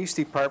the police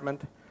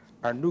department,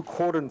 our new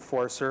code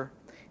enforcer,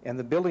 and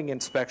the building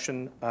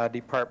inspection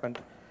department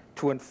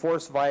to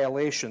enforce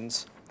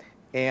violations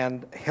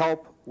and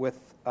help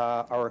with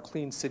our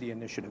Clean City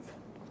initiative.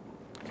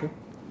 Okay.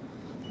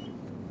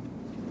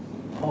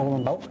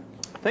 Alderman Bauk.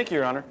 Thank you,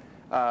 Your Honor.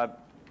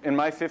 In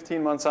my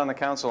 15 months on the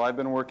council, I've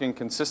been working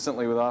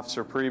consistently with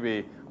Officer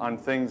Preby on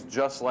things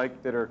just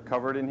like that are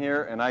covered in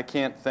here, and I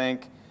can't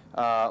thank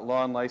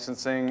Law and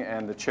Licensing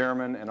and the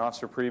chairman and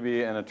Officer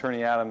Preby and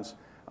Attorney Adams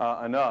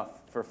enough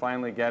for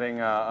finally getting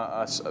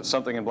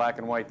something in black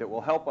and white that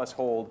will help us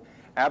hold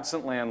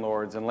absent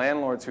landlords and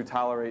landlords who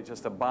tolerate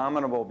just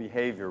abominable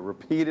behavior,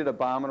 repeated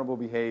abominable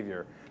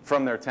behavior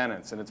from their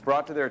tenants. And it's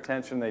brought to their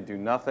attention, they do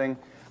nothing.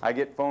 I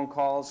get phone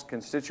calls,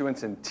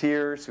 constituents in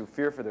tears who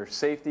fear for their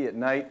safety at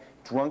night,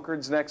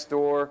 drunkards next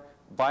door,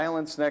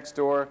 violence next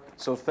door.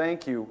 So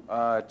thank you,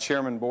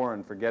 Chairman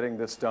Boren, for getting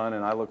this done,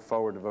 and I look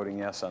forward to voting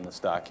yes on this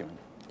document.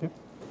 Okay.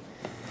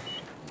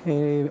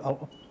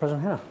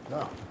 President Hanna.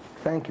 No.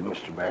 Thank you,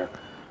 Mr. Mayor.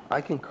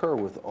 I concur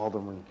with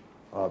Alderman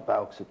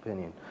Bauk's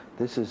opinion.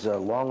 This is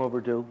long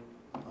overdue.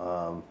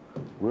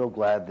 Real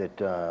glad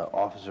that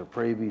Officer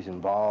Preby's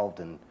involved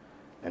and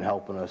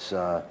helping us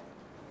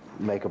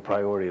make a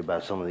priority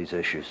about some of these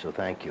issues. So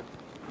thank you.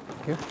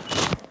 Thank you.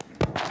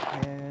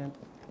 And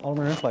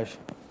Alderman Rindfleisch.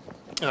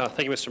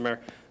 Thank you, Mr. Mayor.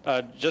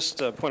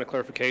 Just a point of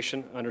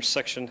clarification under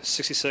Section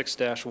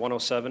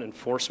 66-107,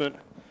 enforcement.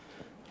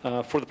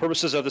 For the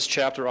purposes of this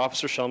chapter,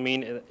 officer shall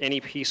mean any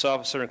peace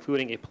officer,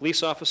 including a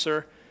police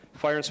officer,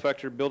 fire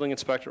inspector, building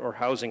inspector, or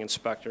housing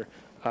inspector.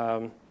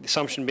 The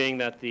assumption being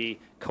that the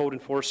code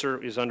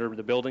enforcer is under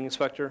the building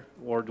inspector,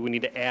 or do we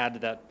need to add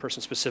that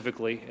person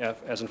specifically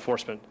as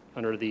enforcement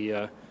under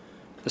the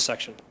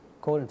section?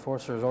 Code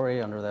enforcer is already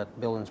under that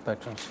building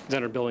inspection. It's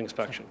under building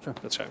inspection. Sure.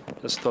 That's right.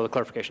 That's the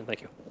clarification.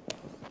 Thank you.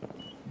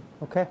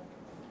 Okay.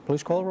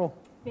 Please call the roll.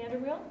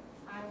 Vanderweel.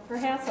 Aye.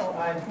 Verhassel.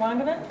 Aye.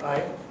 Wangerman.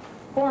 Aye.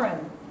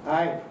 Boren.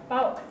 Aye.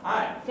 Bauk.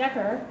 Aye.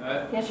 Decker.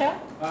 Aye. Gisha.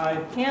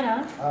 Aye.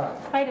 Hannah. Aye.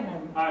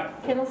 Heidemann. Aye.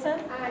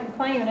 Kittleson. Aye.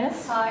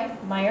 Clayunas. Aye.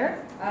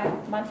 Meyer. Aye.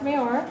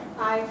 Montemayor.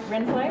 Aye.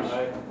 Rindfleisch.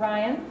 Aye.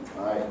 Ryan.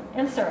 Aye.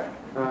 And Surik.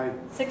 Aye.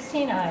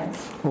 16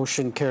 ayes.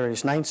 Motion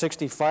carries.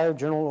 965,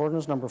 General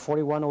Ordinance Number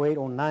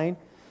 410809,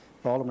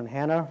 Alderman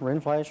Hanna,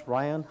 Rindfleisch,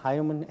 Ryan,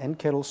 Heidemann, and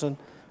Kittleson,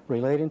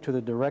 relating to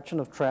the direction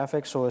of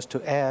traffic so as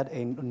to add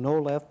a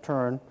no left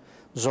turn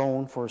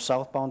zone for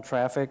southbound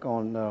traffic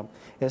on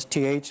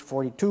STH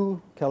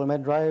 42,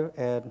 Calumet Drive,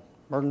 and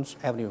Mertens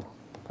Avenue.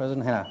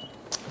 President Hanna.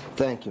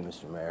 Thank you,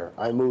 Mr. Mayor.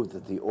 I move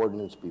that the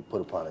ordinance be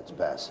put upon its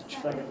passage.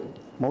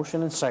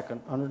 Motion and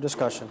second. Under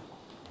discussion.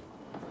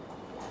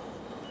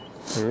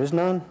 There is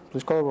none.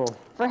 Please call the roll.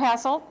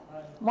 Verhasselt.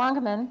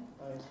 Wangerman.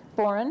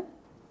 Boren.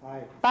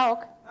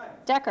 Bauk.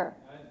 Decker.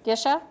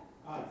 Gisha.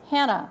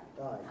 Hanna.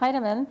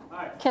 Heidemann.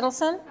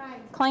 Kittleson.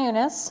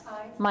 Clayunas.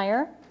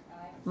 Meyer.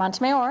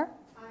 Montemayor.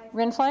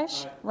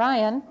 Rindfleisch.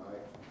 Ryan.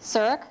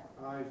 Surek.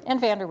 And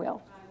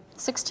Vanderweel.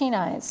 16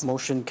 ayes.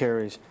 Motion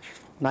carries.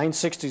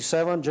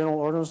 967, General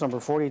Ordinance Number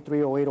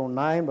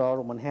 430809 by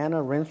Alderman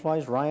Hanna,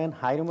 Rindfleisch, Ryan,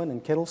 Heidemann,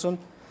 and Kittleson,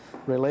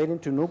 relating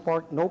to no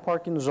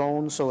parking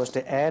zones so as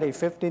to add a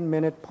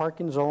 15-minute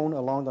parking zone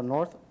along the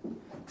north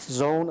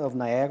zone of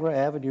Niagara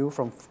Avenue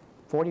from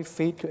 40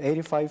 feet to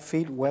 85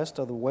 feet west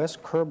of the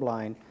west curb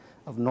line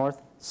of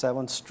North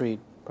 7th Street.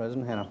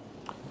 President Hanna.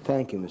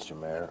 Thank you, Mr.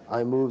 Mayor.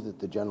 I move that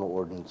the general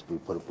ordinance be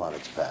put upon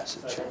its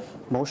passage.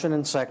 Motion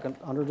and second.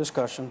 Under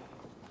discussion.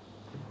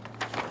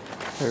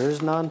 There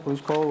is none.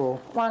 Please call the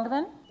roll.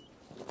 Wangerman.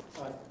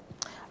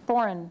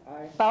 Boren.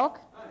 Bauk.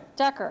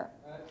 Decker.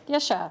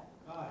 Gisha.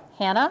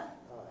 Hanna.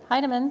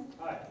 Heidemann.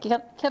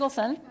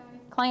 Kittleson.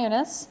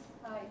 Clayunas.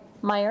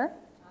 Meyer.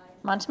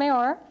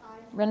 Montemayor.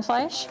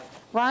 Rindfleisch.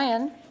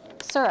 Ryan.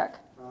 Surek.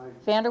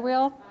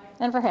 Vanderweel.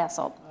 And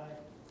Verhasselt.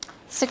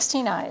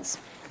 16 ayes.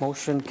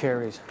 Motion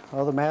carries.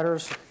 Other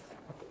matters?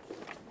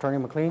 Attorney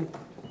McLean.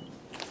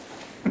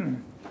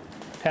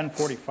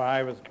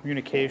 1045 is a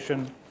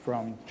communication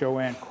from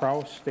Joanne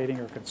Kraus stating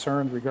her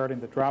concerns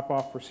regarding the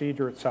drop-off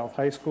procedure at South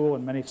High School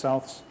and many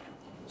South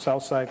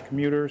Side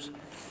commuters,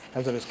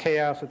 as it is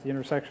chaos at the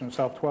intersection of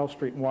South 12th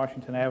Street and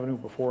Washington Avenue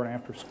before and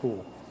after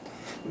school.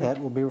 That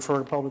will be referred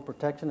to Public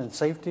Protection and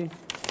Safety.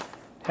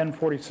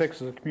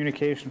 1046 is a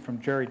communication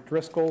from Jerry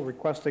Driscoll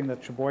requesting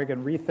that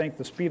Sheboygan rethink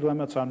the speed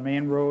limits on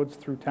main roads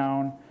through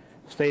town,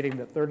 stating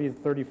that 30 to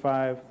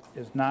 35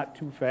 is not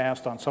too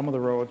fast on some of the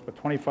roads, but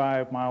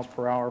 25 miles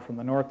per hour from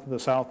the north to the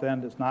south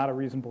end is not a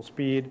reasonable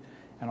speed,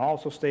 and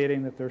also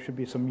stating that there should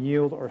be some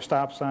yield or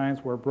stop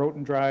signs where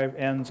Broughton Drive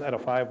ends at a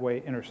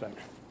 5-way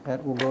intersection.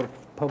 That will go to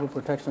Public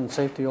Protection and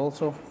Safety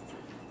also.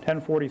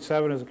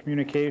 1047 is a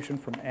communication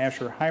from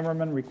Asher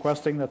Heimerman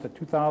requesting that the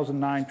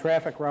 2009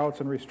 traffic routes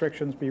and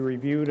restrictions be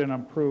reviewed and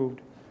approved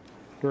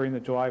during the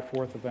July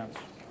 4th events.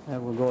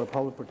 That will go to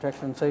Public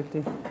Protection and Safety.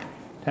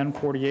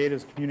 1048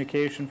 is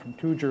communication from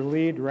Tujer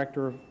Lee,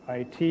 Director of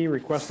IT,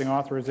 requesting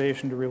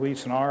authorization to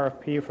release an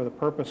RFP for the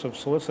purpose of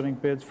soliciting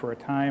bids for a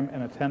time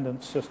and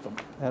attendance system.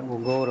 That will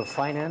go to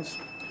Finance.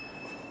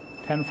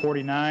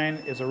 1049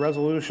 is a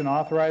resolution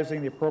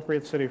authorizing the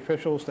appropriate city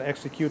officials to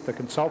execute the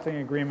consulting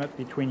agreement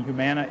between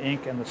Humana,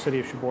 Inc. and the City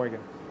of Sheboygan.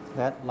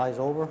 That lies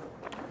over.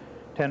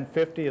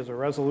 1050 is a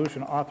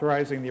resolution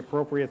authorizing the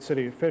appropriate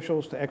city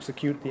officials to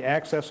execute the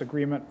access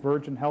agreement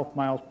Virgin Health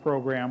Miles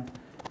program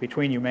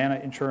between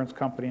Humana Insurance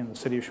Company and the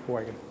City of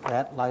Sheboygan.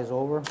 That lies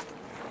over.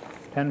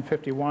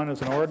 1051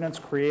 is an ordinance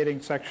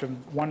creating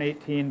Section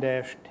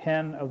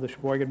 118-10 of the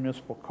Sheboygan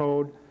Municipal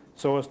Code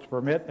so as to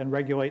permit and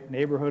regulate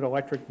neighborhood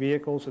electric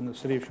vehicles in the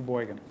City of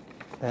Sheboygan.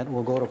 That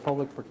will go to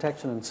Public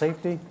Protection and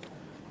Safety.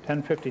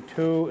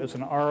 1052 is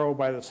an RO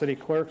by the City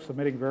Clerk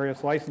submitting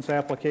various license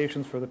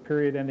applications for the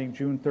period ending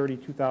June 30,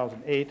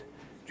 2008,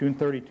 June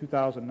 30,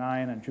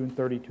 2009, and June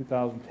 30,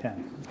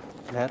 2010.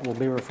 That will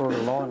be referred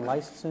to Law and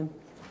Licensing.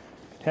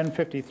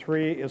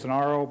 1053 is an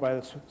RO by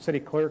the City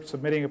Clerk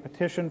submitting a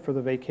petition for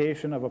the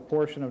vacation of a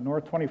portion of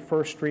North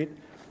 21st Street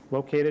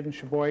located in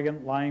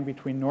Sheboygan, lying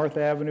between North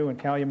Avenue and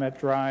Calumet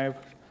Drive,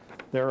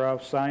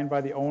 thereof signed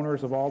by the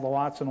owners of all the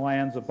lots and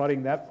lands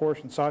abutting that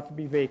portion sought to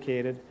be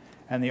vacated,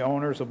 and the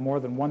owners of more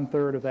than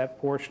 1/3 of that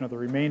portion of the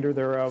remainder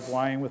thereof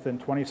lying within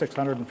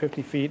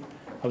 2,650 feet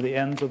of the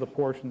ends of the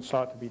portion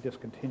sought to be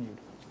discontinued.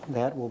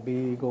 That will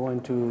be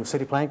going to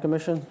City Plan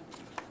Commission.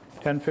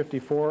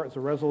 1054 is a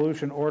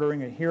resolution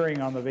ordering a hearing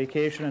on the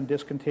vacation and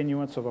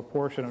discontinuance of a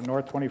portion of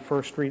North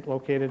 21st Street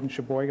located in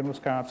Sheboygan,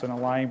 Wisconsin,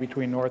 and lying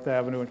between North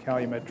Avenue and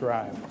Calumet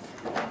Drive.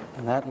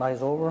 And that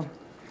lies over.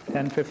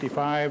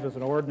 1055 is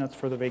an ordinance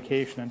for the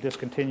vacation and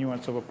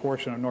discontinuance of a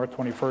portion of North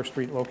 21st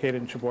Street located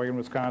in Sheboygan,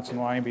 Wisconsin,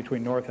 lying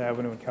between North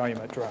Avenue and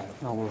Calumet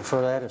Drive. I'll refer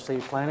that to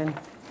City Planning.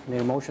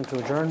 Need a motion to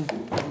adjourn? Is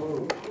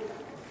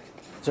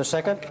there a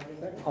second?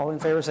 All in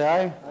favor say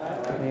aye.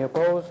 Aye. Any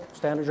opposed?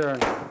 Stand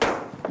adjourned.